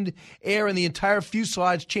the plane air and the entire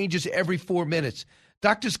fuselage changes every 4 minutes.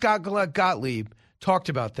 Dr. Scott Gottlieb talked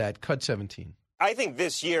about that. Cut 17. I think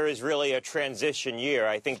this year is really a transition year.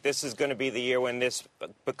 I think this is going to be the year when this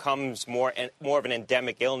becomes more of an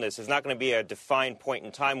endemic illness. It's not going to be a defined point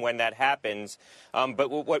in time when that happens. But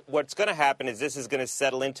what's going to happen is this is going to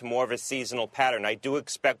settle into more of a seasonal pattern. I do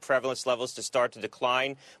expect prevalence levels to start to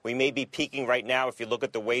decline. We may be peaking right now if you look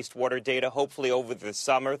at the wastewater data. Hopefully over the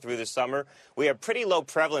summer, through the summer, we have pretty low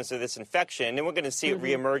prevalence of this infection, and then we're going to see it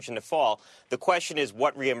reemerge in the fall. The question is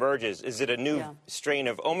what reemerges? Is it a new strain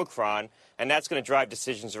of Omicron? And that's going to drive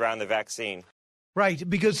decisions around the vaccine. Right,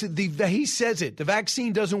 because he says it. The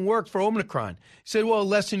vaccine doesn't work for Omicron. He said, well,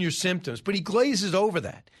 lessen your symptoms. But he glazes over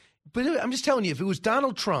that. But I'm just telling you, if it was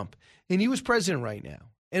Donald Trump and he was president right now,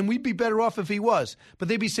 and we'd be better off if he was, but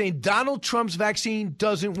they'd be saying Donald Trump's vaccine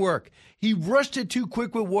doesn't work. He rushed it too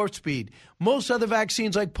quick with warp speed. Most other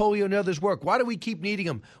vaccines like polio and others work. Why do we keep needing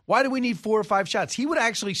them? Why do we need 4 or 5 shots? He would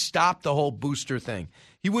actually stop the whole booster thing.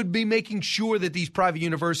 He would be making sure that these private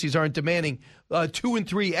universities aren't demanding 2 and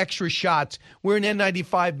 3 extra shots, wearing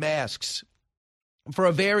N95 masks for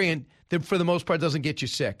a variant that, for the most part, doesn't get you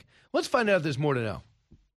sick. Let's find out if there's more to know.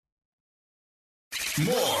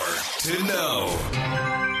 More to know.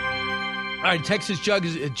 All right, Texas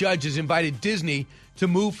judge has invited Disney to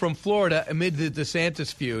move from Florida amid the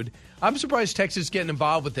DeSantis feud. I'm surprised Texas is getting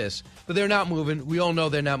involved with this, but they're not moving. We all know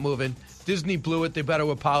they're not moving. Disney blew it. They better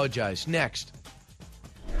apologize. Next.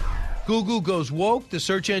 Google goes woke. The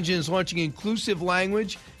search engine is launching inclusive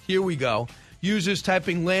language. Here we go. Users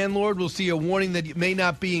typing landlord will see a warning that it may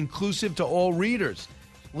not be inclusive to all readers.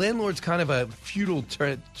 Landlord's kind of a feudal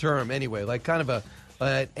term anyway, like kind of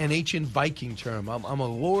an ancient Viking term. I'm a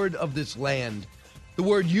lord of this land. The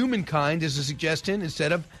word humankind is a suggestion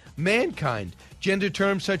instead of mankind. Gender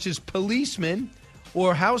terms such as policeman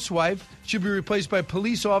or housewife should be replaced by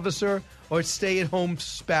police officer or stay-at-home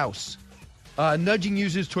spouse. Nudging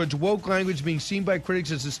users towards woke language being seen by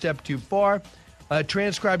critics as a step too far.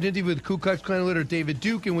 Transcribed interview with Ku Klux Klan leader David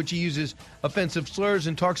Duke, in which he uses offensive slurs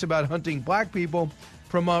and talks about hunting black people,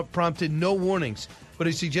 prompted no warnings. But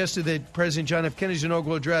he suggested that President John F. Kennedy's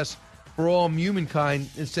inaugural address for all humankind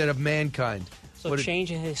instead of mankind. So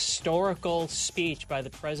changing historical speech by the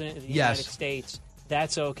President of the United States,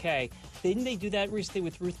 that's okay. Didn't they do that recently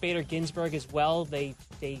with Ruth Bader Ginsburg as well?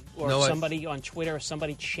 Somebody on Twitter,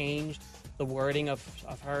 somebody changed the wording of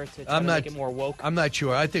her to try to make it more woke? I'm not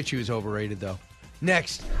sure. I think she was overrated, though.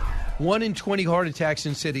 Next, 1 in 20 heart attacks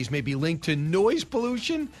in cities may be linked to noise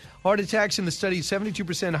pollution. Heart attacks in the study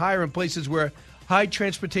 72% higher in places where high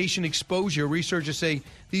transportation exposure. Researchers say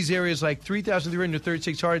these areas like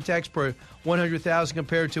 3,336 heart attacks per 100,000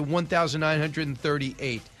 compared to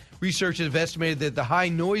 1,938. Researchers have estimated that the high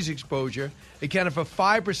noise exposure accounted for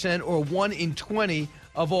 5% or 1 in 20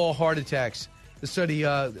 of all heart attacks. The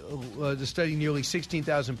study nearly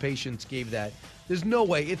 16,000 patients gave that. There's no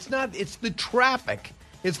way. It's the traffic.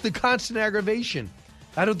 It's the constant aggravation.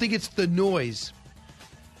 I don't think it's the noise.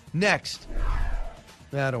 Next.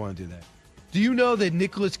 I don't want to do that. Do you know that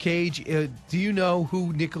Nicolas Cage, do you know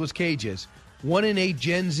who Nicolas Cage is? 1 in 8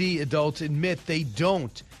 Gen Z adults admit they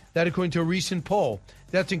don't. That according to a recent poll.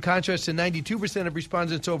 That's in contrast to 92% of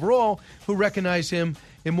respondents overall who recognize him,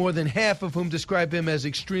 and more than half of whom describe him as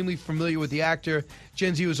extremely familiar with the actor.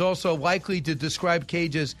 Gen Z was also likely to describe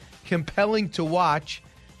Cage as compelling to watch.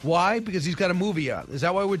 Why? Because he's got a movie out. Is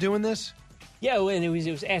that why we're doing this? Yeah, and it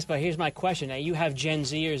was asked about, here's my question. Now, you have Gen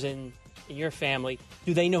Zers in your family,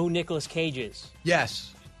 do they know who Nicolas Cage is?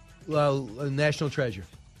 Yes. Well, a national treasure.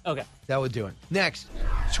 Okay. That would do it. Next,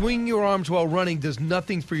 swinging your arms while running does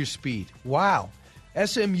nothing for your speed. Wow.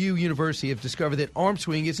 SMU University have discovered that arm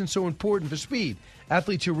swing isn't so important for speed.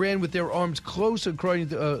 Athletes who ran with their arms close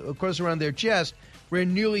around their chest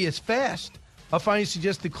ran nearly as fast. Our findings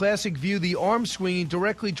suggest the classic view the arm swinging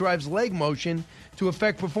directly drives leg motion to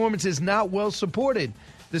affect performance is not well supported.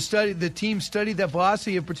 The team studied the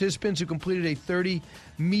velocity of participants who completed a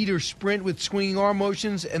 30-meter sprint with swinging arm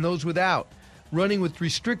motions and those without. Running with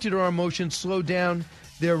restricted arm motion slowed down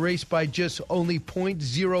their race by just only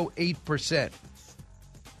 0.08%.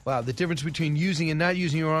 Wow, the difference between using and not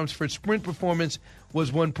using your arms for sprint performance was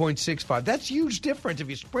 1.65. That's huge difference if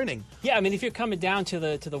you're sprinting. Yeah, I mean, if you're coming down to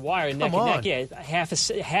the wire neck and neck, yeah, half a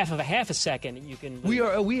second, you can.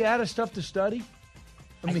 Are we out of stuff to study?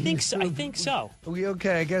 I think so. Are we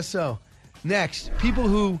okay? I guess so. Next, people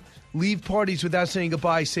who leave parties without saying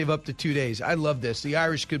goodbye save up to 2 days. I love this. The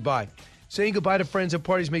Irish goodbye. Saying goodbye to friends at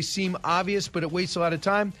parties may seem obvious, but it wastes a lot of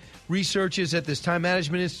time. Researchers at this Time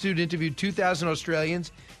Management Institute interviewed 2,000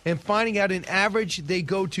 Australians, and finding out in average they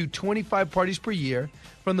go to 25 parties per year.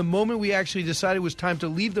 From the moment we actually decided it was time to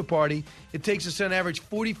leave the party, it takes us on average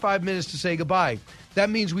 45 minutes to say goodbye. That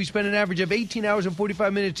means we spend an average of 18 hours and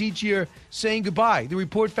 45 minutes each year saying goodbye. The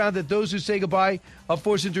report found that those who say goodbye are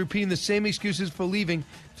forced into repeating the same excuses for leaving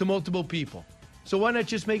to multiple people. So why not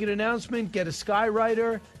just make an announcement, get a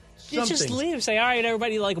skywriter, you just leave. Say, all right,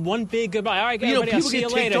 everybody, like one big goodbye. All right, everybody, I'll see you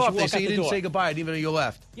later. Off. They say you didn't say goodbye, and even though you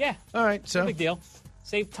left. Yeah. All right, so. No big deal.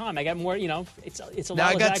 Save time. I got more, it's a now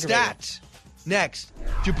lot I got stats. Next,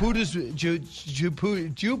 Jupiter's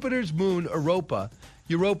moon,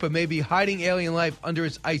 Europa may be hiding alien life under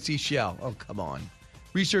its icy shell. Oh, come on.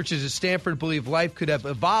 Researchers at Stanford believe life could have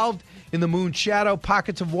evolved in the moon's shadow,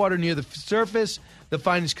 pockets of water near the surface. The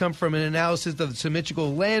findings come from an analysis of the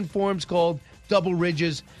symmetrical landforms called double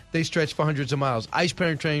ridges. They stretch for hundreds of miles.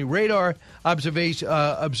 Ice-penetrating radar observations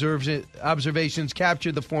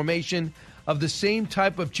captured the formation of the same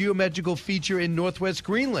type of geometrical feature in northwest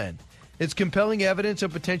Greenland. It's compelling evidence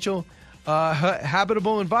of potential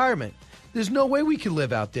habitable environment. There's no way we can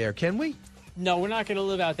live out there, can we? No, we're not going to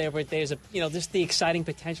live out there, but there's just the exciting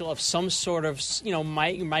potential of some sort of,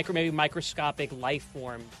 maybe microscopic life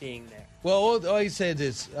form being there. Well, all he said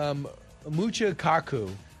is Mucha Kaku,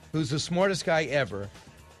 who's the smartest guy ever,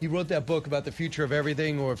 he wrote that book about the future of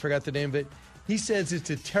everything, or I forgot the name of it. He says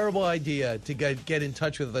it's a terrible idea to get in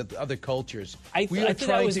touch with other cultures. I think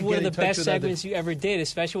that was one of the best segments you ever did,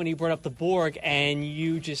 especially when he brought up the Borg, and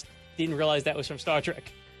you just didn't realize that was from Star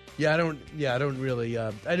Trek. Yeah, I don't really.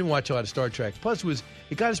 I didn't watch a lot of Star Trek. Plus,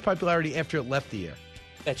 it got its popularity after it left the air.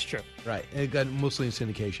 That's true. Right, and it got mostly in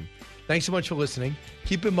syndication. Thanks so much for listening.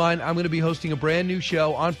 Keep in mind, I'm going to be hosting a brand new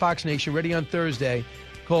show on Fox Nation, ready on Thursday,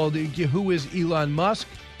 called "Who is Elon Musk?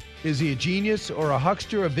 Is he a genius or a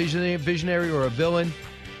huckster, a visionary or a villain?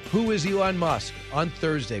 Who is Elon Musk?" on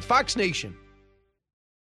Thursday. Fox Nation.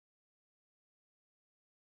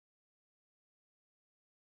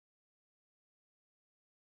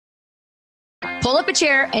 Pull up a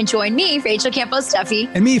chair and join me, Rachel Campos Duffy.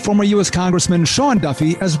 And me, former U.S. Congressman Sean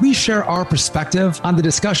Duffy, as we share our perspective on the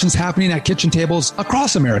discussions happening at kitchen tables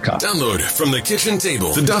across America. Download From the Kitchen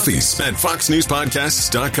Table, The Duffys, at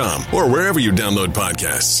foxnewspodcasts.com or wherever you download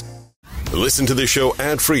podcasts. Listen to the show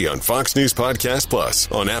ad-free on Fox News Podcast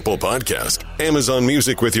Plus, on Apple Podcast, Amazon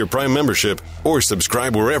Music with your Prime membership, or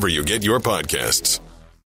subscribe wherever you get your podcasts.